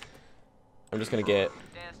 TACOM. I'm just gonna get.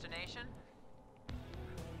 Destination?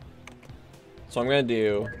 So I'm gonna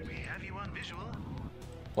do. We have you on visual.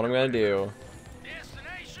 What I'm gonna do.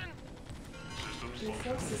 Destination. Systems Your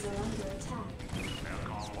functional. forces are under attack.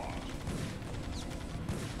 TACOM locked.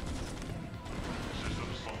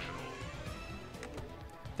 Systems functional.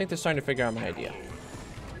 I think they're starting to figure out my idea.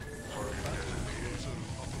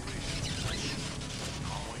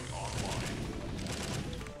 Calling online.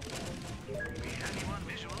 We have you on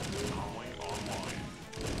visual. Calling online.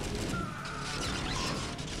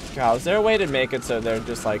 God, is there a way to make it so they're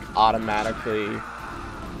just like automatically?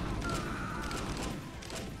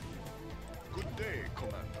 Good day,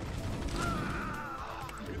 Commander.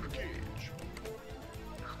 Engage.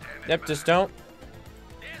 Yep, just don't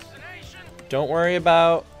Destination. worry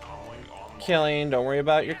about Calling online. killing. Don't worry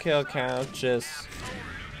about your kill count. Just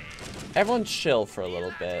everyone chill for a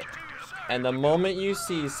little bit, and the moment you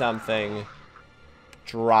see something,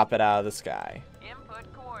 drop it out of the sky.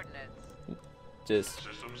 Input coordinates. Just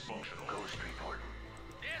Systems functional. Ghost report.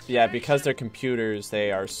 yeah, because they're computers,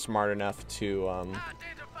 they are smart enough to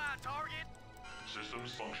Identify target.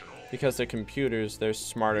 Systems functional. because they're computers, they're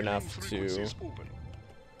smart enough to Frequencies open.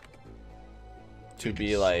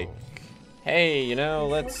 be like, hey, you know, Your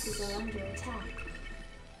let's. forces are under attack.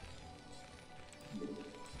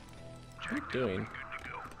 What are you doing?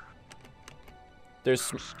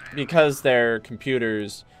 There's because they're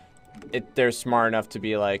computers, they're smart enough to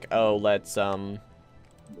be like, oh, let's blah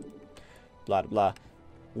blah blah,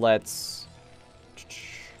 let's. Yes,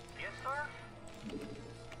 sir.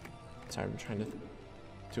 Sorry, I'm trying to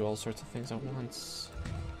do all sorts of things at once.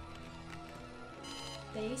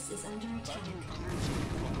 Base is under attack.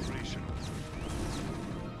 Operational.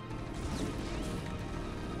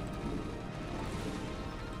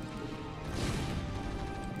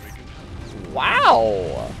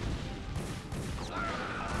 Wow!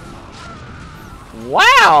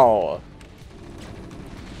 Wow!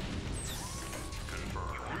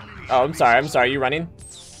 Oh, I'm sorry. I'm sorry. You running?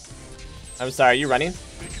 I'm sorry. You running?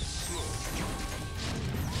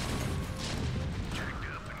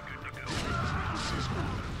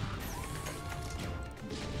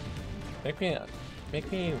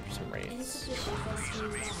 Make me some raids. Insufficient vessel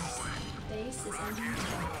gas. Base is under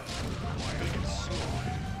attack.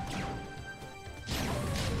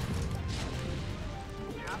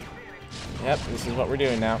 Yep, this is what we're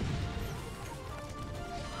doing now.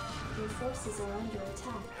 Your forces are under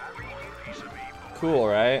attack. Cool,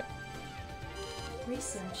 right?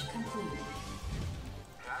 Research complete.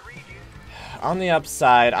 On the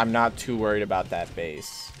upside, I'm not too worried about that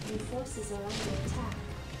base. Your forces are under attack.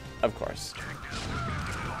 Of course.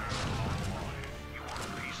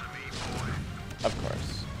 Of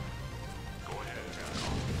course.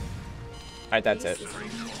 Alright, that's it.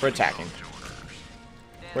 We're attacking.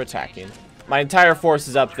 We're attacking. My entire force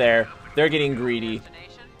is up there. They're getting greedy.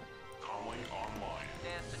 Destination? Calling online.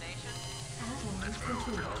 Destination? Add-on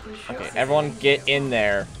complete. Your Okay, forces everyone are get in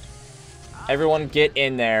there. Everyone get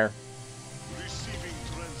in there. Receiving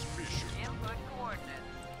transmission. Input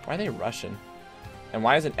coordinates. Why are they Russian? And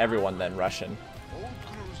why isn't everyone then Russian? All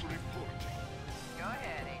crews reporting. Go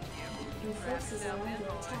ahead, HQ. Your forces are under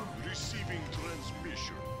attack. Receiving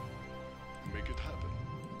transmission. Make it happen.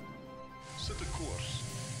 Set a course.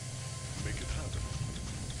 Make it happen.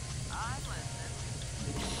 I'm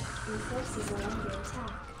listening. Your forces are under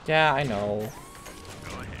attack. Yeah, I know.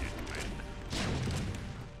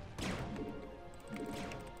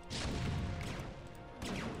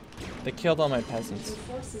 They killed all my peasants. Your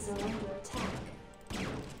forces are under attack.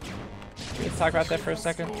 Can we talk about that for a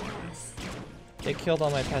second? Gas. They killed all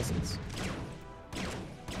my peasants.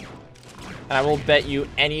 And I will bet you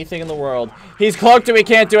anything in the world. He's cloaked and we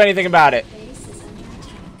can't do anything about it. Base is under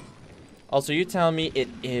attack. Also, you telling me it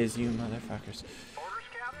is, you motherfuckers. Orders,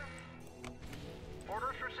 Captain.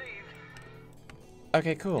 Orders received.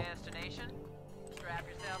 Okay, cool. Destination? Strap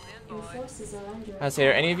yourself in, Your boys. forces are under I attack. say,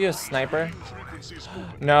 are any of you a sniper? Frequencies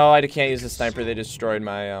open. No, I can't use the sniper. They destroyed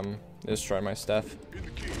my stuff. In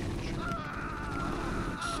the cage.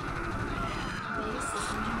 Base is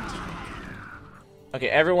under attack. Okay,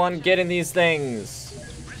 everyone, get in these things.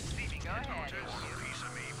 Go ahead,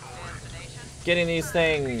 HQ. Destination? Get in these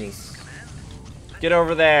things. Get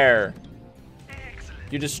over there.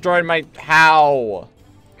 You destroyed my. How?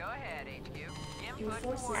 Go ahead, HQ. Your Input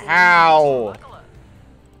forces are coordinates. How? Buckle up.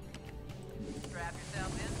 Strap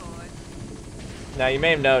yourself in, boys. Now you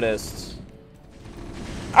may have noticed.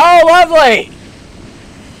 Oh, lovely!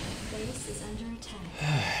 Base is under attack.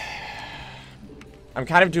 I'm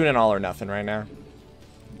kind of doing an all or nothing right now.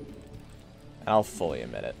 I'll fully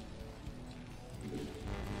admit it.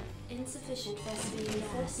 insufficient Vespene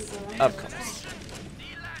forces are Of under course. attack.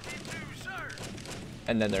 Delighted to, sir.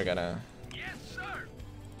 And then they're gonna... Yes, sir.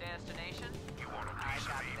 Destination? You want a I piece of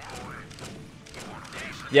got me,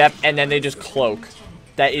 that. boy? Yep, and then they just cloak.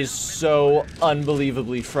 That is so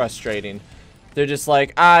unbelievably frustrating. They're just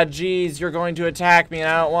like, ah, geez, you're going to attack me and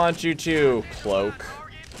I don't want you to. Cloak.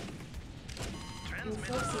 Your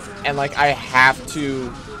forces are And like, I have to...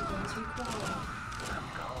 depots required.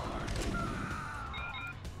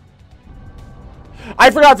 I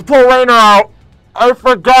forgot to pull Rainer out! I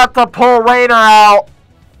forgot to pull Rainer out!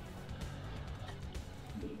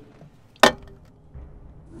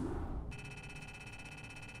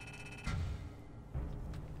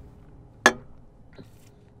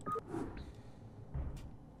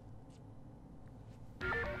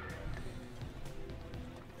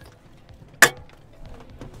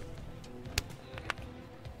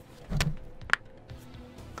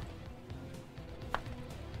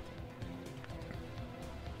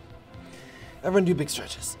 Everyone do big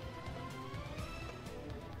stretches.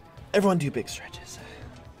 Everyone do big stretches.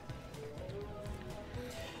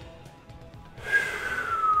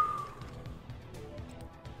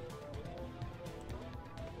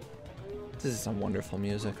 This is some wonderful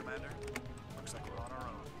music. Commander, looks like we're on our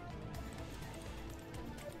own.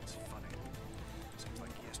 It's funny. Seems like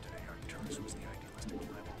yesterday Arcturus was the idealistic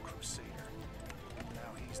rebel crusader. Now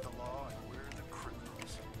he's the law and we're the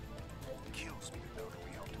criminals. It kills me to know that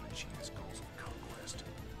we helped him achieve his goals of conquest.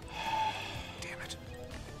 Damn it.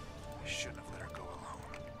 I shouldn't have let her go alone.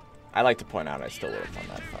 I like to point out I still would have won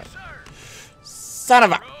that fight. Son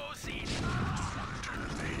of a... Proceed.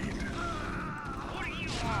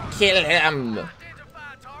 Kill him!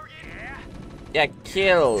 Identify target. Yeah,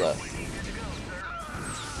 kill! Orders,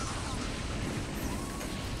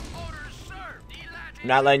 sir. Delighted. I'm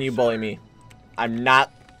not letting you bully me. I'm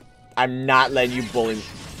not letting you bully me.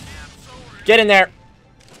 Get in there!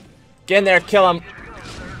 Get in there, kill him!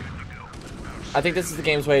 I think this is the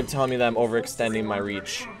game's way of telling me that I'm overextending my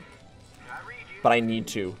reach. But I need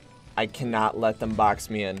to. I cannot let them box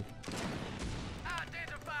me in.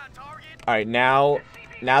 Identify target. Alright, now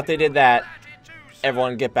that they did that,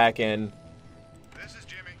 everyone get back in. This is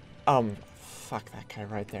Jimmy. Fuck that guy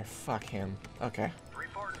right there. Fuck him. Okay.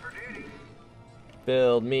 Reporting for duty.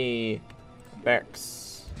 Build me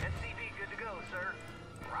barracks. SCP good to go, sir.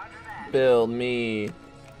 Roger that. Build me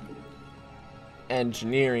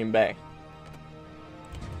engineering bay.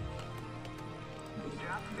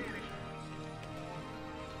 Job finished.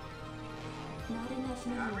 Not enough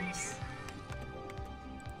minerals.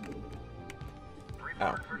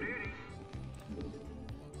 Oh. For duty.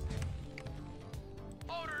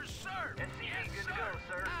 Orders, sir. SCP Yes, good to sir. go,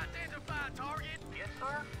 sir. Identify target. Yes,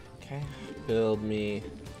 sir. Okay. Build me.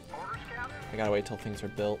 Orders, Captain. I gotta wait till things are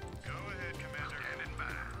built. Go ahead, Commander. Standing by.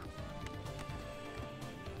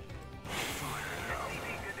 SCP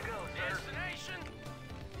good to go, sir. Destination.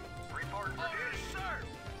 Reporting for Orders, duty. sir.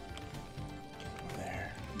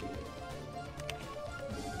 There.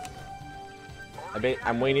 Orders,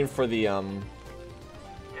 I'm waiting for the SCP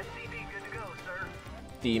good to go, sir.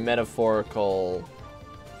 the metaphorical.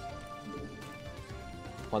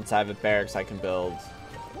 Once I have a barracks, I can build.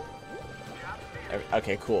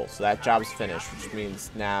 Okay, cool. So that job's finished, which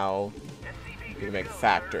means now you can make a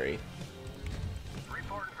factory.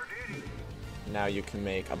 Reporting for duty. Now you can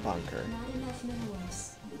make a bunker. Not enough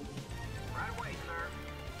minerals. Right away, sir.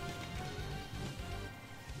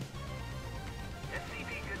 SCP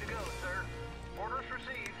good to go, sir. Orders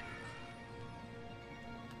received.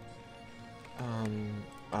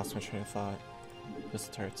 I lost my train of thought.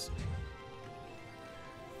 Missile turrets.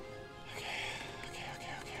 Okay.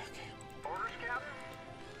 Orders, Captain.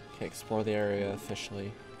 Okay, explore the area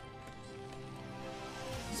officially.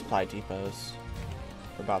 Supply depots.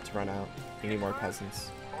 We're about to run out. We need more peasants.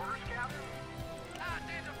 Orders, Captain.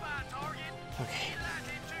 Identify target. Okay.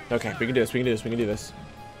 Delighted to. Okay, we can do this. We can do this.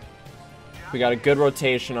 We got a good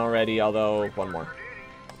rotation already, although one more.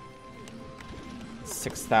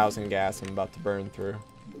 6,000 gas I'm about to burn through.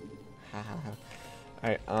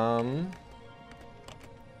 Alright,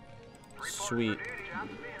 sweet. Job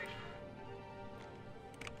finished.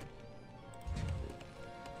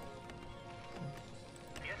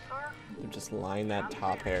 Yes, sir. Just line that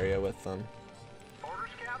top area with them. Orders,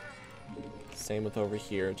 Captain. Same with over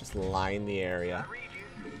here. Just line the area. I read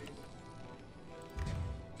you.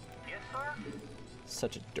 Yes, sir.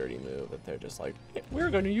 Such a dirty move that they're just like, "Hey, we're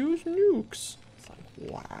gonna use nukes." It's like,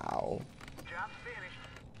 wow. Job finished.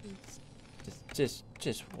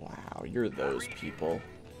 Just wow. You're those people.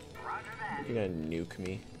 Roger that. You're gonna nuke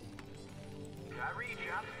me. I read you.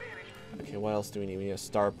 I'm finished. Okay, what else do we need? We need a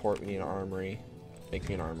starport. We need an armory. Make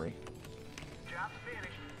me an armory.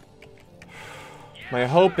 My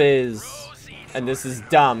hope is, and this is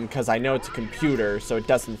dumb because I know it's a computer, so it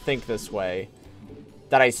doesn't think this way,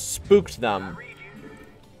 that I spooked them.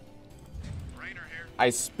 I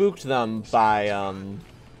spooked them by, Right on.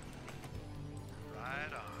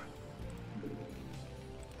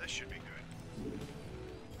 This should be good.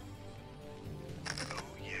 Oh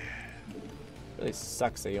yeah. really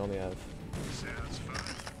sucks that you only have... Sounds fun.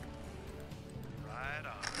 Right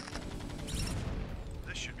on.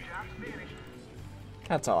 This should be good.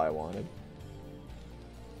 That's all I wanted.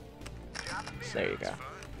 There you go.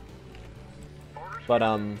 But,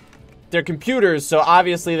 they're computers, so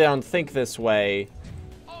obviously they don't think this way.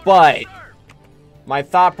 But my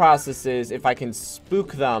thought process is if I can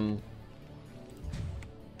spook them...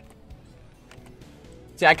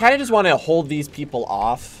 See, I kind of just want to hold these people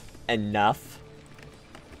off enough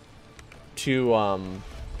to, More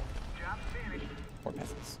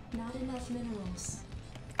peasants. Not enough minerals.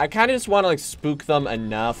 I kind of just want to, like, spook them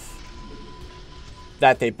enough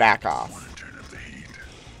that they back off.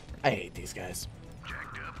 I hate these guys.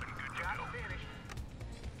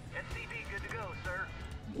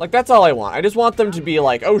 Like, that's all I want. I just want them to be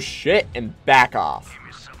like, oh shit, and back off.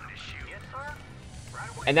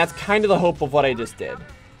 And that's kind of the hope of what I just did.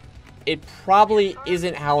 It probably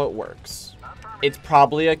isn't how it works. It's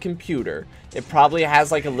probably a computer. It probably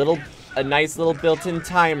has like a nice little built-in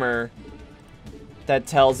timer that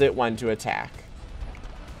tells it when to attack.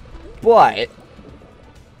 But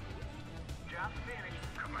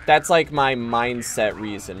that's like my mindset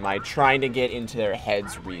reason, my trying to get into their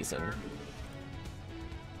heads reason.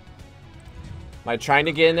 My trying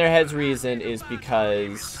to get in their heads reason is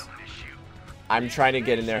because I'm trying to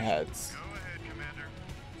get in their heads.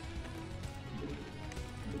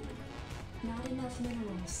 Not enough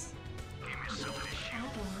minerals.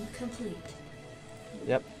 Add-on complete.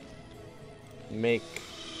 Yep. Make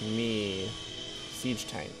me siege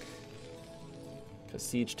tank. Because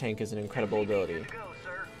siege tank is an incredible ability.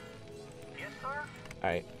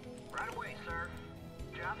 Alright.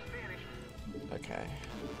 Okay.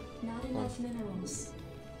 Not enough minerals.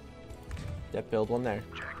 Yep, build one there.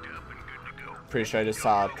 Pretty sure I just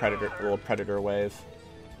saw a little predator wave.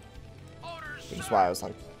 Which is why I was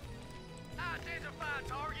like...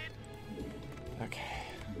 Okay.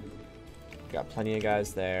 Got plenty of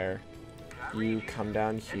guys there. You come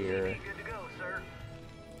down here.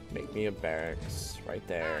 Make me a barracks right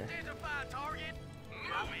there.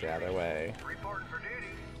 The other way.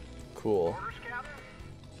 Cool.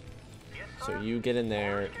 So you get in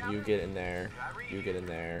there, you get in there, you get in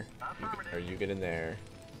there, you get in there,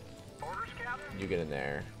 you get in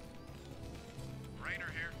there.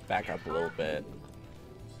 Back up a little bit.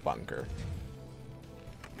 Bunker.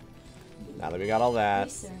 Now that we got all that.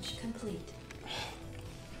 Research complete.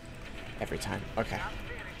 Every time. Okay.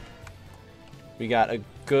 We got a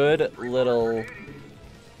good little...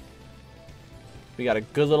 We got a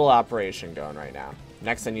good little operation going right now.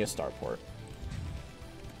 Next I need a starport.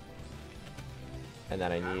 And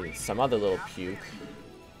then I need some other little puke.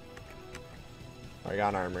 I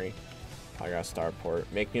got an armory. I got a starport.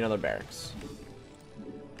 Make me another barracks.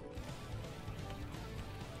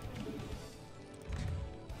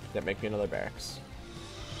 Yeah, make me another barracks.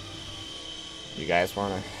 You guys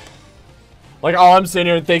wanna... Like, all I'm sitting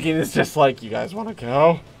here thinking is just like, you guys wanna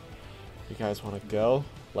go? You guys wanna go?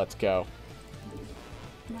 Let's go.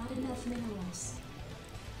 Not enough minerals.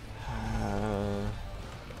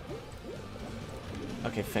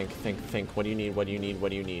 Okay, think. What do you need? What do you need? What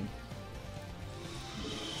do you need?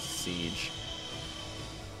 Siege.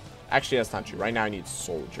 Actually, that's not true. Right now I need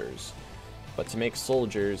soldiers. But to make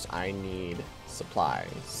soldiers, I need supplies.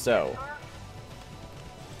 So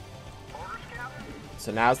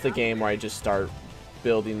now's the game where I just start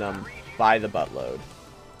building them by the buttload.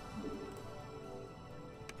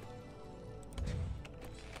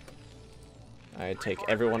 I take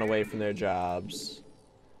everyone away from their jobs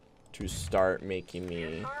to start making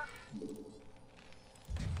me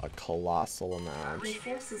a colossal amount. Your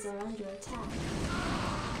forces are under attack.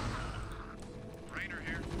 Rainer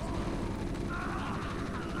here.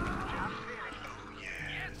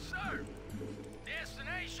 Yes, sir.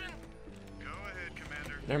 Destination. Go ahead,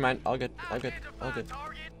 Commander. Never mind. All good. All good. All good.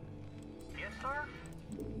 Yes, sir.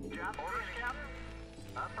 Job orders, Captain.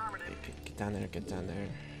 Affirmative. Get down there. Get down there.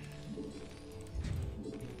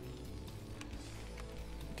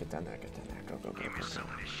 Get down there. Get down there. Go. Go. Go. Give me Go. some Go.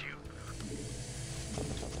 to shoot.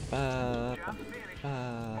 Ba, Job finished. ba,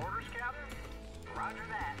 ba. Orders, Captain. Roger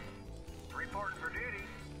that. Reporting for duty.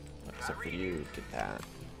 Except for you. Get that.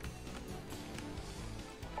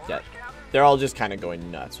 Orders, Yeah. Captain. They're all just kind of going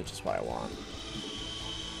nuts, which is what I want.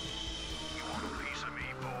 You want a piece of me,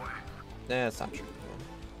 boy? Nah, that's not true.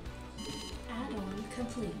 Add-on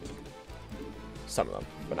complete. Some of them,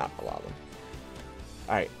 but not a lot of them.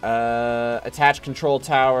 Alright, attach control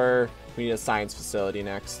tower. We need a science facility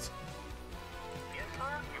next.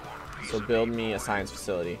 So build me a science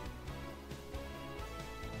facility.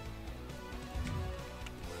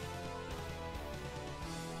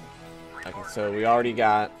 Okay, so we already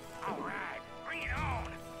got... All right, bring it on.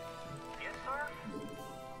 Yes, sir.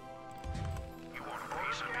 You want a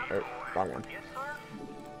piece of me, boy? Wrong one. Yes, sir.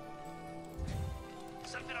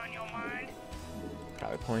 Something on your mind?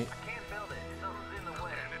 Rally point. Can't build it. Something's in the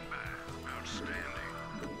way. Standing by. Outstanding.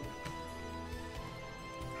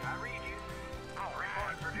 I read you. All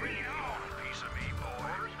right, bring it on. A piece of me, boy.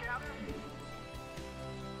 Orders, Captain?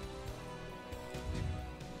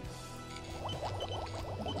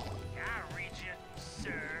 I read you,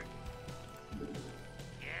 sir.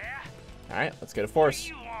 Yeah? Alright, let's get a What force. do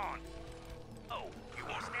you want? Oh, you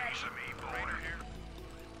want a piece of me, boy?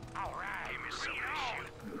 All right, give me some of this shit.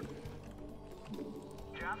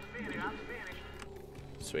 Job's finished. I'm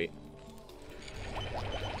finished. Sweet.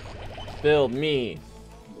 Build me.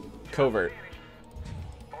 Covert.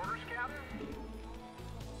 Orders, Captain?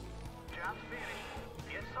 Job's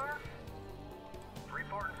finished. Yes, sir.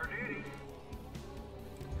 Reporting for duty.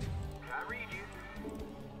 I read you.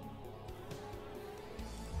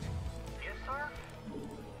 Yes, sir.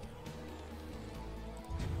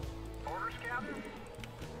 Orders, Captain?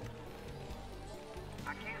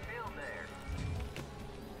 I can't build there.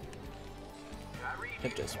 I read you.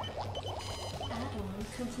 Hit this one. Add-on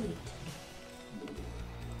complete.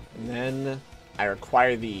 And then I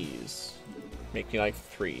require these. Make me like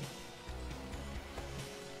 3.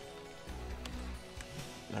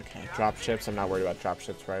 Okay, drop ships. I'm not worried about drop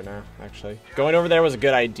ships right now, actually. Going over there was a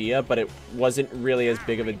good idea, but it wasn't really as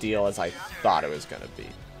big of a deal as I thought it was going to be.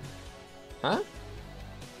 Huh?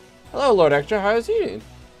 Hello, LordEctro. How's you doing?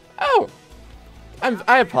 Oh!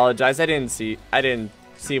 I apologize. I didn't see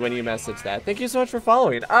when you messaged that. Thank you so much for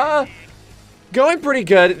following. Going pretty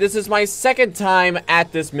good. This is my second time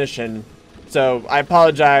at this mission. So, I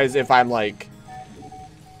apologize if I'm like...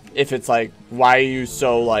 If it's like, why are you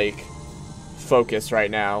so like... focused right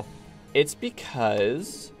now? It's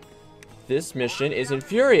because... this mission is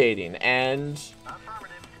infuriating. And...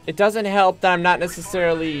 it doesn't help that I'm not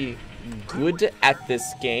necessarily... good at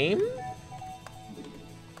this game.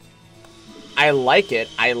 I like it.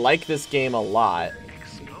 I like this game a lot.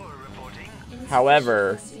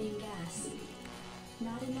 However... Phosphine gas.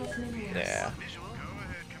 Not enough minerals. yeah. Go ahead,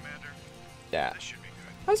 Commander. Yeah. That should be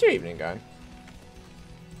good. How's your evening going?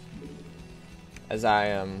 As I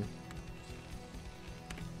am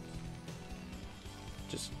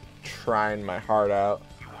just trying my heart out.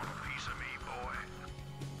 You want a piece of me,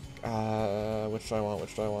 boy? Which do I want?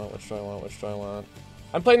 Which do I want? Which do I want? Which do I want?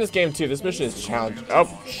 I'm playing this game too. This mission is challenging.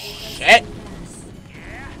 Oh, shit!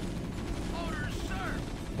 Yeah? Orders, sir.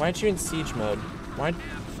 Why aren't you in siege mode? Why?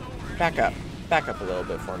 Back up. Back up a little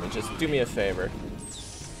bit for me. Just do me a favor.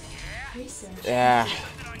 Research. Yeah.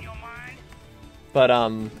 Something on your mind? But,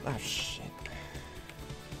 oh, shit.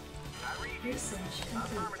 Research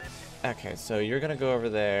complete. Okay, so you're gonna go over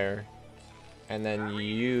there. And then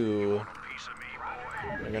you... Piece of me,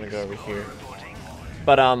 boy. are gonna go over here.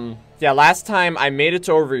 But, yeah, last time I made it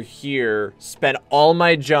to over here, spent all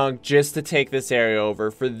my junk just to take this area over,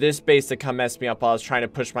 for this base to come mess me up while I was trying to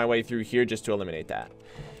push my way through here just to eliminate that.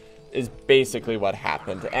 Is basically what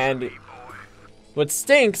happened. And what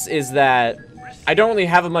stinks is that I don't really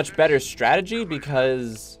have a much better strategy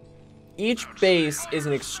because each base is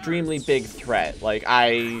an extremely big threat. Like,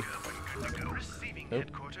 Receiving Nope.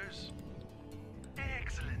 headquarters.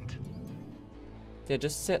 Excellent. yeah,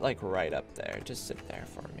 just sit, like, right up there. Just sit there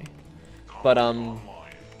for me. But,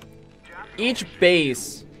 each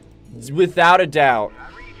base, without a doubt,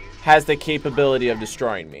 has the capability of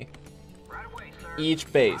destroying me.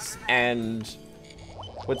 Each base. And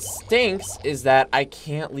what stinks is that I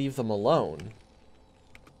can't leave them alone.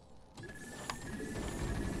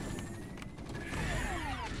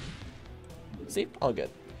 See? All good.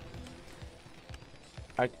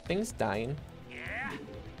 Are things dying? Yeah?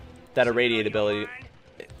 That irradiate ability.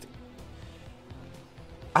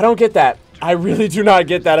 I don't get that. I really do not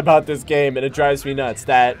get that about this game, and it drives me nuts.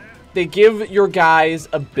 That they give your guys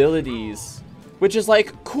abilities, which is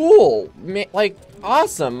like, cool. Like,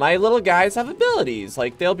 awesome. My little guys have abilities.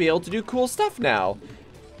 Like, they'll be able to do cool stuff now.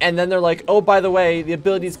 And then they're like, oh, by the way, the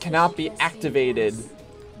abilities cannot be activated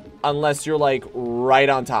unless you're, like, right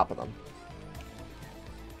on top of them.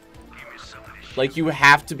 Like, you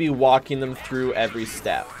have to be walking them through every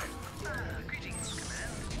step.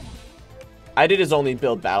 I did his only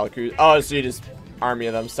build battlecruise. Oh, so you just army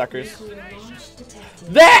of them suckers. Nuclear launch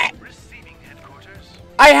detected. That!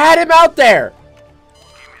 had him out there!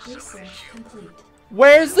 Research complete.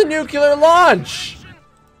 Where's the nuclear launch?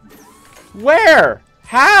 Where?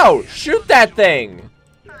 How? Shoot that thing!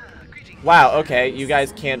 Wow, okay, you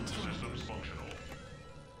guys can't...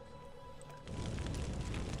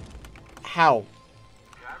 How?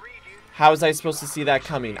 How was I supposed to see that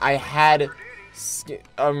coming? I had...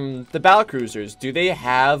 the battlecruisers, do they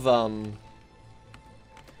have,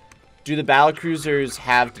 Do the battlecruisers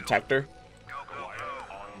have detector?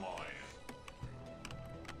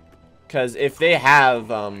 Because if they have,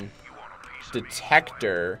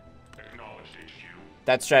 detector...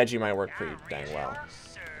 That strategy might work pretty dang well,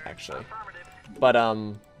 actually. But,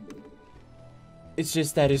 it's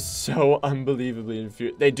just that is so unbelievably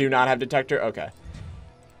infuriating. They do not have detector? Okay.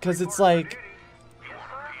 Because it's like...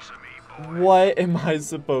 What am I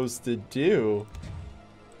supposed to do?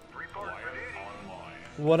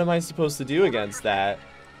 What am I supposed to do against that?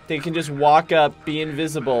 They can just walk up, be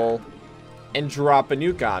invisible, and drop a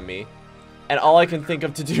nuke on me. And all I can think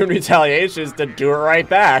of to do in retaliation is to do it right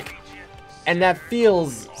back. And that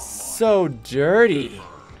feels so dirty.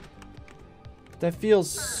 That feels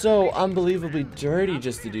so unbelievably dirty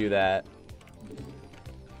just to do that.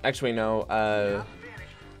 Actually, no.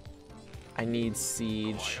 I need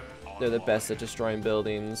siege. They're the best at destroying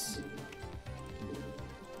buildings.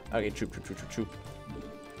 Okay, troop.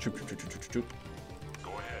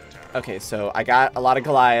 Okay, so I got a lot of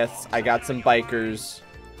Goliaths. I got some bikers.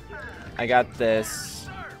 I got this.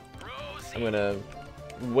 I'm gonna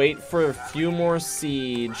wait for a few more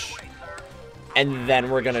siege. And then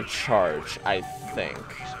we're gonna charge, I think.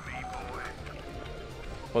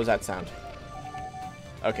 What was that sound?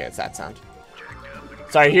 Okay, it's that sound.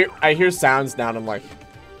 So I hear sounds now and I'm like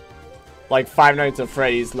Five Nights at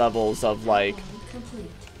Freddy's levels of like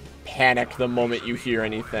panic the moment you hear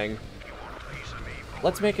anything.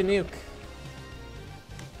 Let's make a nuke.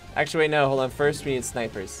 Actually, wait, no, hold on. First, we need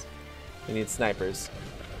snipers. We need snipers.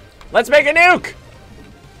 Let's make a nuke!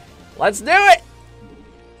 Let's do it!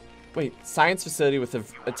 Wait, science facility with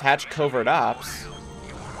attached covert ops.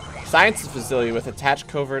 Science facility with attached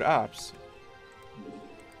covert ops.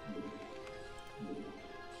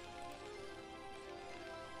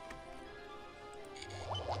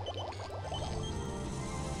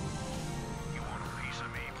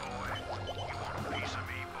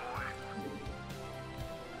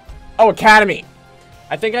 Oh, academy.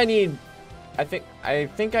 I think I need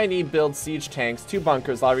build siege tanks, 2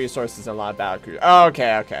 bunkers, a lot of resources, and a lot of battlecruisers. Oh,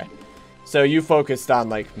 okay. So you focused on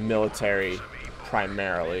like military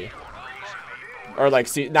primarily, or like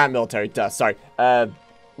not military. Duh. Sorry.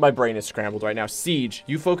 My brain is scrambled right now. Siege.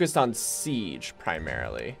 You focused on siege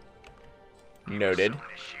primarily. Noted.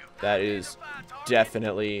 That is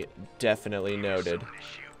definitely noted.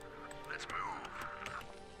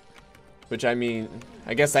 Which I mean,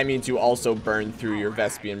 I guess that means you also burn through your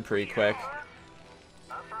Vespian pretty quick.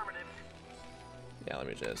 Yeah, let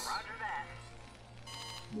me just...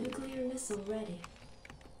 Nuclear missile ready.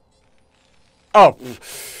 Oh!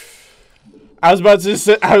 I was about to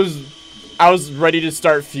say, I was ready to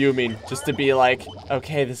start fuming, just to be like,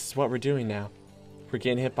 okay, this is what we're doing now. We're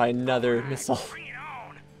getting hit by another missile.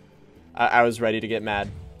 I was ready to get mad.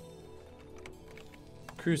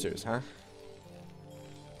 Cruisers, huh?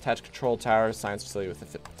 Attached control tower, science facility with a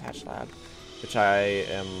attached lab, which I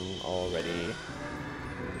am already...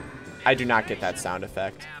 I do not get that sound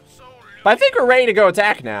effect. But I think we're ready to go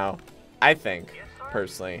attack now. I think,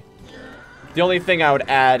 personally. The only thing I would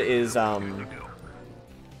add is I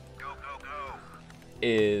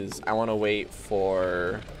want to wait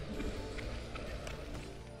for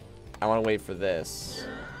this.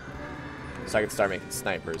 So I can start making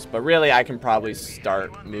snipers. But really, I can probably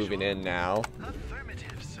start moving in now.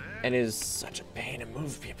 And it is such a pain to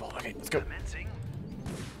move people. Okay, let's go.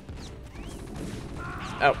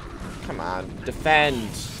 Oh, come on. Defend.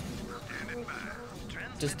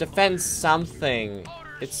 Just defend something.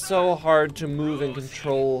 It's so hard to move and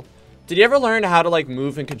control. Did you ever learn how to, like,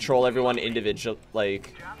 move and control everyone individually?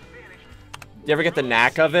 Like, do you ever get the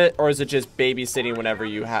knack of it? Or is it just babysitting whenever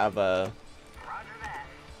you have a...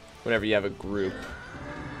 Whenever you have a group?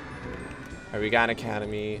 Alright, we got an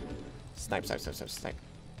academy. Snipe.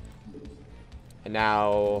 And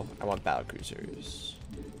now, I want battlecruisers.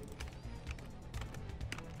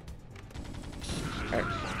 Alright.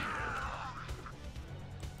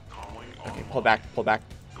 Okay, pull back. Pull.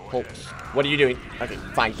 What are you doing? Okay,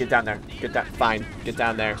 fine, get down there. Fine, get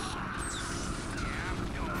down there.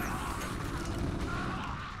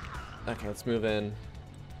 Okay, let's move in.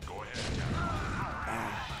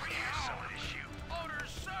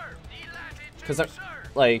 Because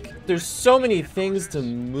Like, there's so many things to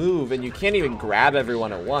move, and you can't even grab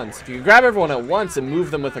everyone at once. If you grab everyone at once and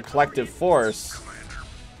move them with a collective force,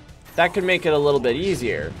 that could make it a little bit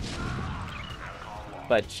easier.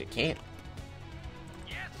 But you can't.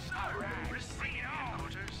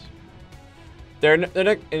 They're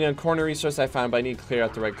in a corner resource I found, but I need to clear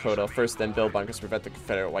out the red quota first, then build bunkers to prevent the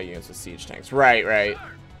Confederate white units with siege tanks. Right, right.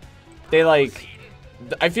 They like...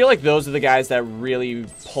 I feel like those are the guys that really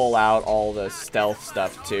pull out all the stealth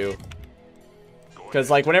stuff, too. Because,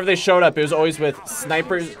 like, whenever they showed up, it was always with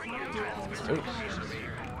snipers...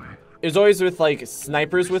 It was always with, like,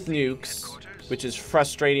 snipers with nukes, which is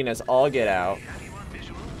frustrating as all get out.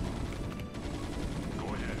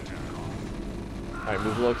 Alright,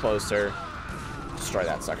 move a little closer. Destroy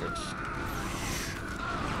that sucker.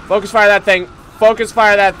 Focus fire that thing. Focus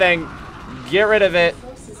fire that thing. Get rid of it.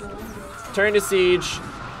 Turn to siege.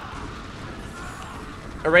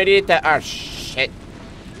 Irradiate that. Oh, shit.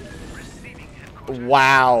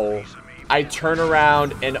 Wow. I turn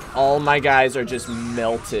around and all my guys are just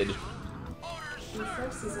melted.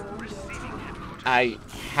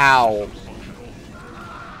 How?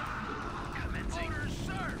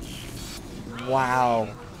 Wow.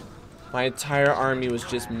 My entire army was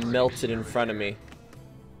just melted in front of me.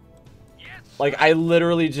 Like, I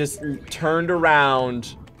literally just turned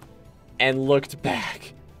around and looked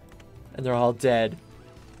back. And they're all dead.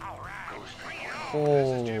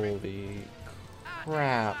 Holy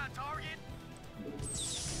crap.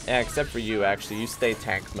 Yeah, except for you, actually. You stay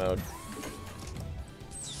tank mode.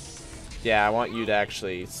 Yeah, I want you to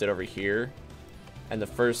actually sit over here. And the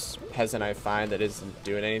first peasant I find that isn't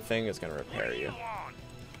doing anything is going to repair you.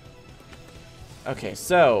 Okay,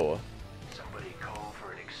 so... Somebody call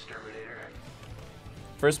for an exterminator.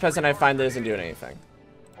 First peasant I find that isn't doing anything.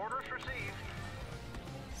 Orders received.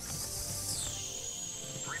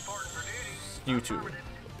 Reporting for duty. You two.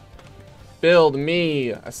 Build me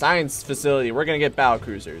a science facility. We're gonna get battle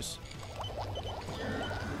cruisers.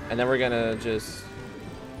 And then we're gonna just...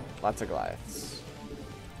 Lots of Goliaths.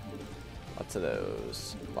 Lots of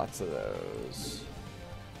those. Lots of those.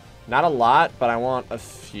 Not a lot, but I want a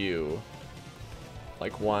few.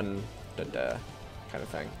 Like one, kind of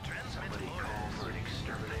thing. Somebody call for an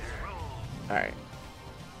exterminator. Alright.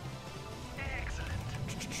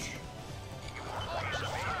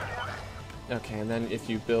 Okay, and then if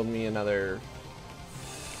you build me another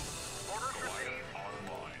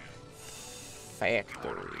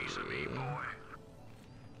factory.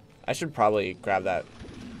 I should probably grab that.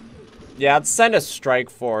 Yeah, let's send a strike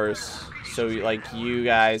force. So like you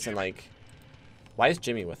guys and like, why is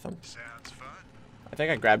Jimmy with them? I think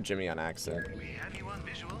I grabbed Jimmy on accident.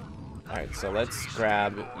 Alright, so let's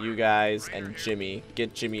grab you guys and Jimmy.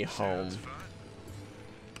 Get Jimmy home.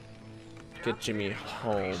 Get Jimmy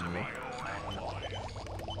home.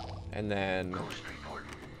 And then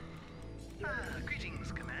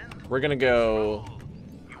we're gonna go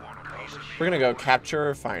capture a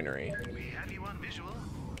refinery.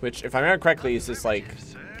 Which, if I remember correctly, is just like...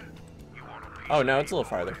 Oh no, it's a little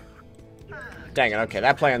farther. Dang it, okay,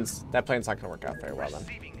 that plan's not gonna work out very well then.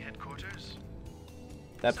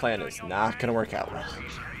 That plan is not gonna work out well.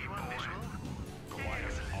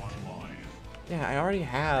 Yeah, I already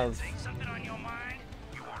have...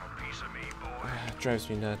 It drives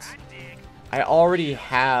me nuts. I already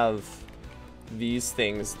have these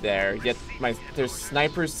things there, yet their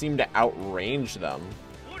snipers seem to outrange them.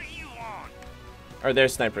 Or their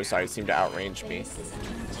snipers, sorry, seem to outrange me.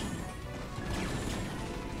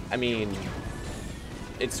 I mean,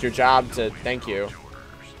 it's your job to... Thank you.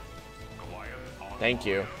 Thank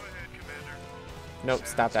you. Nope,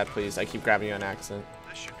 stop that, please. I keep grabbing you on accident.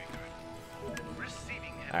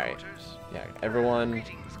 Alright. Yeah, everyone,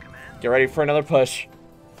 get ready for another push.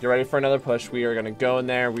 Get ready for another push. We are going to go in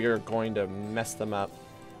there. We are going to mess them up.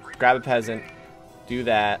 Grab a peasant. Do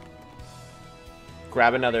that.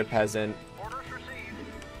 Grab another peasant.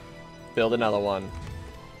 Build another one.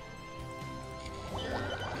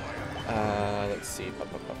 Let's see.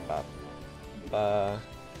 Can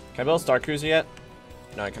I build a Star Cruiser yet?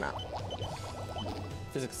 No, I cannot.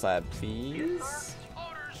 Physics lab, please.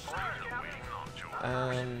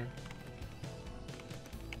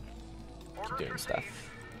 Keep doing stuff.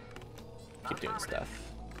 Keep doing stuff.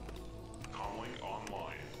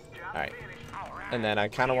 Alright. And then I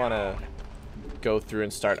kind of want to go through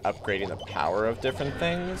and start upgrading the power of different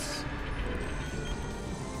things.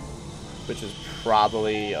 Which is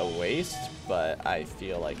probably a waste, but I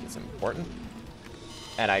feel like it's important.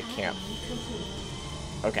 And I can't...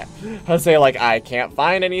 Okay. I'll say, like, I can't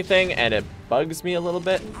find anything, and it bugs me a little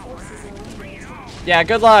bit. Yeah,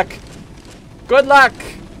 good luck! Good luck!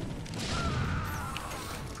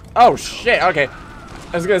 Oh shit, okay.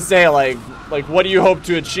 I was gonna say, like, what do you hope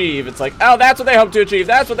to achieve? It's like, oh, that's what they hope to achieve.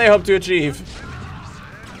 That's what they hope to achieve.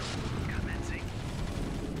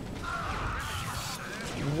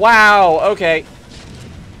 Wow, okay.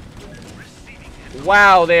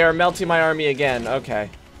 Wow, they are melting my army again. Okay.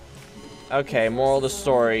 Okay, moral of the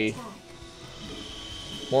story.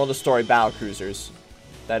 Moral of the story, battle cruisers.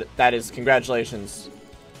 That is, congratulations.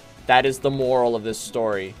 That is the moral of this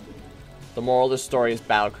story. The moral of this story is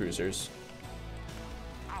battle cruisers.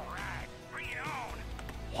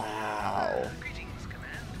 Wow.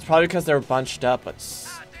 It's probably because they're bunched up, but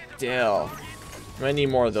still. I'm gonna need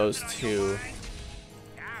more of those too.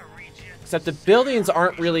 Except the buildings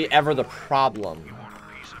aren't really ever the problem.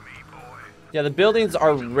 Yeah, the buildings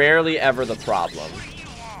are rarely ever the problem.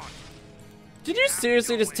 Did you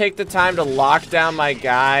seriously just take the time to lock down my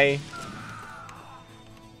guy?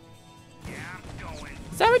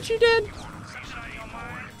 Is that what you did?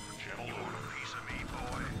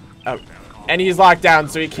 Oh, and he's locked down,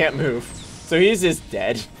 so he can't move. So he's just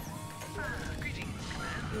dead.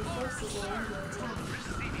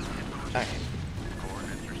 Alright.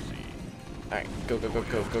 Alright, go, go, go,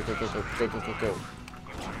 go, go, go, go, go, go, go, go, go.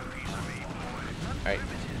 Alright,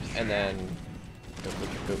 and then go, go,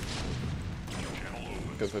 go, go.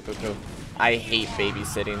 Go, go, go, go. I hate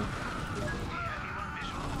babysitting.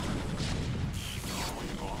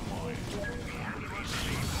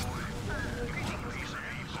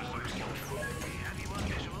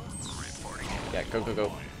 Yeah, go, go,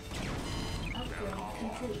 go.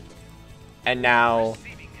 And now,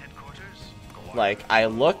 like, I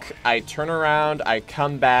look, I turn around, I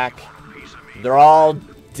come back, they're all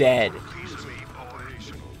dead.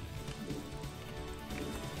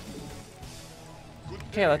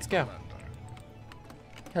 Okay, let's go.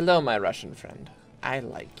 Hello, my Russian friend. I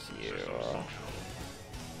like you.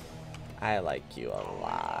 I like you a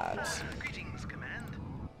lot.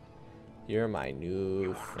 You're my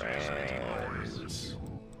new friend.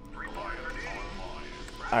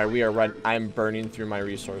 Alright, we are I'm burning through my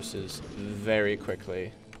resources very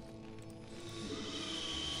quickly.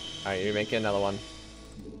 Alright, you're making another one.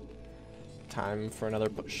 Time for another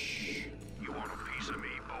push.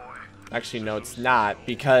 Actually, no, it's not,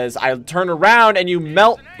 because I turn around and you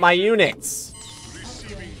melt my units.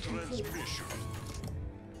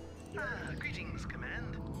 Greetings,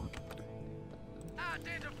 Command.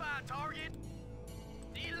 Identify target.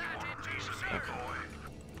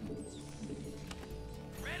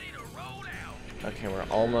 Ready to roll out. Okay, we're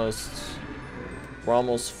almost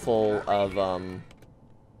full of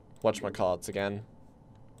whatchamacallits again.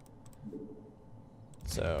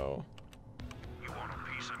 So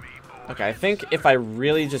okay, I think if I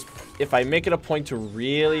make it a point to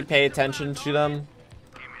really pay attention to them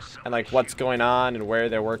and like what's going on and where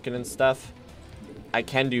they're working and stuff, I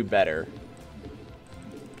can do better.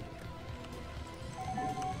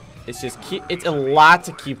 It's just it's a lot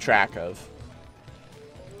to keep track of.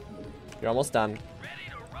 You're almost done.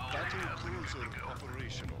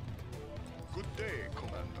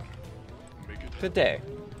 Good day.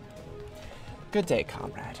 Good day,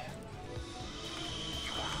 comrade.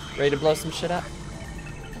 Ready to blow some shit up?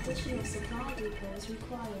 Additional supply depots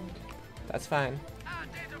required. That's fine.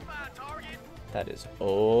 That is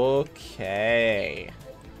okay.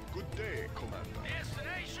 Good day, Commander.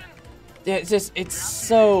 Yeah, it's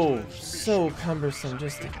so cumbersome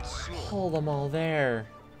just to pull them all there.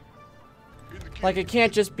 Like, it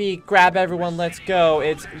can't just be grab everyone, let's go.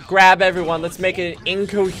 It's grab everyone, let's make it an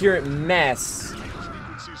incoherent mess.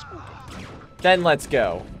 Then let's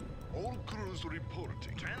go.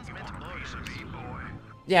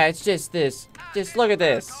 Yeah, it's just this. Just look at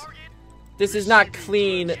this. This is not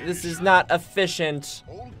clean. This is not efficient.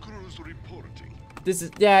 This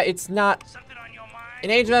is, yeah, it's not. In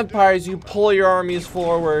Age of Empires, you pull your armies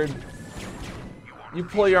forward. You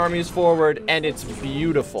pull your armies forward, and it's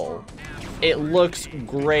beautiful. It looks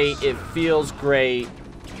great. It feels great.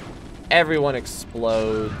 Everyone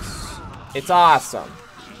explodes. It's awesome.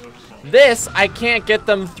 This, I can't get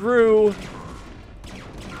them through.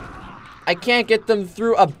 I can't get them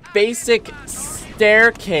through a basic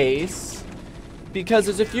staircase because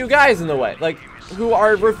there's a few guys in the way, like, who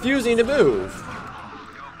are refusing to move.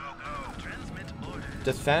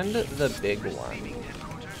 Defend the big one.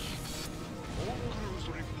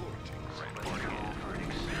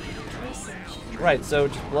 Right, so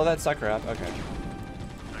just blow that sucker up. Okay.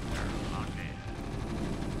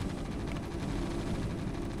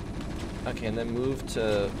 Okay, and then move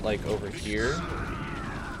to, like, over here.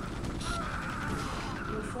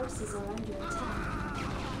 Your forces are under attack.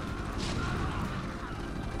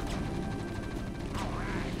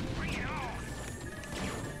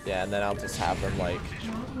 Yeah, and then I'll just have them like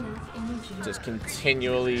Not enough energy. just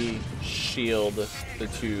continually shield the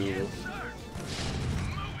two.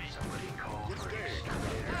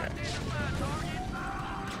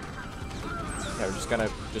 Yeah, we're just gonna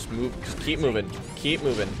just move, just keep moving, keep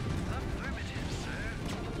moving.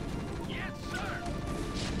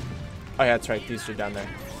 Oh yeah, that's right. These are down there.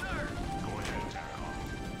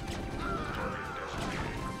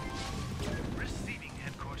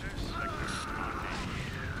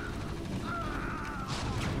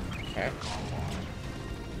 Okay.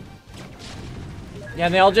 Yeah,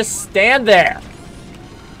 and they all just stand there.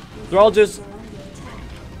 They're all just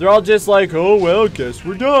like, oh well, guess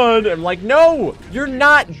we're done. I'm like, no, you're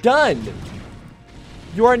not done.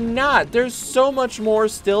 You are not. There's so much more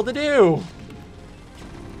still to do.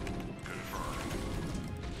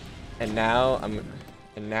 And now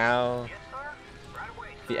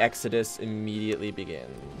the exodus immediately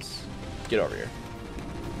begins. Get over here.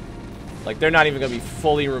 Like, they're not even gonna be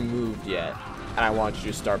fully removed yet, and I want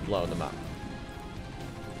you to start blowing them up.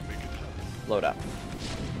 Load up.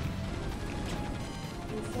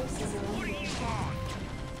 Your forces are under attack.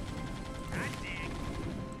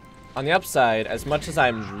 On the upside, as much as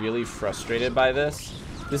I'm really frustrated by this,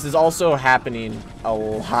 this is also happening a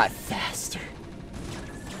lot faster.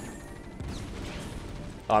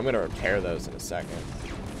 Oh, I'm gonna repair those in a second.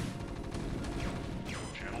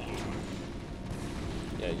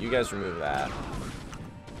 Yeah, you guys remove that.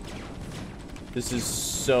 This is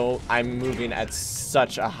so... I'm moving at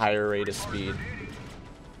such a higher rate of speed.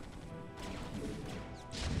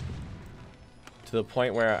 To the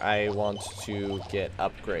point where I want to get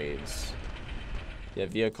upgrades. Yeah,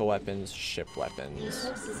 vehicle weapons, ship weapons,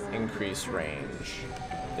 increase range.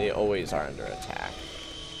 They always are under attack.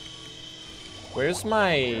 Where's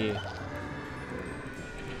my...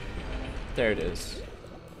 There it is.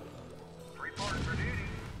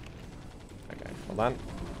 Okay, hold on.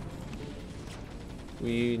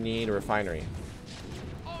 We need a refinery.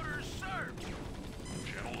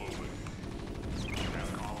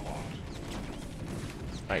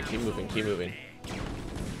 Alright, keep moving, keep moving.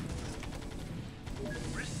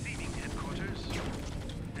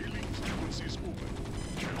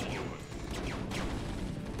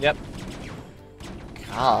 Yep.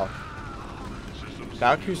 God.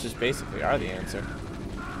 Valkyries just basically are the answer.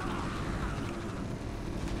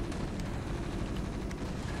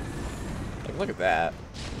 Like, look at that.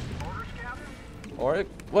 Or,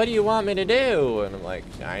 what do you want me to do? And I'm like,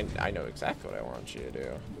 I know exactly what I want you to do.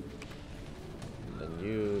 Then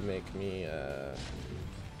you make me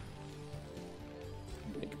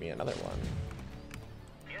another one.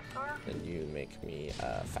 Then you make me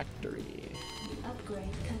a factory. Upgrade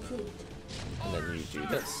complete. And then you do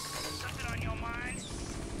this.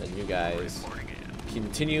 Then you guys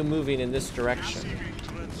continue moving in this direction.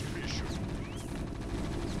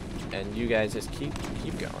 And you guys just keep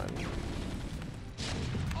going.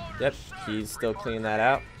 Yep, he's still cleaning that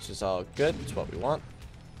out, which is all good. It's what we want.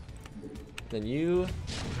 Then you...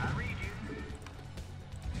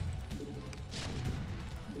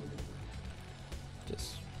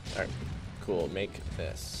 just... alright, cool, make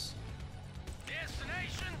this.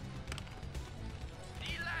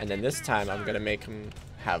 And then this time I'm gonna make him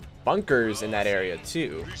have bunkers in that area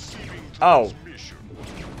too. Oh!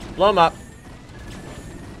 Blow him up.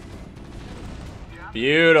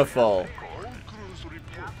 Beautiful.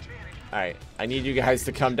 Alright, I need you guys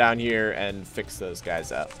to come down here and fix those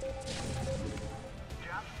guys up.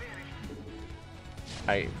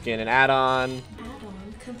 Alright, get an add-on.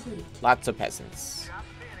 Add-on complete. Lots of peasants.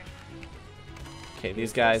 Okay,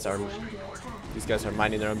 these guys are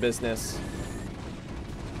minding their own business.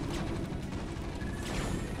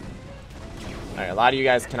 Alright, a lot of you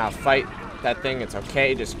guys cannot fight that thing. It's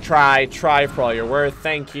okay. Just try for all you're worth.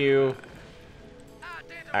 Thank you.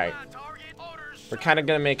 Alright. We're kind of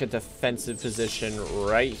going to make a defensive position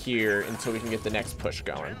right here until we can get the next push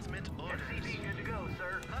going.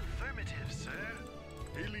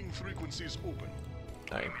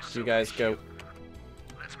 Alright, you guys go.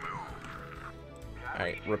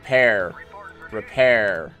 Alright, repair.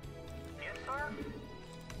 Repair.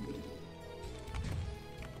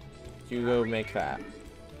 You go make that.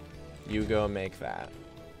 You go make that.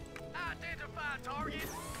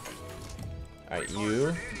 Alright,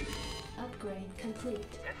 you. Upgrade complete.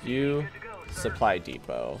 You. Supply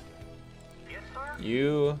depot.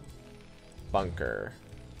 You. Bunker.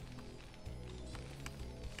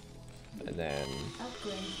 And then...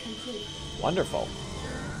 Upgrade complete. wonderful.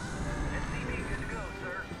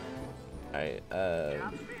 Alright,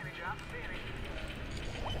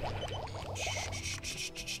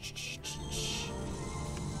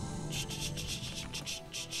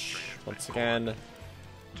 Once again,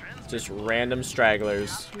 just random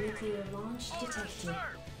stragglers. Nuclear launch detected.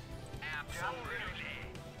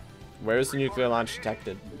 Where's the nuclear launch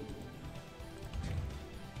detected?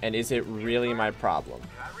 And is it really my problem?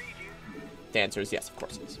 The answer is yes, of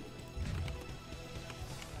course it is.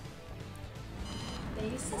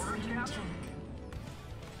 Base is under attack.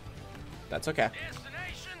 That's okay.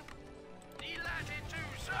 Destination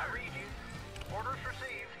delatitude, sir. I read you. Orders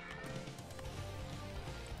received.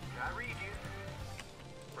 I read you.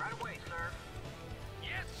 Right away, sir.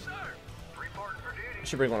 Yes, sir. Reporting for I duty.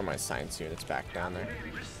 should bring one of my science units back down there.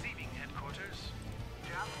 Receiving headquarters.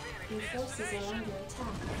 Job finished. Your forces are under attack.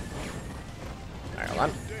 Alright, hold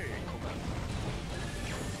on.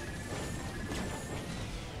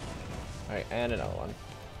 Alright, and another one.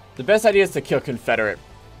 The best idea is to kill Confederate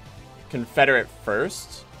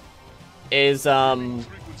first. Is, when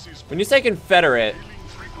you say Confederate...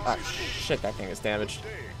 Oh, shit, that thing is damaged.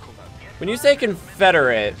 When you say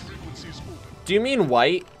Confederate, do you mean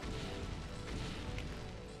white?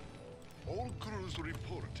 All crews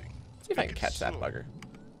reporting. See if I can catch that bugger.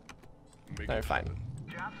 Alright, fine.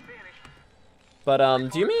 Job's finished. But,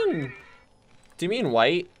 do you mean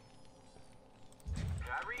white?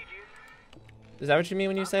 I read you. Is that what you mean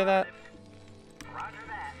when you say that? Roger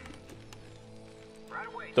that. Right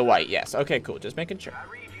away. The white, yes. Okay, cool. Just making sure. I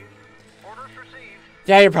read you. Orders received.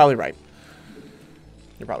 Yeah, you're probably right.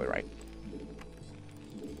 You're probably right.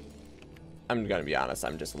 I'm gonna be honest,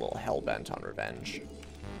 I'm just a little hell-bent on revenge.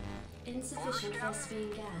 Insufficient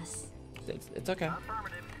phosphine gas. It's okay.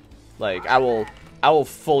 Affirmative. Like, I will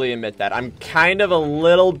fully admit that. I'm kind of a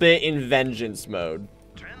little bit in vengeance mode.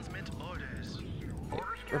 Transmit orders.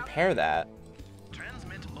 Repair that.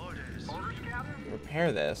 Transmit orders. Orders, Captain.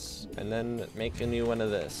 Repair this. And then make a new one of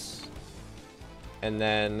this. And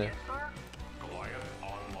then Sir.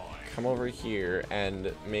 come over here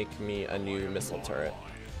and make me a new missile turret.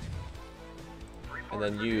 And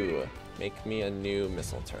then you make me a new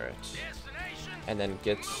missile turret. Destination. And then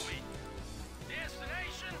get... Destination.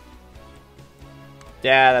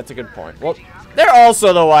 Yeah, that's a good point. Well, they're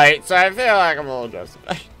also the white, so I feel like I'm a little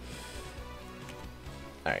justified.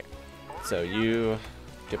 Alright. So you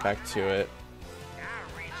get back to it.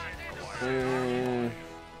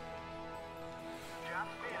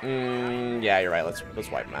 Yeah, you're right. Let's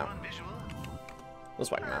wipe them out. Let's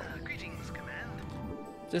wipe them out. Greetings, command.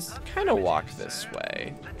 Just kind of walk this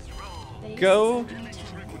way. Let's roll. Base Go is under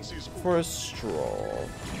attack. for a stroll.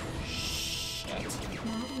 Shit.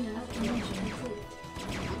 Not enough engine equipped.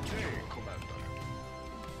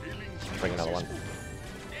 Bring another one.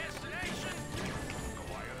 Destination.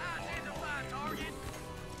 Identify target.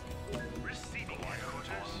 Receiving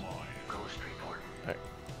headquarters. Ghost report. Alright.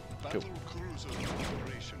 Cool. Battle cruiser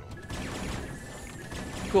operational.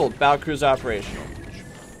 Cool. Battle cruiser operational.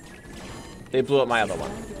 They blew up my other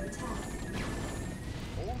one. Under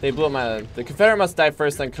attack. They blew up my... The Confederate must die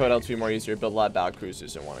first, then Code L to be more easier. Build a lot of battle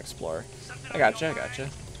cruisers in one explorer. I gotcha, I gotcha.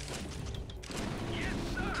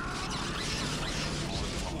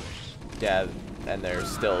 Yeah, and they're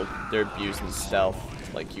abusing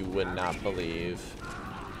stealth like you would not believe.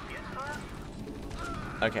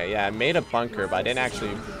 Okay, yeah, I made a bunker, but I didn't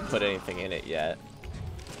actually put anything in it yet.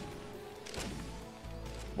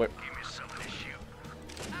 Where? Give me some issue.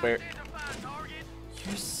 Where? Identify target.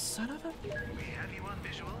 You son of a... We have you on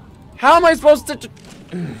visual. How am I supposed to...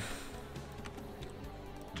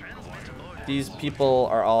 Transmit orders. These people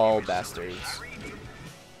are all bastards.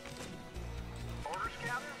 Orders,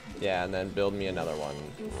 Captain. Yeah, and then build me another one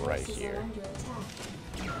Your right forces are here. under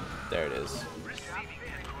attack. There it is. Receiving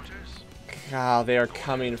headquarters. God, they are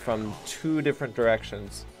coming from two different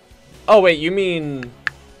directions. Oh wait, you mean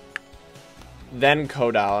then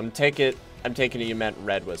Kodal? I'm taking it you meant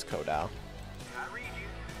red was Kodal. I read you.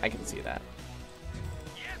 I can see that.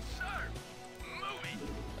 Yes, sir. Moving.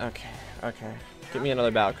 Okay, okay. Get me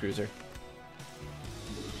another battle cruiser.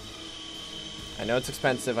 I know it's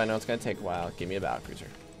expensive. I know it's gonna take a while. Give me a battle cruiser.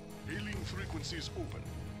 Hailing frequencies open.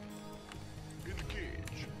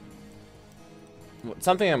 Engage.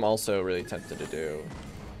 Something I'm also really tempted to do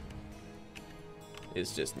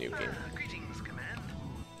is just nuking. Greetings, command.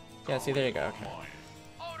 Yeah, see, there you go. Okay.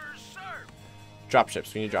 Orders, sir.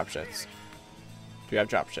 Dropships. We need dropships. Do we have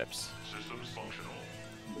dropships? Systems functional.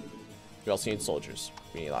 We also need soldiers.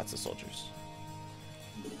 We need lots of soldiers.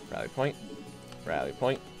 Rally point. Rally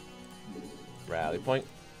point. Rally point.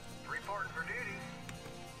 Reporting for duty.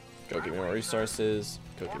 Go give me more resources.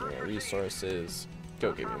 Go give me more resources.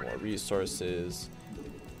 Go give me more resources.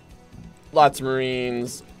 Lots of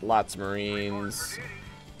Marines. Lots of Marines.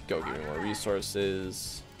 Go give me more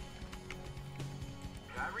resources.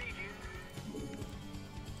 I read you.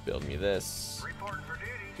 Build me this.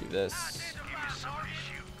 Do this.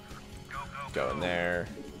 Go in there.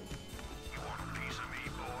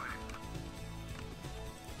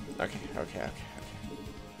 Okay.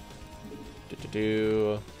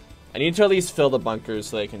 I need to at least fill the bunkers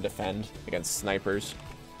so they can defend against snipers,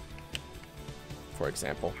 for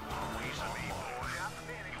example.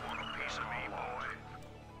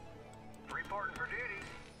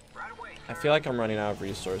 I feel like I'm running out of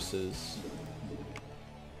resources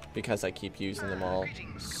because I keep using them all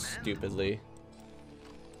stupidly.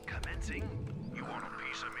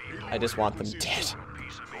 I just want them dead.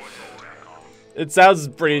 It sounds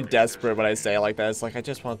pretty desperate when I say it like that. It's like, I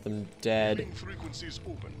just want them dead.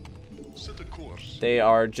 They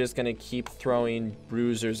are just gonna keep throwing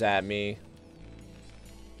bruisers at me.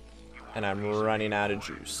 And I'm running out of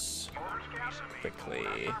juice. Quickly.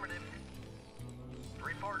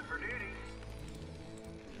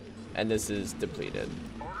 And this is depleted.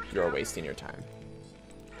 You're wasting your time.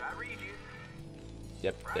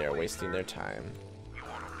 Yep, they are wasting their time.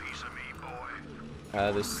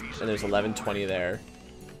 There's 1120 there.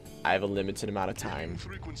 I have a limited amount of time.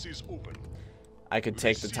 I could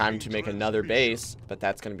take the time to make another base, but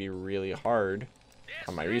that's going to be really hard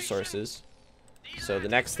on my resources. So the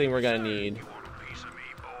next thing we're going to need...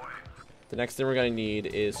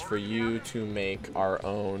 is for you to make our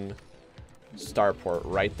own starport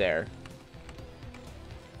right there.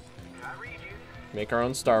 Make our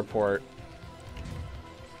own starport.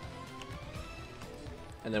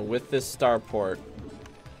 And then with this starport,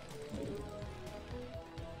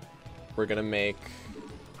 we're gonna make...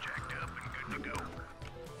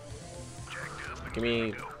 Give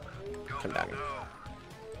me... Come down here.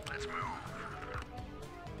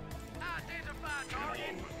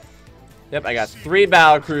 Yep, I got 3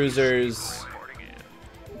 battle cruisers.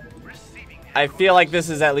 I feel like this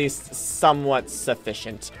is at least somewhat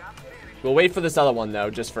sufficient. We'll wait for this other one,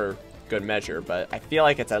 though, just for good measure, but I feel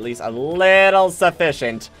like it's at least a little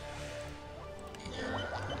sufficient.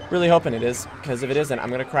 Really hoping it is, because if it isn't,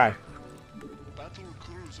 I'm gonna cry.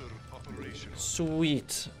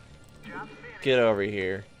 Sweet. Get over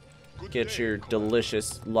here. Get your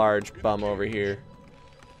delicious large bum over here.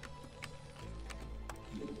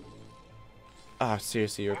 Oh,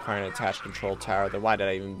 seriously, you require an attached control tower. Then why did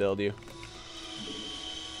I even build you?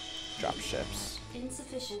 Drop ships.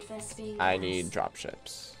 Insufficient Vespine I gas. need drop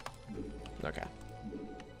ships. Okay.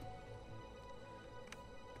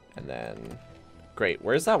 And then... Great.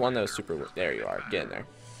 Where's that one that was super... There you are. Get in there.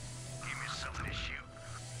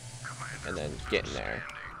 And then get in there.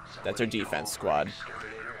 That's our defense squad.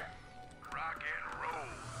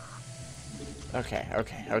 Okay.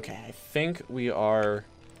 I think we are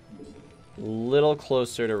a little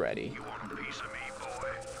closer to ready.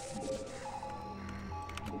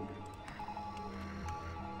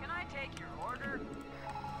 Can I take your order?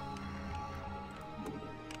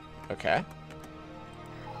 Okay.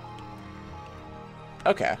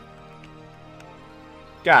 Okay.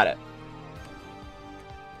 Got it.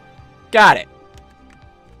 Got it.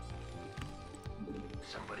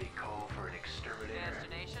 Somebody call for an exterminator.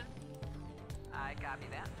 Destination? I copy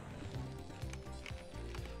that.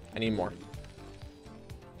 I need more.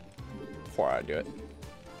 Before I do it.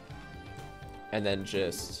 And then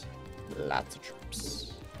just lots of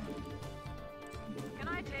troops. Can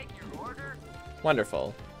I take your order?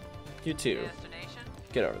 Wonderful. You too. Destination?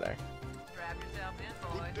 Get over there. Strap yourself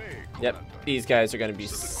in, boy. Yep. These guys are going to be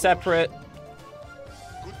separate.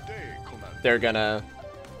 They're gonna...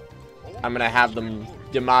 I'm gonna have them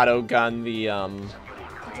Yamato gun the, Additional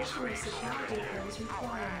supply depots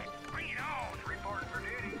required.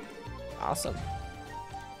 Awesome.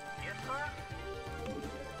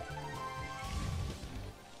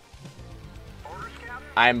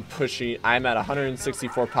 I'm pushing... I'm at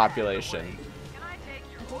 164 population.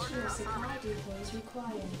 Additional supply depots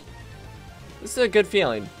required. This is a good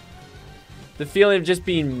feeling. The feeling of just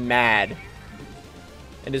being mad.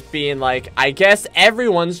 And just being like, I guess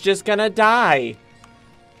everyone's just gonna die.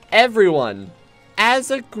 Everyone.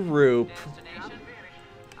 As a group.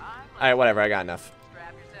 Alright, whatever. I got enough.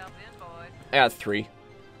 Strap yourself in, boy. I got 3.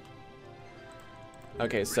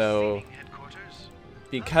 Okay, so...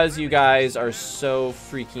 Because you guys are so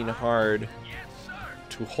freaking hard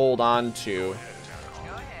to hold on to,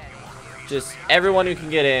 just everyone who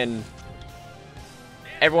can get in,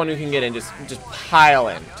 just pile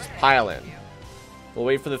in. Just pile in. We'll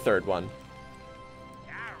wait for the 3rd one.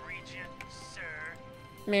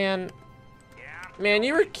 Man,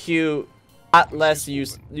 you were cute. A lot less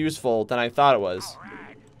useful than I thought it was.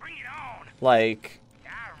 Like,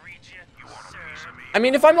 I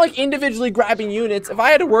mean, if I'm like individually grabbing units, if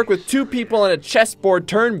I had to work with 2 people on a chessboard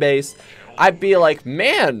turn-based, I'd be like,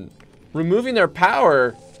 man, removing their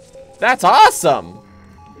power, that's awesome.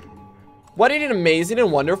 What an amazing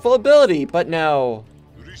and wonderful ability, but no.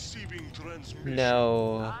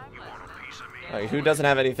 No. Alright, who doesn't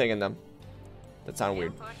have anything in them? That sounded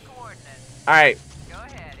weird. Alright. Go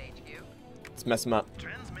ahead, HQ. Let's mess them up.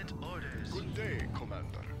 Transmit orders. Good day,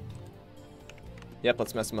 Commander. Yep,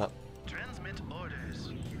 let's mess them up. Transmit orders.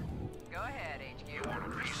 Go ahead, HQ.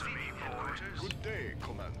 Good day,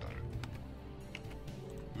 Commander.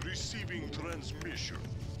 Receiving transmission.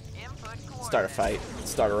 Input coordinates. Start a fight.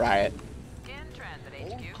 Start a riot. In transit,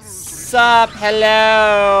 HQ. Sup?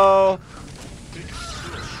 Hello.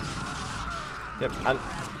 Yep.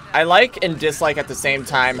 I like and dislike at the same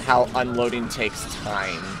time how unloading takes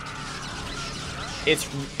time.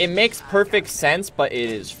 It makes perfect sense, but it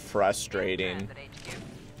is frustrating.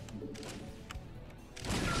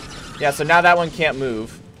 Yeah, so now that one can't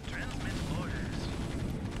move.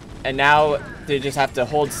 And now they just have to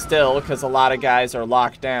hold still because a lot of guys are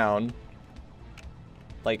locked down.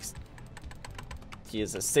 Like, he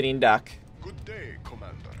is a sitting duck. Good day,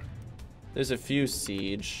 Commander. There's a few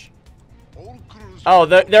siege. Oh,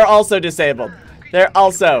 they're also disabled. They're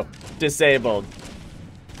also disabled.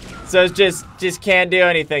 So it's just can't do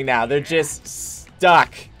anything now. They're just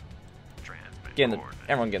stuck.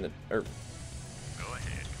 Everyone get in the. Go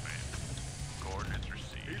ahead, Commander. Coordinates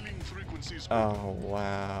received. Oh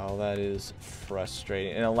wow, that is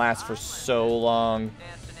frustrating, and it lasts for so long.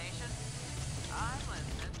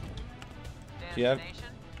 Do you have?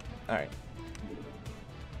 All right.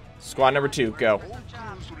 Squad number 2, go.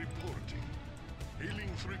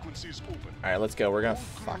 Alright, let's go. We're gonna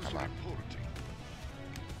fuck them up.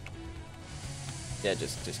 Yeah,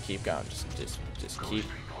 just keep going. Just keep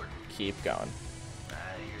going.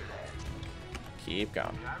 Keep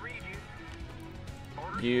going.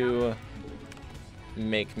 You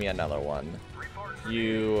make me another one.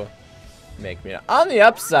 You make me on the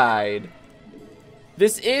upside.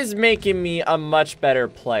 This is making me a much better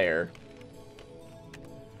player.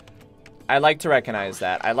 I like to recognize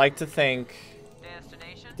that. I like to think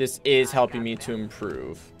this is helping me to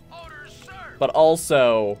improve. But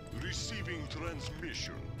also Receiving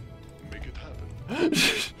transmission. Make it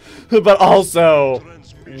happen. but also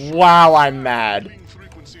wow, I'm mad.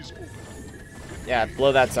 Yeah,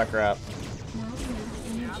 blow that sucker up.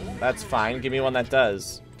 That's fine. Give me one that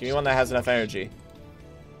does. Give me one that has enough energy.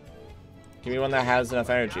 Give me one that has enough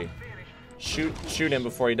energy. Shoot him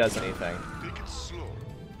before he does anything.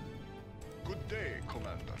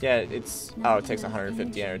 Yeah, it's it takes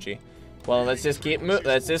 150 energy. Well, let's just get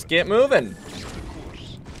moving.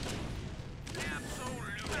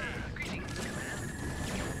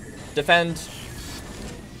 Defend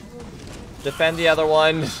the other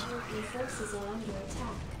one.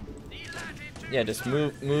 Yeah, just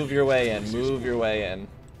move your way in. Move your way in.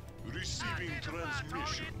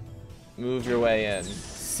 Move your way in.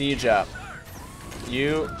 Siege up.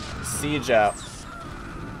 You siege up.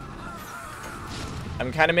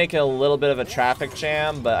 I'm kind of making a little bit of a traffic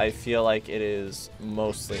jam, but I feel like it is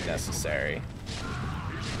mostly necessary.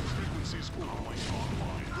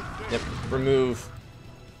 Yep, remove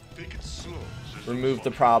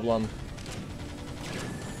the problem.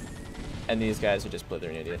 And these guys are just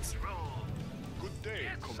blithering idiots.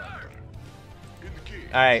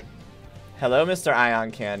 Alright. Hello, Mr. Ion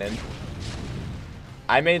Cannon.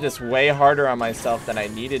 I made this way harder on myself than I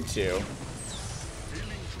needed to.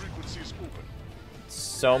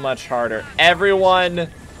 So much harder. Everyone.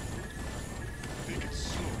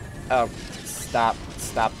 Oh, stop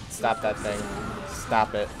that thing.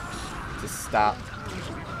 Stop it. Just stop.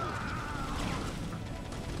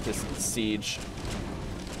 Just siege.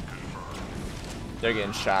 They're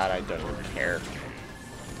getting shot. I don't even care.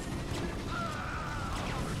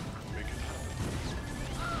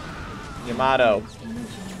 Yamato.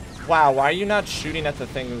 Wow, why are you not shooting at the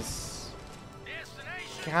things?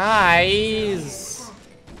 Guys.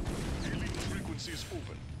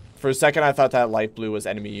 For a second, I thought that light blue was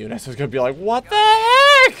enemy units. I was gonna be like, what the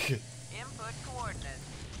heck?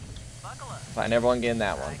 Fine, everyone get in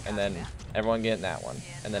that one, and then everyone get in that one,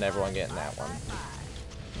 and then everyone get in that one.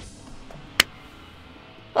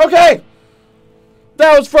 Okay,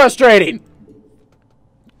 that was frustrating.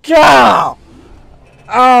 God.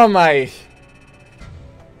 Oh my.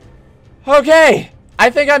 Okay. I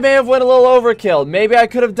think I may have went a little overkill. Maybe I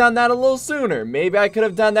could have done that a little sooner. Maybe I could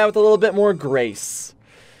have done that with a little bit more grace.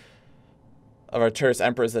 Of our Terrorist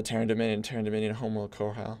Emperors, the Terran Dominion, Homeworld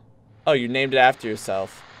Corhal. Oh, you named it after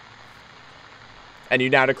yourself. And you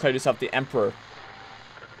now declared yourself the Emperor.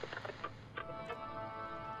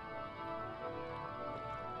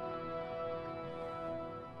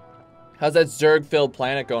 How's that Zerg-filled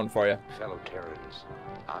planet going for you? Fellow Terrans,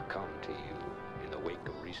 I come to you in the wake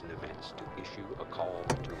of recent events to issue a call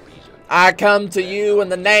to reason. I come to you in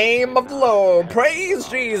the name of the Lord. Praise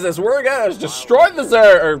Jesus. We're gonna destroy the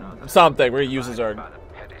Zerg or something. We're gonna use the Zerg. By the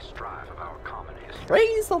petty strife of our common history.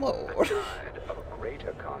 Praise the Lord. The tide of a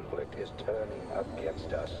greater conflict is turning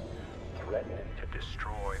against us, threatening to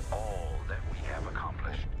destroy all that we have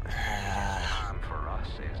accomplished. It is time for us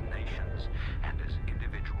as nations and as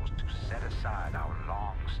individuals to set aside our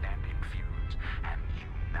long-standing feuds and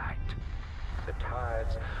unite. The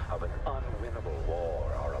tides of an unwinnable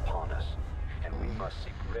war are upon us, and we must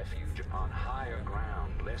seek refuge on higher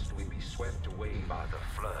ground lest we be swept away by the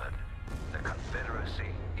flood. The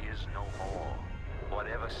Confederacy is no more.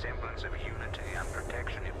 Whatever semblance of unity and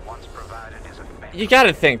protection it once provided is a fact. You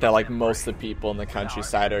gotta think that like most of the people in the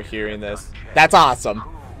countryside are hearing this. That's awesome.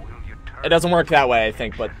 It doesn't work that way, I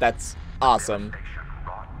think, but that's awesome.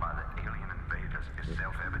 Wrought by the alien invaders is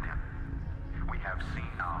self-evident. We have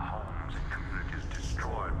seen our homes and communities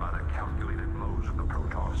destroyed by the calculated blows of the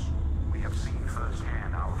Protoss. We have seen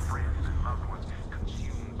firsthand our friends and loved ones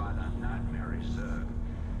consumed by the nightmarish Zerg.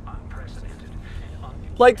 Unprecedented and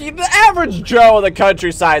unbelievable. Like, the average Joe in the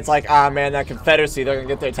countryside's like, ah, man, that Confederacy, they're gonna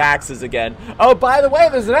get their taxes again. Oh, by the way,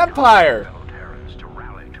 there's an empire. Fellow Terrans to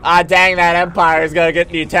rally to Ah, dang, that empire is gonna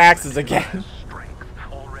get new taxes again. strength.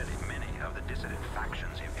 Already many of the dissident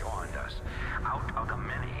factions have joined us. Out of the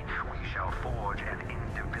many, we shall forge an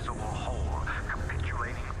indivisible whole,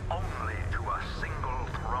 capitulating only to a single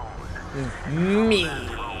throne. Me.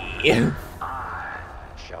 I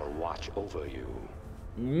shall watch over you.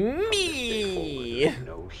 Me. Let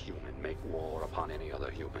no human make war upon any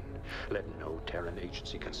other human. Let no Terran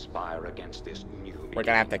agency conspire against this new beginning. We're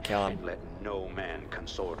gonna have to kill him. And let no man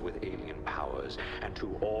consort with alien powers. And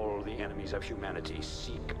to all the enemies of humanity,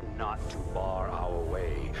 seek not to bar our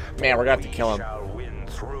way. Man, we're gonna have to kill him. We shall win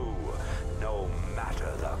through, no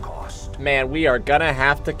matter the cost. Man, we are gonna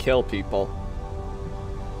have to kill people.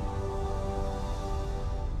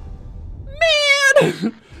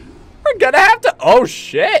 Man! We're gonna have to. Oh,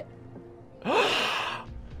 shit.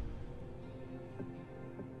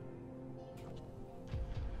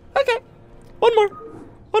 Okay. One more.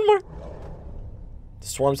 One more. The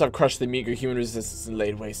swarms have crushed the meager human resistance and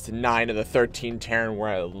laid waste to 9 of the 13 Terran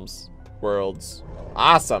worlds.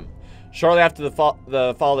 Awesome. Shortly after the fall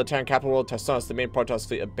of the Terran capital world, Tarsonis, the main Protoss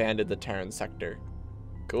fleet, abandoned the Terran sector.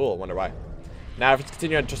 Cool. Wonder why. Now, if it's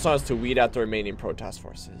continuing on Tarsonis to weed out the remaining Protoss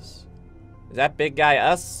forces. Is that big guy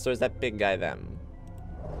us, or is that big guy them?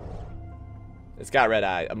 It's got red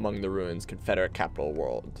eye. Among the ruins, Confederate capital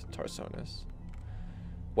world, Tarsonis.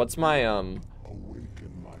 What's my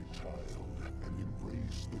Awaken, my child, and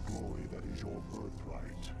embrace the glory that is your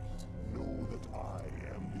birthright. Know that I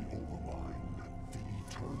am the Overmind, the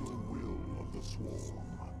eternal will of the Swarm,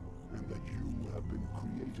 and that you have been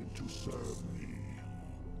created to serve me.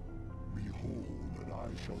 Behold that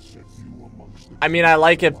I shall set you amongst the... I mean, I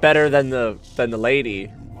like it better than the lady. You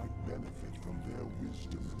might benefit from their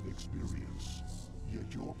wisdom and experience,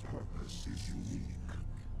 yet your purpose is unique.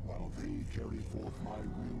 While they carry forth my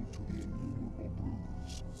will to the innumerable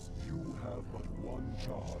broods, you have but one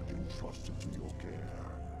charge entrusted to your care.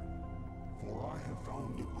 For I have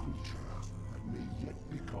found a creature that may yet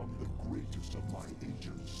become the greatest of my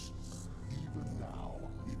agents. Even now,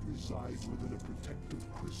 it resides within a protective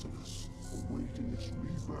chrysalis, awaiting its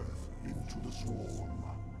rebirth into the swarm.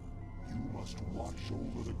 You must watch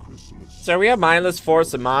over the chrysalis. So we have mindless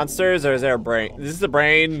force of monsters, or is there a brain? This is the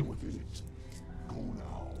brain. Within it. Go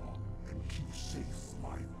now and keep safe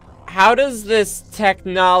my pride. How does this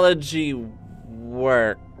technology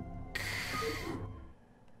work?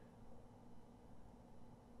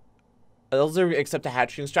 Those are except a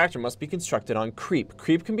hatchery extractor must be constructed on creep.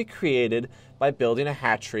 Creep can be created by building a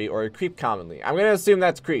hatchery or a creep commonly. I'm gonna assume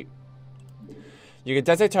that's creep. You can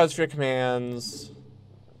designate targets for your commands.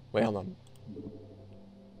 Wait, hold on.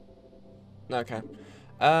 Okay.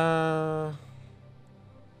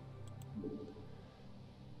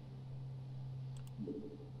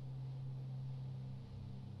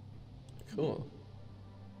 Cool.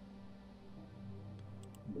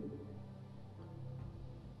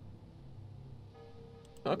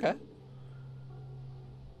 Okay.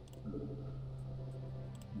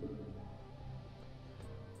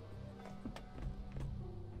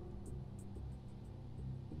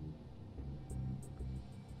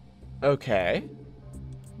 Okay.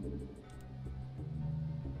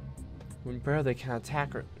 When burrow, they cannot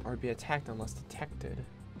attack or be attacked unless detected.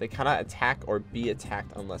 They cannot attack or be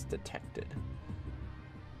attacked unless detected.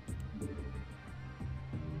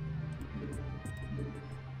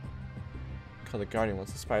 Called the Guardian.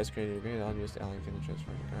 Once the spy is created, I'll use the alien can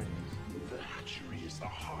transform the Guardians. The hatchery is the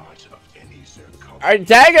heart of any Zerg culture. Alright,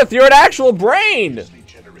 Dagoth, you're an actual brain! It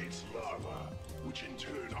generates larvae, which in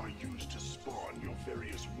turn are used to spawn your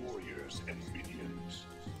various warriors and minions.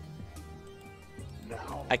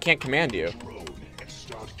 Now, I can't command you. drone and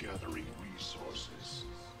start gathering resources.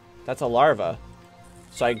 That's a larva.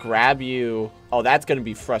 So I grab you. Oh, that's gonna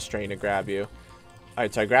be frustrating to grab you.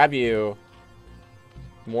 Alright, so I grab you.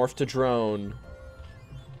 Morph to drone.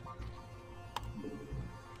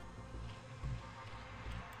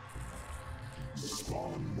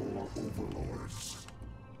 Spawn more overlords.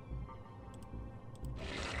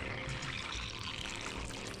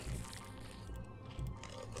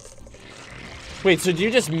 Wait, so do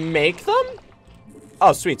you just make them?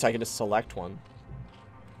 Oh, sweet. So I can just select one.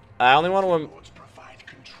 I only want one.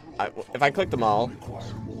 If I click them all.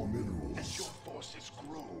 Require more minerals. As your forces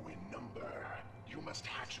grow in number, you must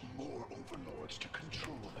hatch more overlords to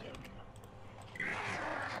control them.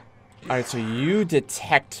 Alright, so you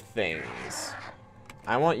detect things.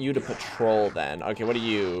 I want you to patrol then. Okay, what are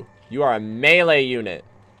you? You are a melee unit.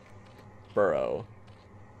 Burrow.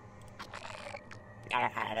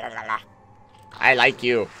 I like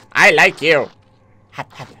you. I like you.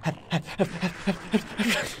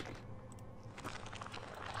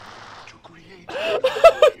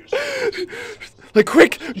 Like,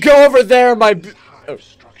 quick, go over there, my... Oh,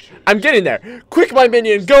 I'm getting there. Quick, my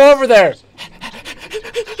minion, go over there.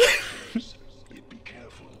 Be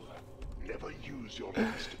careful. Never use your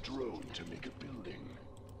last drone to make a building.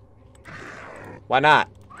 Why not?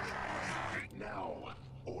 Now,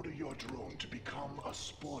 order your drone to become a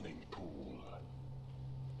spawning pool.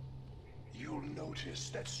 You'll notice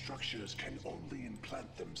that structures can only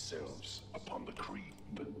implant themselves upon the creep.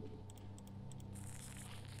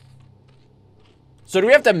 So do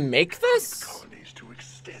we have to make this? Colonies to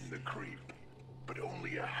extend the creep, but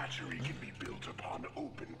only a hatchery can be built upon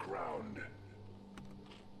open ground.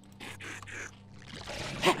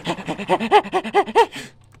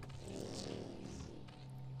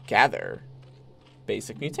 Gather.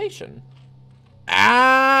 Basic mutation.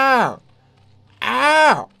 Ow!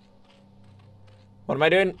 Ow! What am I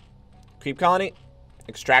doing? Creep colony?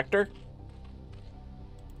 Extractor?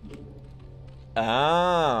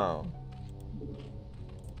 Oh.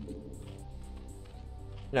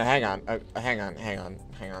 No, hang on. Hang on.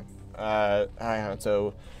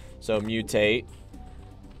 So mutate.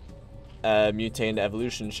 Mutate into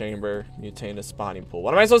evolution chamber. Mutate into spawning pool.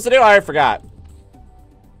 What am I supposed to do? I forgot.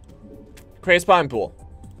 Create a spawning pool.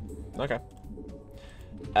 Okay.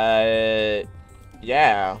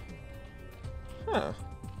 Yeah. Huh.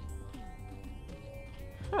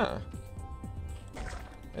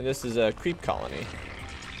 And this is a creep colony.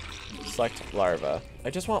 Select larva. I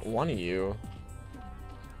just want one of you.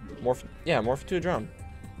 Morph to a drone.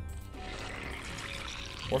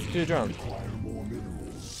 Morph to a drone.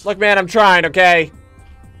 Look, man, I'm trying, okay?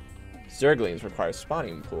 Zerglings require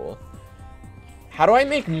spawning pool. How do I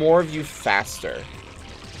make more of you faster?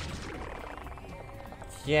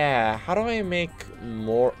 Yeah, how do I make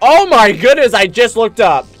more? Oh my goodness, I just looked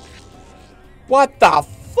up. What the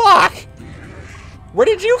fuck? Where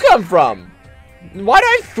did you come from? Why do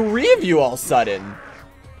I have 3 of you all of a sudden?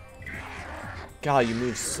 God, you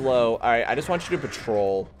move slow. Alright, I just want you to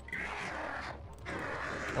patrol.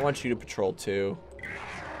 I want you to patrol too.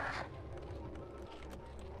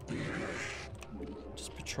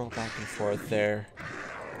 Just patrol back and forth there.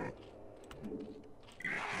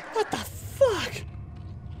 What the fuck?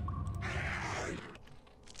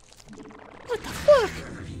 What the fuck?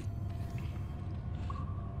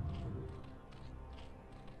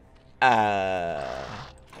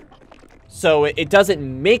 So it doesn't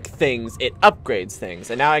make things, it upgrades things.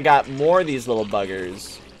 And now I got more of these little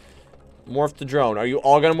buggers. Morph to drone. Are you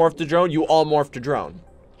all gonna morph to drone? You all morph to drone.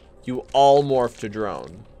 You all morph to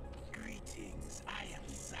drone. Greetings, I am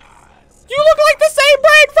Zaz. You look like the same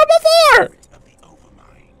brain from before!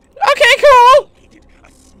 Okay, cool!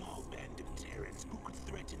 A small band of Terrans who could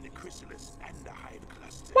threaten the chrysalis and the hive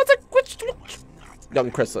cluster. What's a which young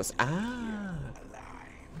chrysalis? Ah.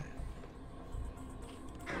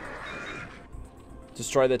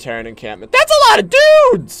 Destroy the Terran encampment. That's a lot of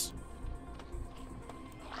dudes!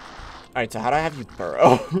 Alright, so how do I have you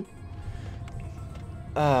burrow?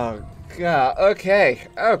 Oh, God. Okay.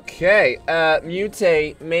 Okay.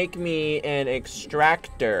 Mutate. Make me an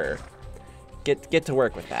extractor. Get to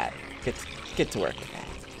work with that. Get to work with that.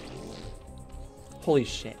 Holy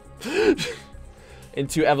shit.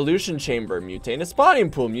 Into evolution chamber. Mutate a spawning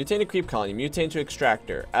pool. Mutate a creep colony. Mutate to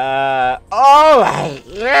extractor. Oh!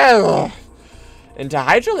 Into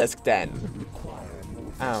hydralisk den.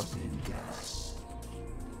 Oh.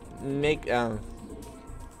 make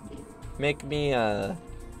me a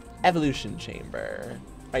evolution chamber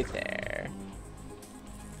right there.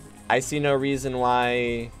 I see no reason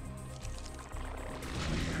why.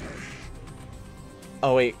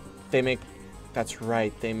 Oh wait, they make. That's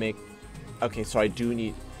right, they make. Okay, so I do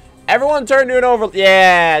need. Everyone turn to an over.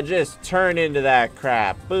 Yeah, just turn into that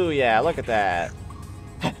crap. Booyah! Look at that.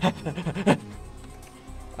 I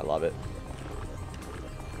love it.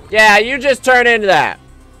 Yeah, you just turn into that.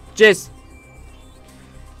 Just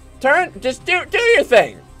turn. Just do your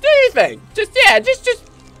thing. Do your thing. Just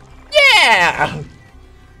yeah.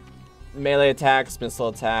 Melee attacks, missile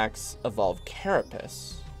attacks, evolve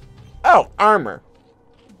carapace. Oh, armor.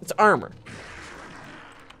 It's armor.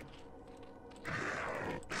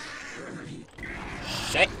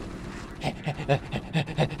 Shit.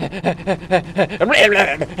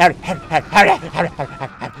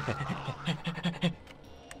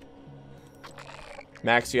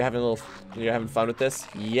 Max, you having fun with this?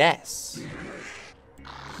 Yes.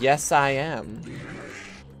 Yes, I am.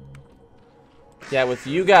 Yeah, with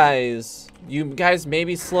you guys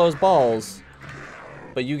maybe slow as balls,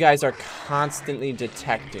 but you guys are constantly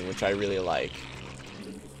detecting, which I really like.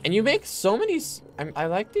 And you make so many. I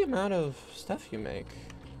like the amount of stuff you make.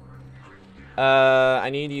 I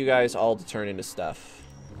need you guys all to turn into stuff.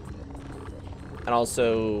 And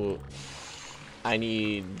also, I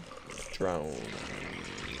need drones.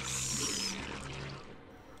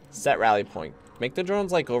 Set rally point. Make the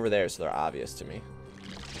drones like over there so they're obvious to me.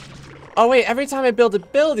 Oh wait, every time I build a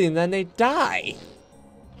building, then they die.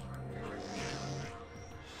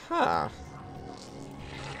 Huh.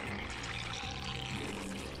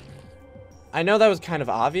 I know that was kind of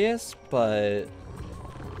obvious, but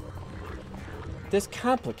this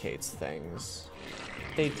complicates things.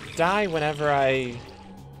 They die whenever I...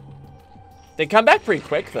 They come back pretty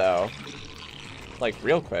quick, though. Like,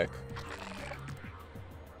 real quick.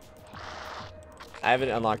 I haven't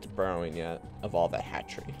unlocked burrowing yet. Evolve a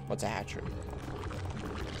hatchery. What's a hatchery?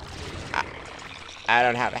 I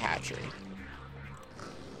don't have a hatchery.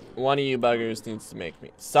 One of you buggers needs to make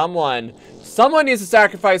me. Someone needs to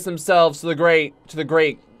sacrifice themselves to the great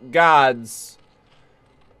gods.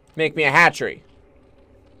 Make me a hatchery.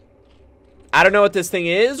 I don't know what this thing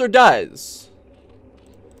is or does.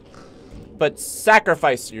 But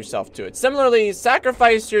sacrifice yourself to it. Similarly,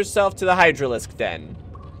 sacrifice yourself to the Hydralisk Den.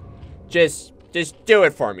 Just do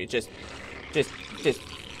it for me. Just.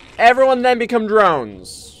 Everyone then become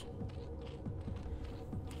drones.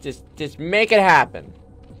 Just make it happen.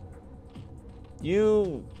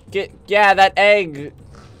 You get, yeah, that egg.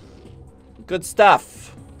 Good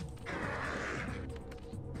stuff.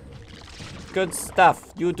 Good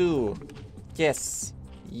stuff. You do. Yes.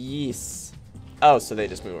 Yes. Oh, so they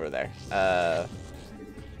just move over there.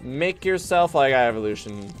 Make yourself, like, I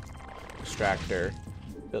evolution extractor.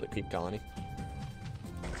 Build a creep colony.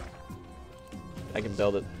 I can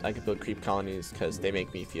build creep colonies because they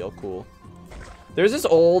make me feel cool. There's this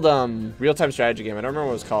old real-time strategy game. I don't remember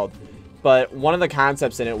what it was called. But one of the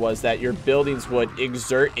concepts in it was that your buildings would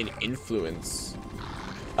exert an influence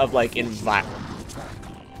of, like, environment.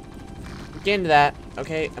 Get into that.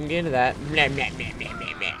 Okay, I'm getting into that.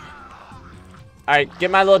 Alright,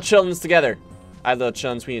 get my little chillins together. Alright, little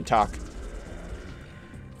chillins, we need to talk.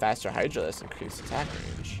 Faster Hydralisk, increased attack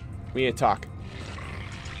range. We need to talk.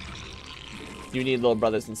 You need little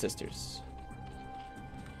brothers and sisters.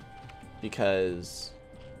 Because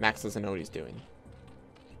Max doesn't know what he's doing.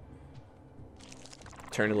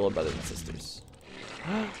 Turn to little brothers and sisters.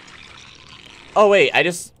 Oh, wait,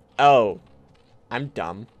 oh. I'm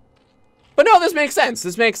dumb. But no, this makes sense.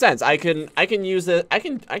 This makes sense. I can use it. I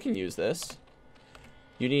can use this.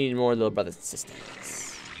 You need more little brothers and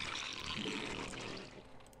sisters.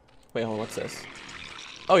 Wait, hold on, what's this?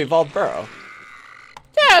 Oh, evolved burrow.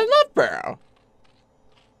 Yeah, I love burrow.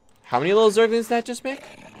 How many little zerglings did that just make?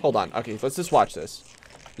 Hold on. Okay, let's just watch this.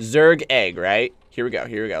 Zerg egg, right? Here we go.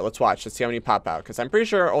 Here we go. Let's watch. Let's see how many pop out. Because I'm pretty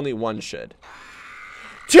sure only one should.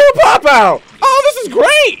 2 pop out! Oh, this is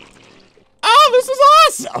great! Oh, this is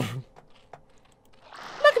awesome!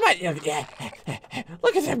 Look at my... Yeah.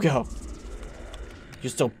 Look at them go. You're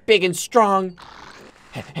so big and strong.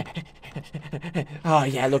 Oh,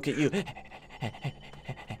 yeah, look at you.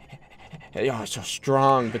 You're so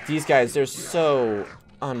strong. But these guys, they're so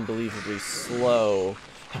unbelievably slow.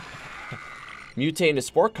 Mutate into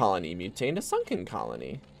spore colony. Mutate into sunken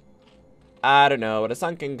colony. I don't know what a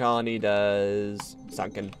sunken colony does.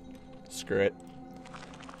 Sunken. Screw it.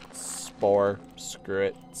 Spore. Screw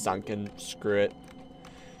it. Sunken. Screw it.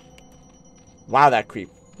 Wow, that creep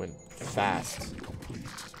went fast.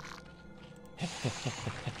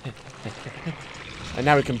 And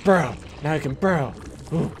now we can burrow. Now we can burrow.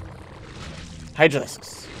 Ooh.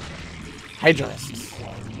 Hydralisks. Hydralisks.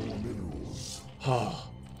 Oh.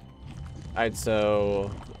 Alright, so...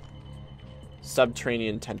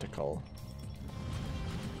 Subterranean tentacle.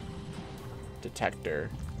 Detector.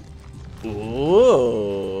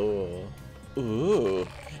 Ooh. Ooh.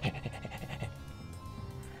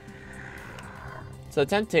 So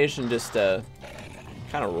temptation just to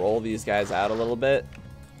kind of roll these guys out a little bit.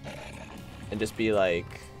 And just be like...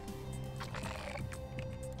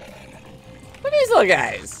 Look at these little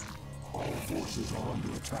guys.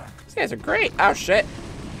 These guys are great. Oh, shit.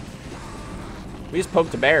 We just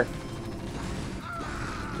poked a bear.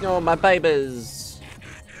 No, my babies.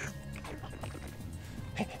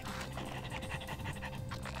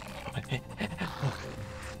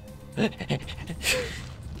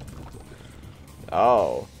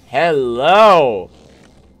 Oh, hello.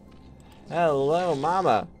 Hello,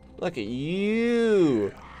 mama. Look at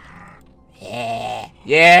you. Yeah.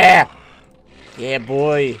 Yeah. Yeah,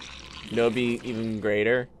 boy. You know, it'd be even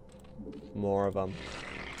greater. More of them.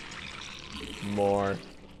 More.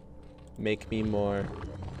 Make me more.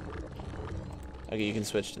 Okay, you can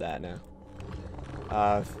switch to that now.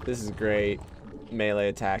 This is great. Melee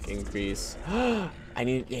attack increase. I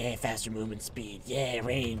need, yeah, faster movement speed. Yeah,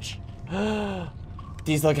 range.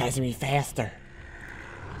 These little guys need to be faster.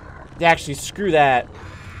 Actually, screw that.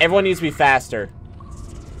 Everyone needs to be faster.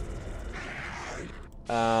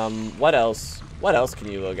 What else? What else can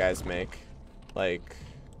you little guys make? Like,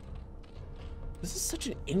 this is such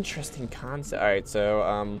an interesting concept. Alright, so,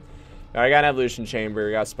 I got an evolution chamber,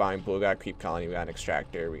 we got a spawning pool, we got a creep colony, we got an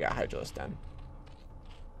extractor, we got Hydralis den.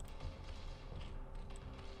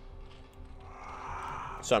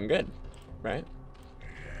 So I'm good, right?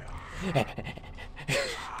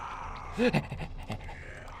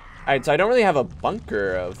 Alright, so I don't really have a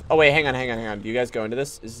bunker of... Oh, wait, hang on. Do you guys go into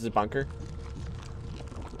this? Is this a bunker?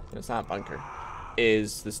 No, it's not a bunker.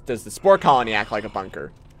 Does the spore colony act like a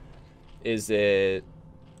bunker? Is it...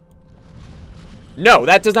 No,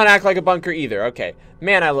 that does not act like a bunker either. Okay.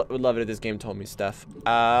 Man, I would love it if this game told me stuff.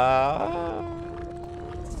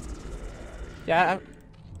 Yeah,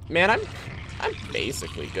 man, I'm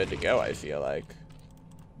basically good to go, I feel like.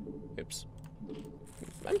 Oops.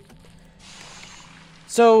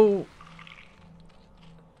 So...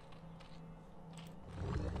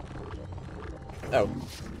 Oh.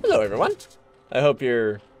 Hello, everyone. I hope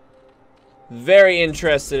you're very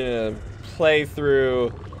interested in a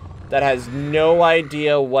playthrough that has no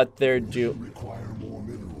idea what they're doing.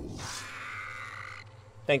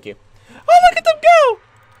 Thank you. Oh, look at them go!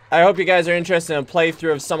 I hope you guys are interested in a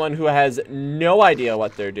playthrough of someone who has no idea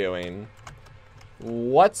what they're doing.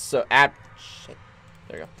 Shit.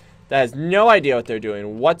 There you go. That has no idea what they're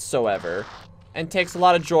doing whatsoever and takes a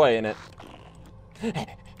lot of joy in it.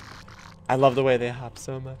 I love the way they hop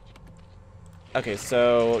so much. Okay,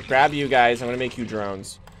 so grab you guys. I'm gonna make you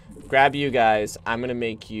drones. Grab you guys. I'm gonna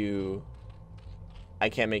make you... I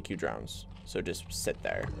can't make you drones. So just sit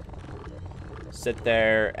there. Sit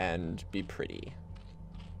there and be pretty.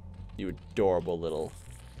 You adorable little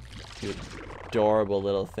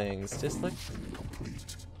things. Just look.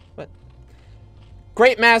 What?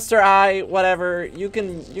 Great Master Eye, whatever. You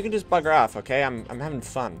can just bugger off, okay? I'm having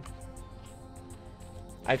fun.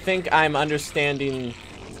 I think I'm understanding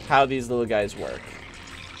how these little guys work.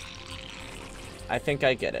 I think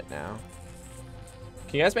I get it now.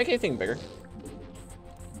 Can you guys make anything bigger?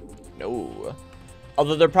 No.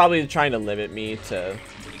 Although they're probably trying to limit me to...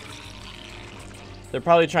 They're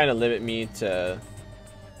probably trying to limit me to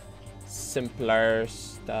simpler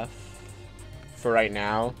stuff for right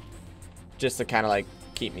now. Just to kind of like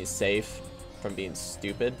keep me safe from being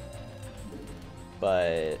stupid.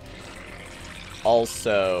 But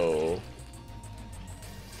also,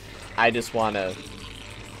 I just want to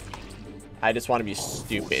be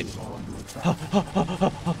stupid.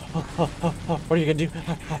 What are you gonna do?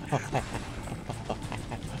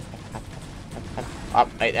 Oh,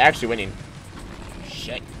 they're actually winning.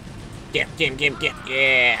 Shit. Get.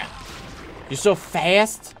 Yeah. You're so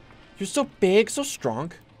fast. You're so big, so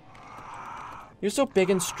strong. You're so big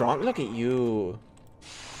and strong. Look at you.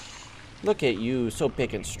 Look at you, so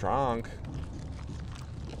big and strong.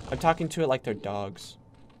 I'm talking to it like they're dogs.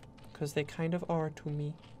 Because they kind of are to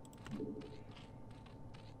me.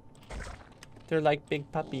 They're like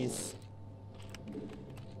big puppies.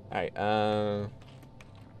 Alright,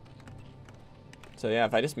 so yeah,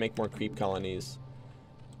 if I just make more creep colonies,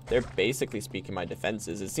 they're basically speaking my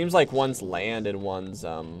defenses. It seems like one's land and one's,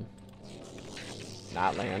 not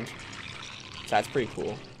land. So that's pretty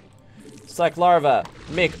cool. Select larva,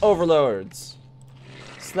 make overlords.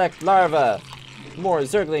 Select larva, More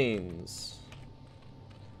Zerglings.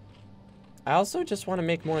 I also just want to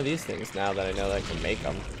make more of these things now that I know that I can make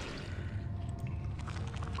them.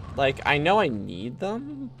 Like, I know I need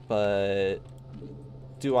them, but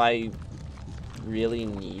do I really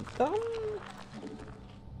need them?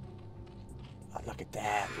 Oh, look at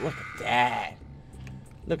that. Look at that.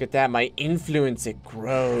 Look at that. My influence, it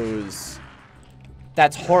grows.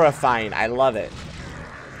 That's horrifying. I love it.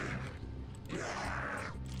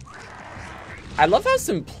 I love how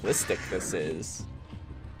simplistic this is.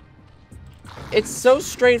 It's so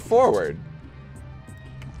straightforward.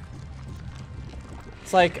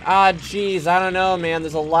 It's like, ah, geez, I don't know, man.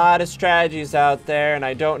 There's a lot of strategies out there, and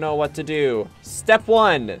I don't know what to do. Step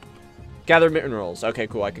 1, gather minerals. Okay,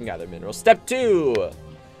 cool, I can gather minerals. Step 2,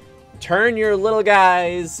 turn your little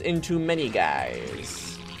guys into many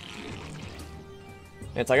guys.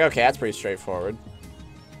 And it's like, okay, that's pretty straightforward.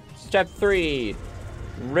 Step 3,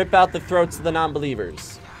 rip out the throats of the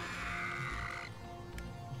non-believers.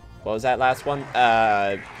 What was that last one?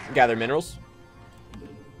 Gather minerals.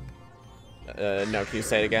 No, can you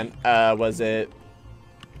say it again? Why would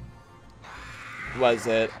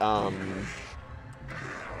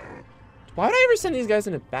I ever send these guys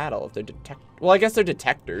into battle if they're well, I guess they're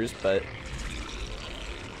detectors, but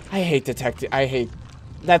I hate detecting.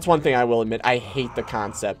 That's one thing I will admit. I hate the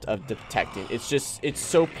concept of detecting. It's just, it's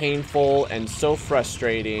so painful and so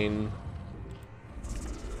frustrating.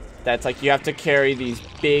 That's like you have to carry these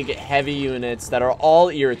big, heavy units that are all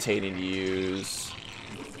irritating to use.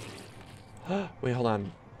 Wait, hold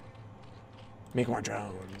on. Make more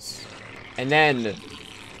drones. And then...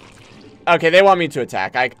 Okay, they want me to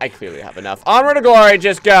attack. I clearly have enough. Onward to glory,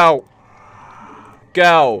 just go.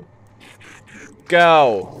 Go.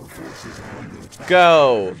 Go.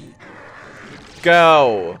 Go.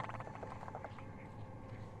 Go.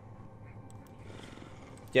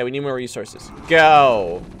 Yeah, we need more resources.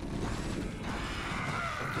 Go.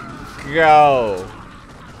 Go.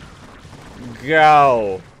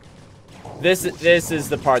 Go. This is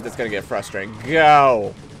the part that's gonna get frustrating.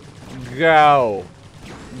 Go. Go.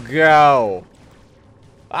 Go.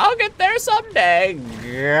 I'll get there someday.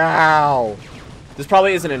 Go. This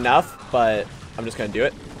probably isn't enough, but I'm just gonna do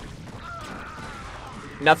it.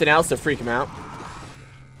 Nothing else to freak him out.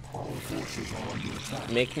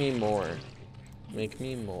 Make me more. Make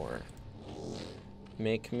me more.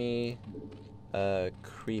 Make me a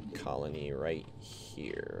creep colony right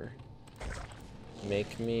here.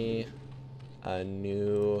 Make me a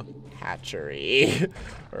new hatchery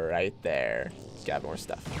right there. Got more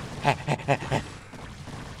stuff.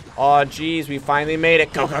 Oh, geez, we finally made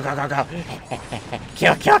it. Go, go, go, go, go.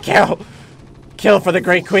 Kill, kill, kill. Kill for the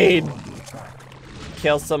Great Queen.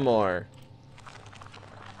 Kill some more.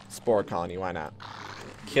 Spore colony, why not?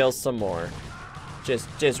 Kill some more.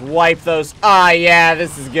 Just wipe those. Ah, oh, yeah,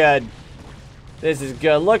 this is good. This is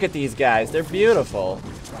good. Look at these guys. They're beautiful.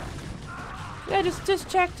 Yeah, just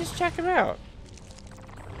check them out.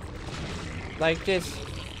 Like, just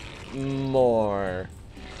more.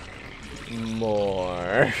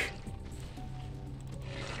 More.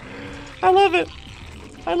 I love it.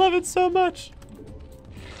 I love it so much.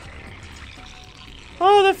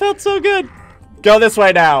 Oh, that felt so good. Go this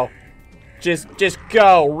way now. Just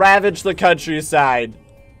go. Ravage the countryside.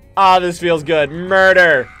 Ah, oh, this feels good.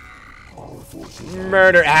 Murder.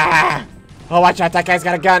 Murder. Ah. Oh, watch out. That guy's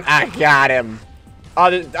got a gun. I got him.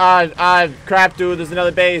 Oh, crap, dude. There's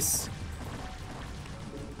another base.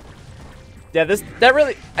 Yeah,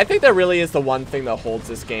 I think that really is the one thing that holds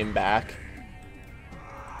this game back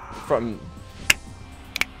from...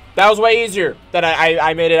 That was way easier than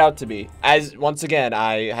I made it out to be. As, once again,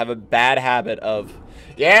 I have a bad habit of...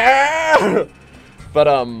 Yeah!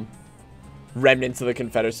 But, Remnants of the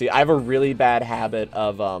Confederacy. I have a really bad habit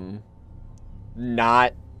of,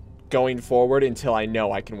 not going forward until I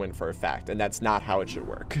know I can win for a fact. And that's not how it should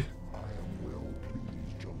work.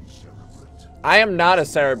 I am not a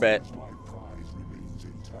Cerebit.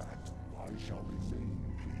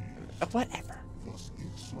 Whatever.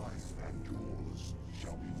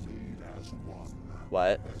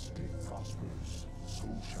 What?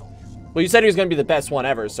 Well, you said he was going to be the best one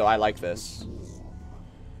ever, so I like this.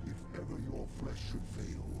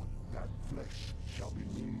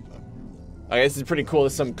 Okay, this is pretty cool.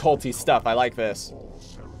 This is some culty stuff. I like this.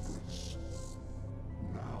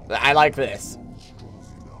 I like this.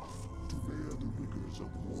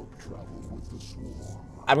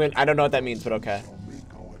 I don't know what that means, but okay.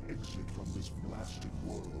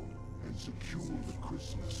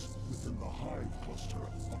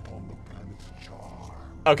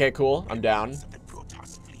 Okay, cool. I'm down. The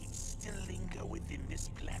Protoss fleet still linger within this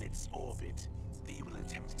planet's orbit. They will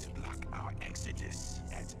attempt to block our exodus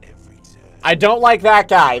I don't like that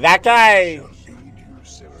guy. That guy.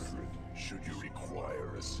 Should you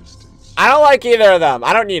require assistance? I don't like either of them.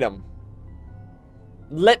 I don't need them.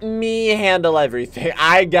 Let me handle everything.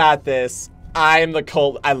 I got this. I am the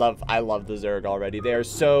cult. I love the Zerg already. They are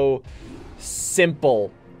so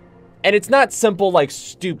simple. And it's not simple like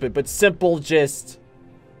stupid, but simple just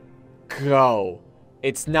go.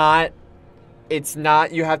 It's not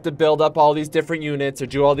you have to build up all these different units or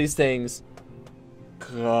do all these things.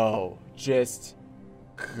 Go. Just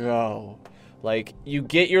go. Like, you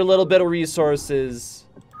get your little bit of resources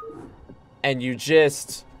and you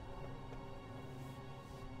just...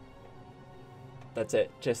 That's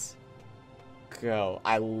it. Just go.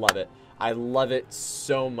 I love it. I love it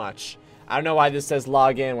so much. I don't know why this says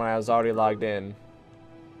log in when I was already logged in.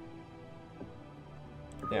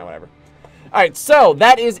 Yeah, whatever. Alright, so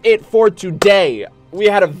that is it for today. We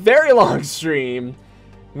had a very long stream.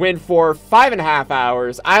 Went for 5.5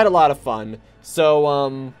 hours. I had a lot of fun.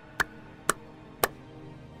 So,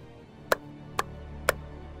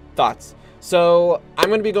 thoughts. So, I'm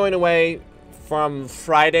going to be going away from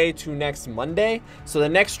Friday to next Monday. So the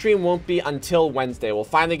next stream won't be until Wednesday. We'll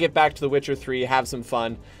finally get back to The Witcher 3, have some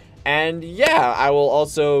fun. And yeah, I will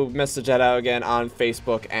also message that out again on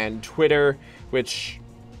Facebook and Twitter, which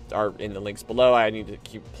are in the links below. I need to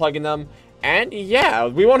keep plugging them. And yeah,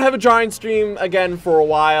 we won't have a drawing stream again for a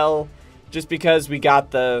while, just because we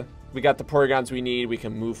got the Porygons we need. We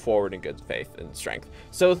can move forward in good faith and strength.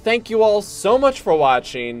 So thank you all so much for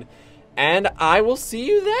watching, and I will see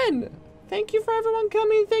you then. Thank you for everyone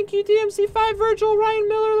coming. Thank you, DMC5, Virgil, Ryan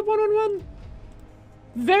Miller, the 111.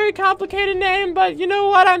 Very complicated name, but you know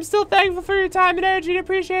what? I'm still thankful for your time and energy and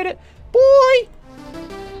appreciate it. Boy!